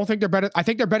 I don't think they're better. I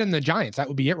think they're better than the Giants. That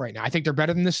would be it right now. I think they're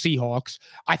better than the Seahawks.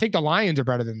 I think the Lions are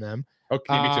better than them.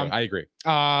 Okay, me too. I agree.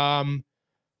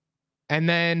 And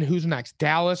then who's next?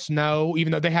 Dallas, no,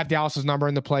 even though they have Dallas's number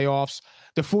in the playoffs.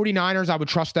 The 49ers, I would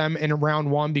trust them in round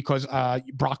 1 because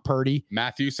Brock Purdy.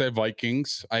 Matthew said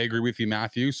Vikings. I agree with you,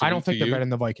 Matthew. So I don't think they're better than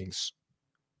the Vikings.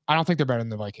 I don't think they're better than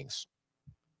the Vikings.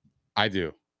 I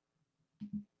do.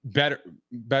 Better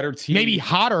team. Maybe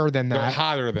hotter than They're that.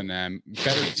 hotter than them.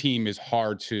 Better team is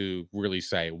hard to really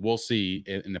say. We'll see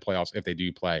in the playoffs if they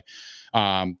do play.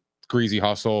 Greasy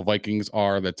Hustle. Vikings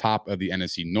are the top of the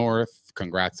NFC North.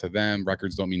 Congrats to them.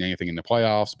 Records don't mean anything in the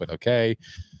playoffs, but okay.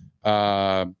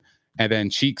 And then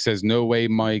Cheek says, "No way,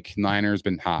 Mike. Niners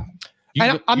been hot."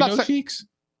 I'm not saying Cheeks.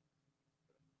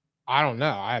 I don't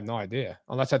know. I have no idea.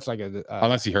 Unless that's like a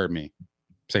Unless he heard me.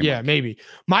 Say yeah, Mike. maybe.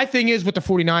 My thing is with the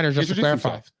 49ers, just to Introduce clarify.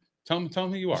 yourself. Tell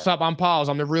him who you are. What's up? I'm Pauls.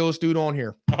 I'm the realest dude on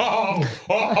here.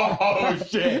 Oh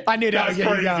shit. I knew that That's was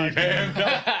crazy, going. man.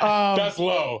 That's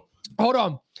low. Hold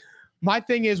on. My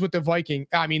thing is with the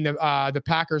the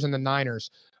Packers and the Niners.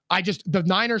 The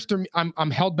Niners,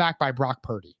 I'm held back by Brock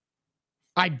Purdy.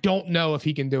 I don't know if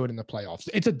he can do it in the playoffs.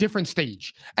 It's a different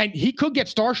stage. And he could get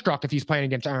starstruck if he's playing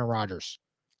against Aaron Rodgers.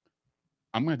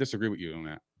 I'm going to disagree with you on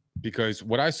that because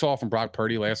what I saw from Brock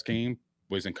Purdy last game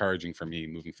was encouraging for me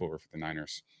moving forward for the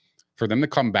Niners. For them to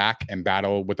come back and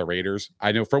battle with the Raiders,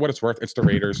 I know for what it's worth, it's the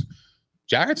Raiders.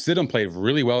 Jarrett Stidham played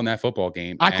really well in that football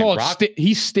game. I call it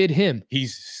he stid him.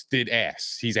 He's stid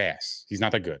ass. He's ass. He's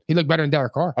not that good. He looked better than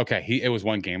Derek Carr. Okay, it was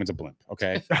one game. It's a blimp.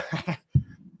 Okay.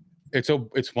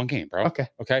 It's one game, bro.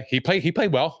 Okay. He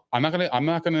played well. I'm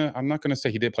not gonna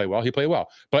say he did play well. He played well.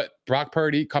 But Brock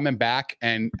Purdy coming back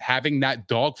and having that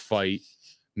dogfight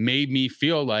made me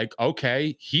feel like,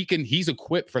 okay, he's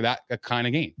equipped for that kind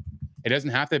of game. It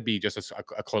doesn't have to be just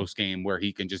a close game where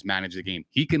he can just manage the game.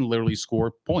 He can literally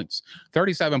score points.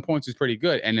 37 points is pretty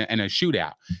good. And a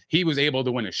shootout. He was able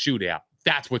to win a shootout.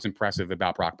 That's what's impressive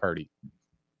about Brock Purdy.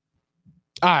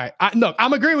 All right. Look,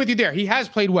 I'm agreeing with you there. He has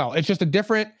played well. It's just it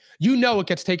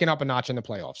gets taken up a notch in the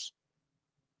playoffs.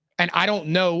 And I don't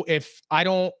know if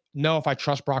I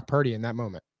trust Brock Purdy in that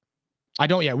moment. I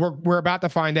don't yet. We're about to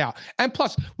find out. And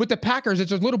plus, with the Packers,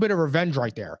 it's a little bit of revenge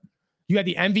right there. You had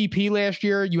the MVP last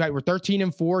year. Were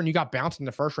 13-4, and you got bounced in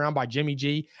the first round by Jimmy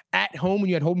G at home when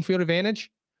you had home field advantage.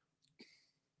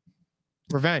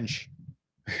 Revenge.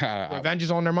 Revenge is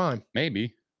on their mind.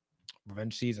 Maybe.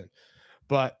 Revenge season.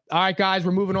 But all right, guys,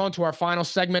 we're moving on to our final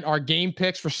segment, our game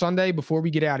picks for Sunday before we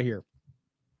get out of here.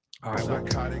 All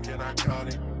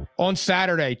right. On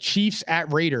Saturday, Chiefs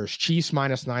at Raiders. Chiefs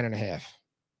minus 9.5.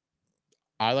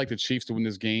 I like the Chiefs to win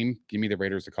this game. Give me the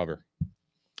Raiders to cover.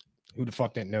 Who the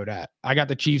fuck didn't know that? I got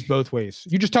the Chiefs both ways.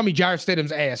 You just tell me Jarrett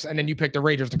Stidham's ass, and then you pick the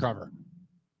Raiders to cover.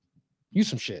 You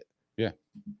some shit. Yeah.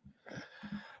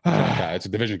 It's a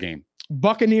division game.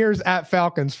 Buccaneers at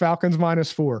Falcons. Falcons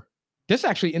minus 4. This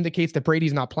actually indicates that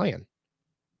Brady's not playing.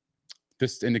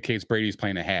 This indicates Brady's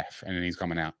playing a half, and then he's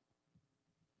coming out.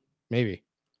 Maybe.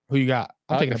 Who you got?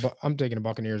 I'm taking the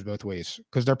Buccaneers both ways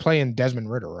because they're playing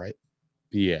Desmond Ridder, right?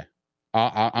 Yeah.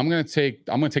 I'm gonna take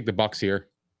the Bucs here.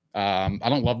 I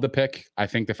don't love the pick. I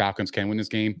think the Falcons can win this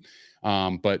game.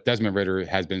 But Desmond Ridder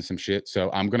has been some shit. So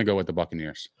I'm going to go with the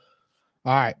Buccaneers.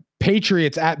 All right.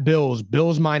 Patriots at Bills.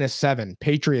 Bills minus 7.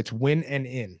 Patriots win and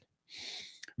in.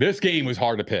 This game was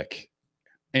hard to pick.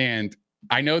 And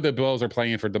I know the Bills are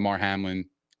playing for DeMar Hamlin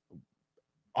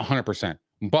 100%,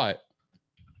 but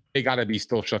they got to be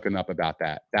still shooken up about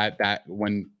that. That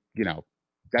when,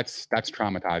 that's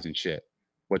traumatizing shit,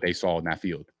 what they saw in that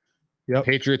field. Yep.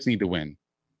 Patriots need to win.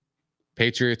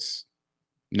 Patriots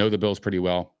know the Bills pretty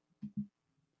well.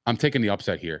 I'm taking the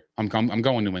upset here. I'm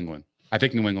going New England. I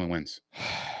think New England wins.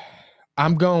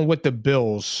 I'm going with the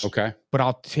Bills. Okay. But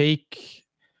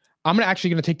I'm actually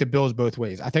going to take the Bills both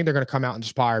ways. I think they're going to come out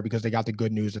inspired because they got the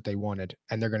good news that they wanted,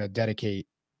 and they're going to dedicate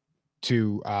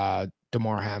to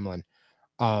DeMar Hamlin.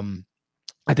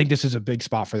 I think this is a big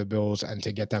spot for the Bills and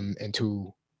to get them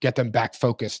back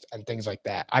focused and things like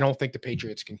that. I don't think the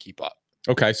Patriots can keep up.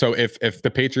 Okay, so if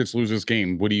the Patriots lose this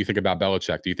game, what do you think about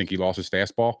Belichick? Do you think he lost his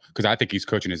fastball? Because I think he's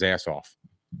coaching his ass off.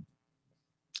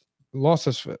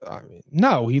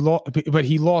 No, he lost, but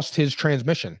he lost his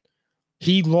transmission.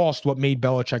 He lost what made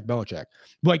Belichick Belichick.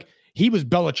 Like, he was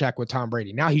Belichick with Tom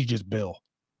Brady. Now he's just Bill.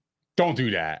 Don't do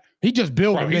that. He just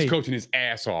Bill. Bro, he's coaching his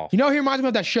ass off. He reminds me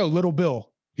of that show, Little Bill.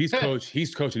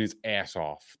 He's coaching his ass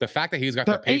off. The fact that he's got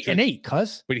They're the Patriots 8-8,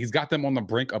 cuz. but he's got them on the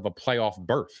brink of a playoff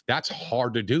berth. That's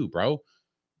hard to do, bro.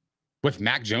 With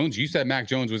Mac Jones, you said Mac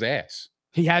Jones was ass.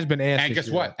 He has been ass. And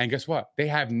guess what? They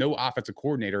have no offensive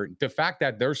coordinator. The fact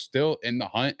that they're still in the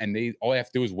hunt and all they have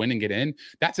to do is win and get in,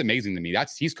 that's amazing to me.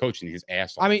 He's coaching his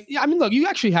ass off. I mean, look, you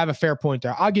actually have a fair point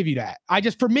there. I'll give you that.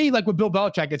 For me, like with Bill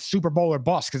Belichick, it's Super Bowl or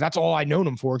bust because that's all I known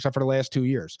him for, except for the last 2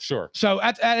 years. Sure. So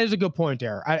that is a good point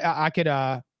there. I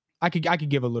could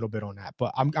give a little bit on that,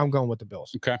 but I'm going with the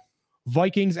Bills. Okay.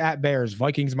 Vikings at Bears.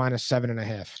 Vikings minus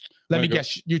 7.5. Let me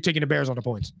guess. You're taking the Bears on the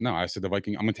points. No, I said the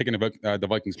Vikings. I'm taking the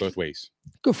Vikings both ways.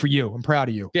 Good for you. I'm proud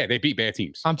of you. Yeah, they beat bad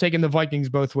teams. I'm taking the Vikings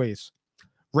both ways.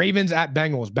 Ravens at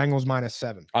Bengals. Bengals minus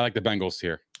 7. I like the Bengals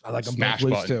here. I like them Smash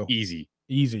both ways button. too.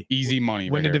 Easy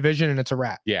money. Win the division and it's a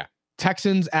wrap. Yeah.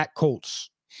 Texans at Colts.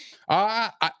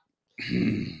 Give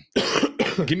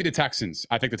me the Texans.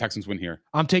 I think the Texans win here.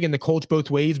 I'm taking the Colts both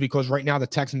ways because right now the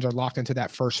Texans are locked into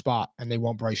that first spot and they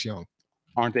want Bryce Young.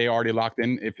 Aren't they already locked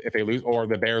in if they lose? Or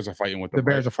the Bears are fighting with them? The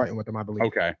Bears are fighting with them, I believe.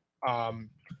 Okay.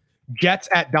 Jets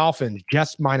at Dolphins.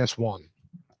 Jets minus 1.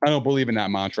 I don't believe in that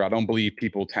mantra. I don't believe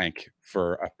people tank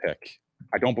for a pick.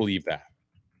 I don't believe that.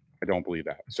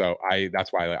 So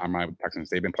that's why I'm right with Texans.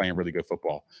 They've been playing really good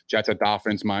football. Jets at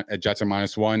Dolphins. Jets are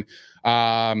minus 1.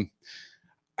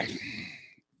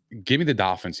 Give me the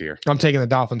Dolphins here. I'm taking the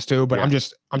Dolphins too, but Yeah.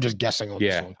 I'm just guessing on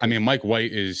this one. I mean, Mike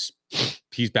White he's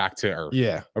back to earth.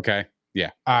 Yeah. Okay.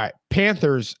 Yeah. All right.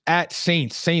 Panthers at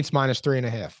Saints. Saints minus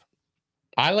 3.5.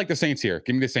 I like the Saints here.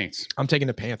 Give me the Saints. I'm taking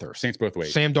the Panthers. Saints both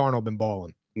ways. Sam Darnold been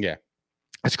balling. Yeah.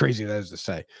 That's crazy that is to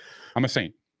say. I'm a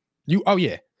Saint. Oh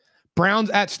yeah. Browns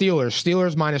at Steelers.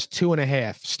 Steelers minus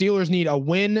 2.5. Steelers need a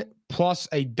win plus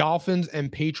a Dolphins and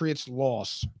Patriots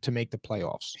loss to make the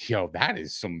playoffs. Yo,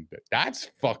 that's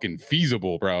fucking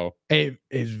feasible, bro. It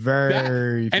is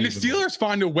very and the feasible. Steelers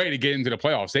find a way to get into the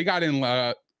playoffs. They got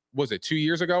in was it 2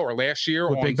 years ago or last year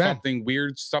With on Big Ben. something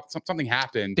weird? Something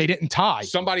happened. They didn't tie.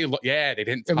 They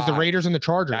didn't tie. It was the Raiders and the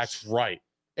Chargers. That's right.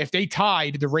 If they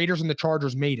tied, the Raiders and the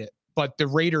Chargers made it, but the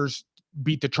Raiders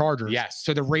beat the Chargers. Yes.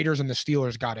 So the Raiders and the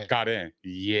Steelers got in.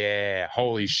 Yeah.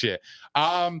 Holy shit.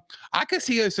 I could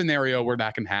see a scenario where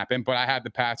that can happen, but I have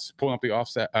the Pats pulling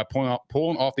off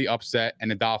the upset and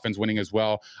the Dolphins winning as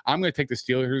well. I'm going to take the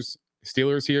Steelers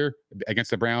here against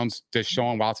the Browns.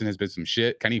 Deshaun Watson has been some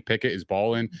shit. Kenny Pickett is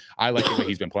balling. I like the way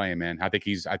he's been playing, man. I think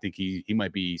he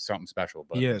might be something special.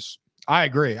 But Yes. I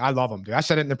agree. I love him, dude. I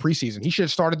said it in the preseason. He should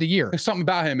have started the year. there's something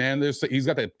about him, man. He's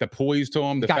got the poise to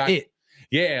him.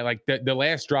 Yeah, like the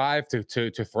last drive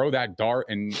to throw that dart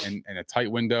in a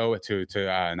tight window to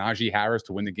Najee Harris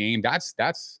to win the game. That's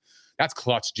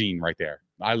clutch gene right there.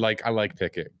 I like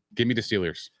Pickett. Give me the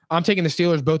Steelers. I'm taking the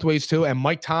Steelers both ways too. And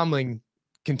Mike Tomlin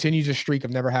continues a streak of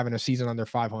never having a season under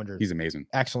 500. He's amazing.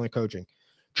 Excellent coaching.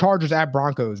 Chargers at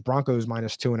Broncos. Broncos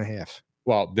minus 2.5.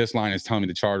 Well, this line is telling me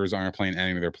the Chargers aren't playing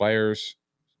any of their players,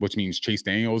 which means Chase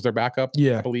Daniel is their backup.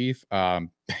 Yeah. I believe.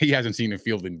 He hasn't seen the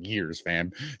field in years,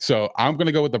 fam. So I'm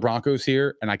gonna go with the Broncos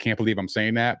here, and I can't believe I'm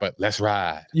saying that, but let's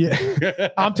ride. Yeah.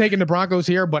 I'm taking the Broncos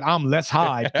here, but I'm less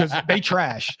high because they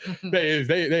trash.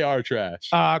 They are trash.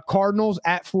 Cardinals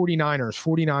at 49ers.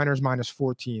 49ers minus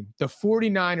 14. The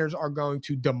 49ers are going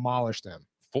to demolish them.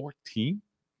 14?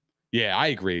 Yeah, I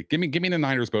agree. Give me the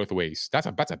Niners both ways. That's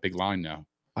a big line now.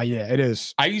 Yeah, it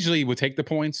is. I usually would take the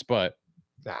points, but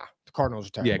Nah, the Cardinals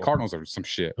are terrible. yeah, Cardinals are some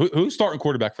shit. Who's starting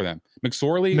quarterback for them?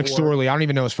 McSorley? McSorley. I don't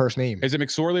even know his first name. Is it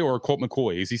McSorley or Colt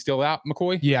McCoy? Is he still out,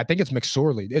 McCoy? Yeah, I think it's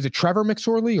McSorley. Is it Trevor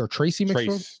McSorley or Tracy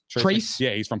McSorley? Trace?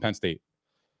 Yeah, he's from Penn State.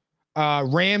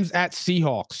 Rams at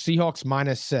Seahawks. Seahawks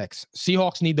 -6.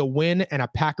 Seahawks need the win and a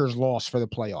Packers loss for the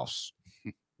playoffs.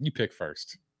 You pick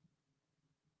first.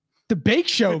 The Bake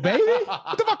Show, baby.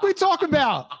 What the fuck are we talking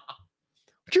about?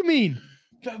 What you mean?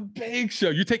 The Bake Show.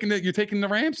 You're taking the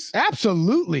Rams?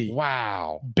 Absolutely.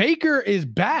 Wow. Baker is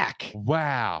back.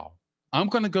 Wow. I'm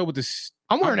gonna go with this.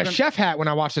 I'm wearing a chef hat when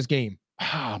I watch this game.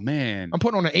 Oh man. I'm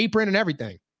putting on an apron and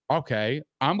everything. Okay.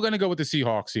 I'm gonna go with the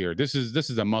Seahawks here. This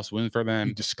is a must win for them.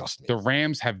 You disgust me. The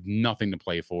Rams have nothing to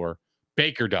play for.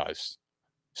 Baker does.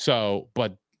 So,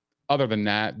 but other than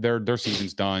that, their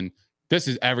season's done. This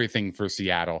is everything for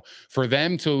Seattle. For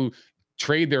them to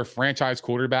trade their franchise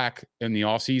quarterback in the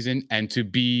offseason and to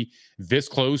be this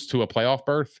close to a playoff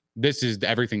berth, this is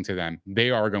everything to them. They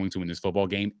are going to win this football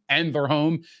game, and they're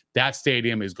home. That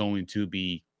stadium is going to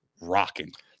be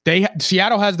rocking.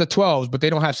 Seattle has the 12s, but they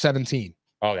don't have 17.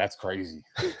 Oh, that's crazy.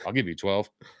 I'll give you 12.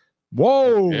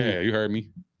 Whoa. Yeah, you heard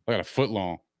me. I got a foot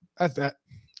long. That's that.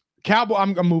 Cowboy.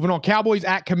 I'm moving on. Cowboys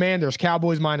at Commanders.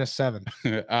 Cowboys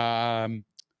 -7.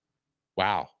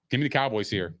 Wow. Give me the Cowboys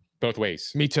here, both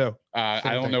ways. Me too. I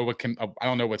don't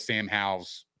know what Sam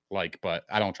Howell's like, but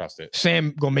I don't trust it.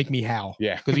 Sam gonna make me howl.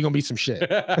 Yeah, because he's gonna be some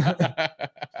shit.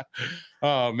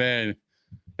 Oh man,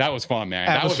 that was fun, man.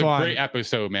 That was a great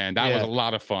episode, man. That was a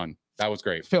lot of fun. That was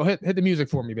great. Phil, hit the music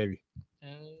for me, baby.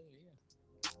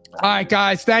 All right,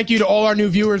 guys. Thank you to all our new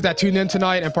viewers that tuned in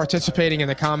tonight and participating in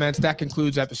the comments. That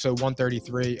concludes episode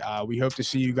 133. We hope to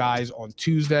see you guys on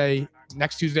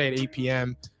next Tuesday at 8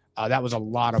 p.m. That was a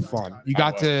lot of fun. You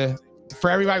got for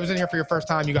everybody who's in here for your first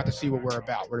time, you got to see what we're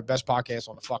about. We're the best podcast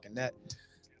on the fucking net.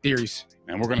 Theories.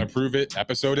 And we're going to prove it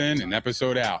episode in and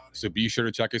episode out. So be sure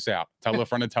to check us out. Tell a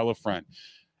friend to tell a friend.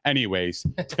 Anyways,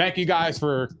 thank you guys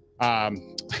for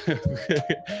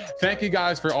thank you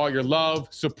guys for all your love,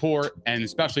 support, and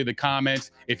especially the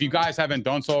comments. If you guys haven't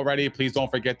done so already, please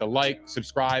don't forget to like,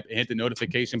 subscribe, and hit the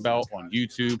notification bell on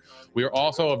YouTube. We are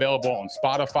also available on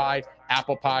Spotify,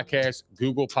 Apple Podcasts,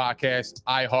 Google Podcasts,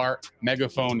 iHeart,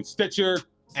 Megaphone, Stitcher,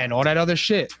 and all that other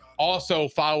shit. Also,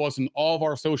 follow us on all of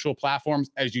our social platforms,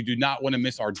 as you do not want to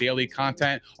miss our daily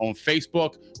content on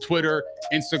Facebook, Twitter,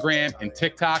 Instagram, and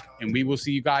TikTok. And we will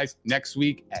see you guys next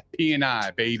week at P&I,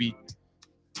 baby.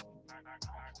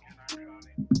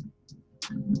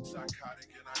 Psychotic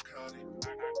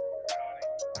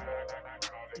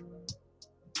and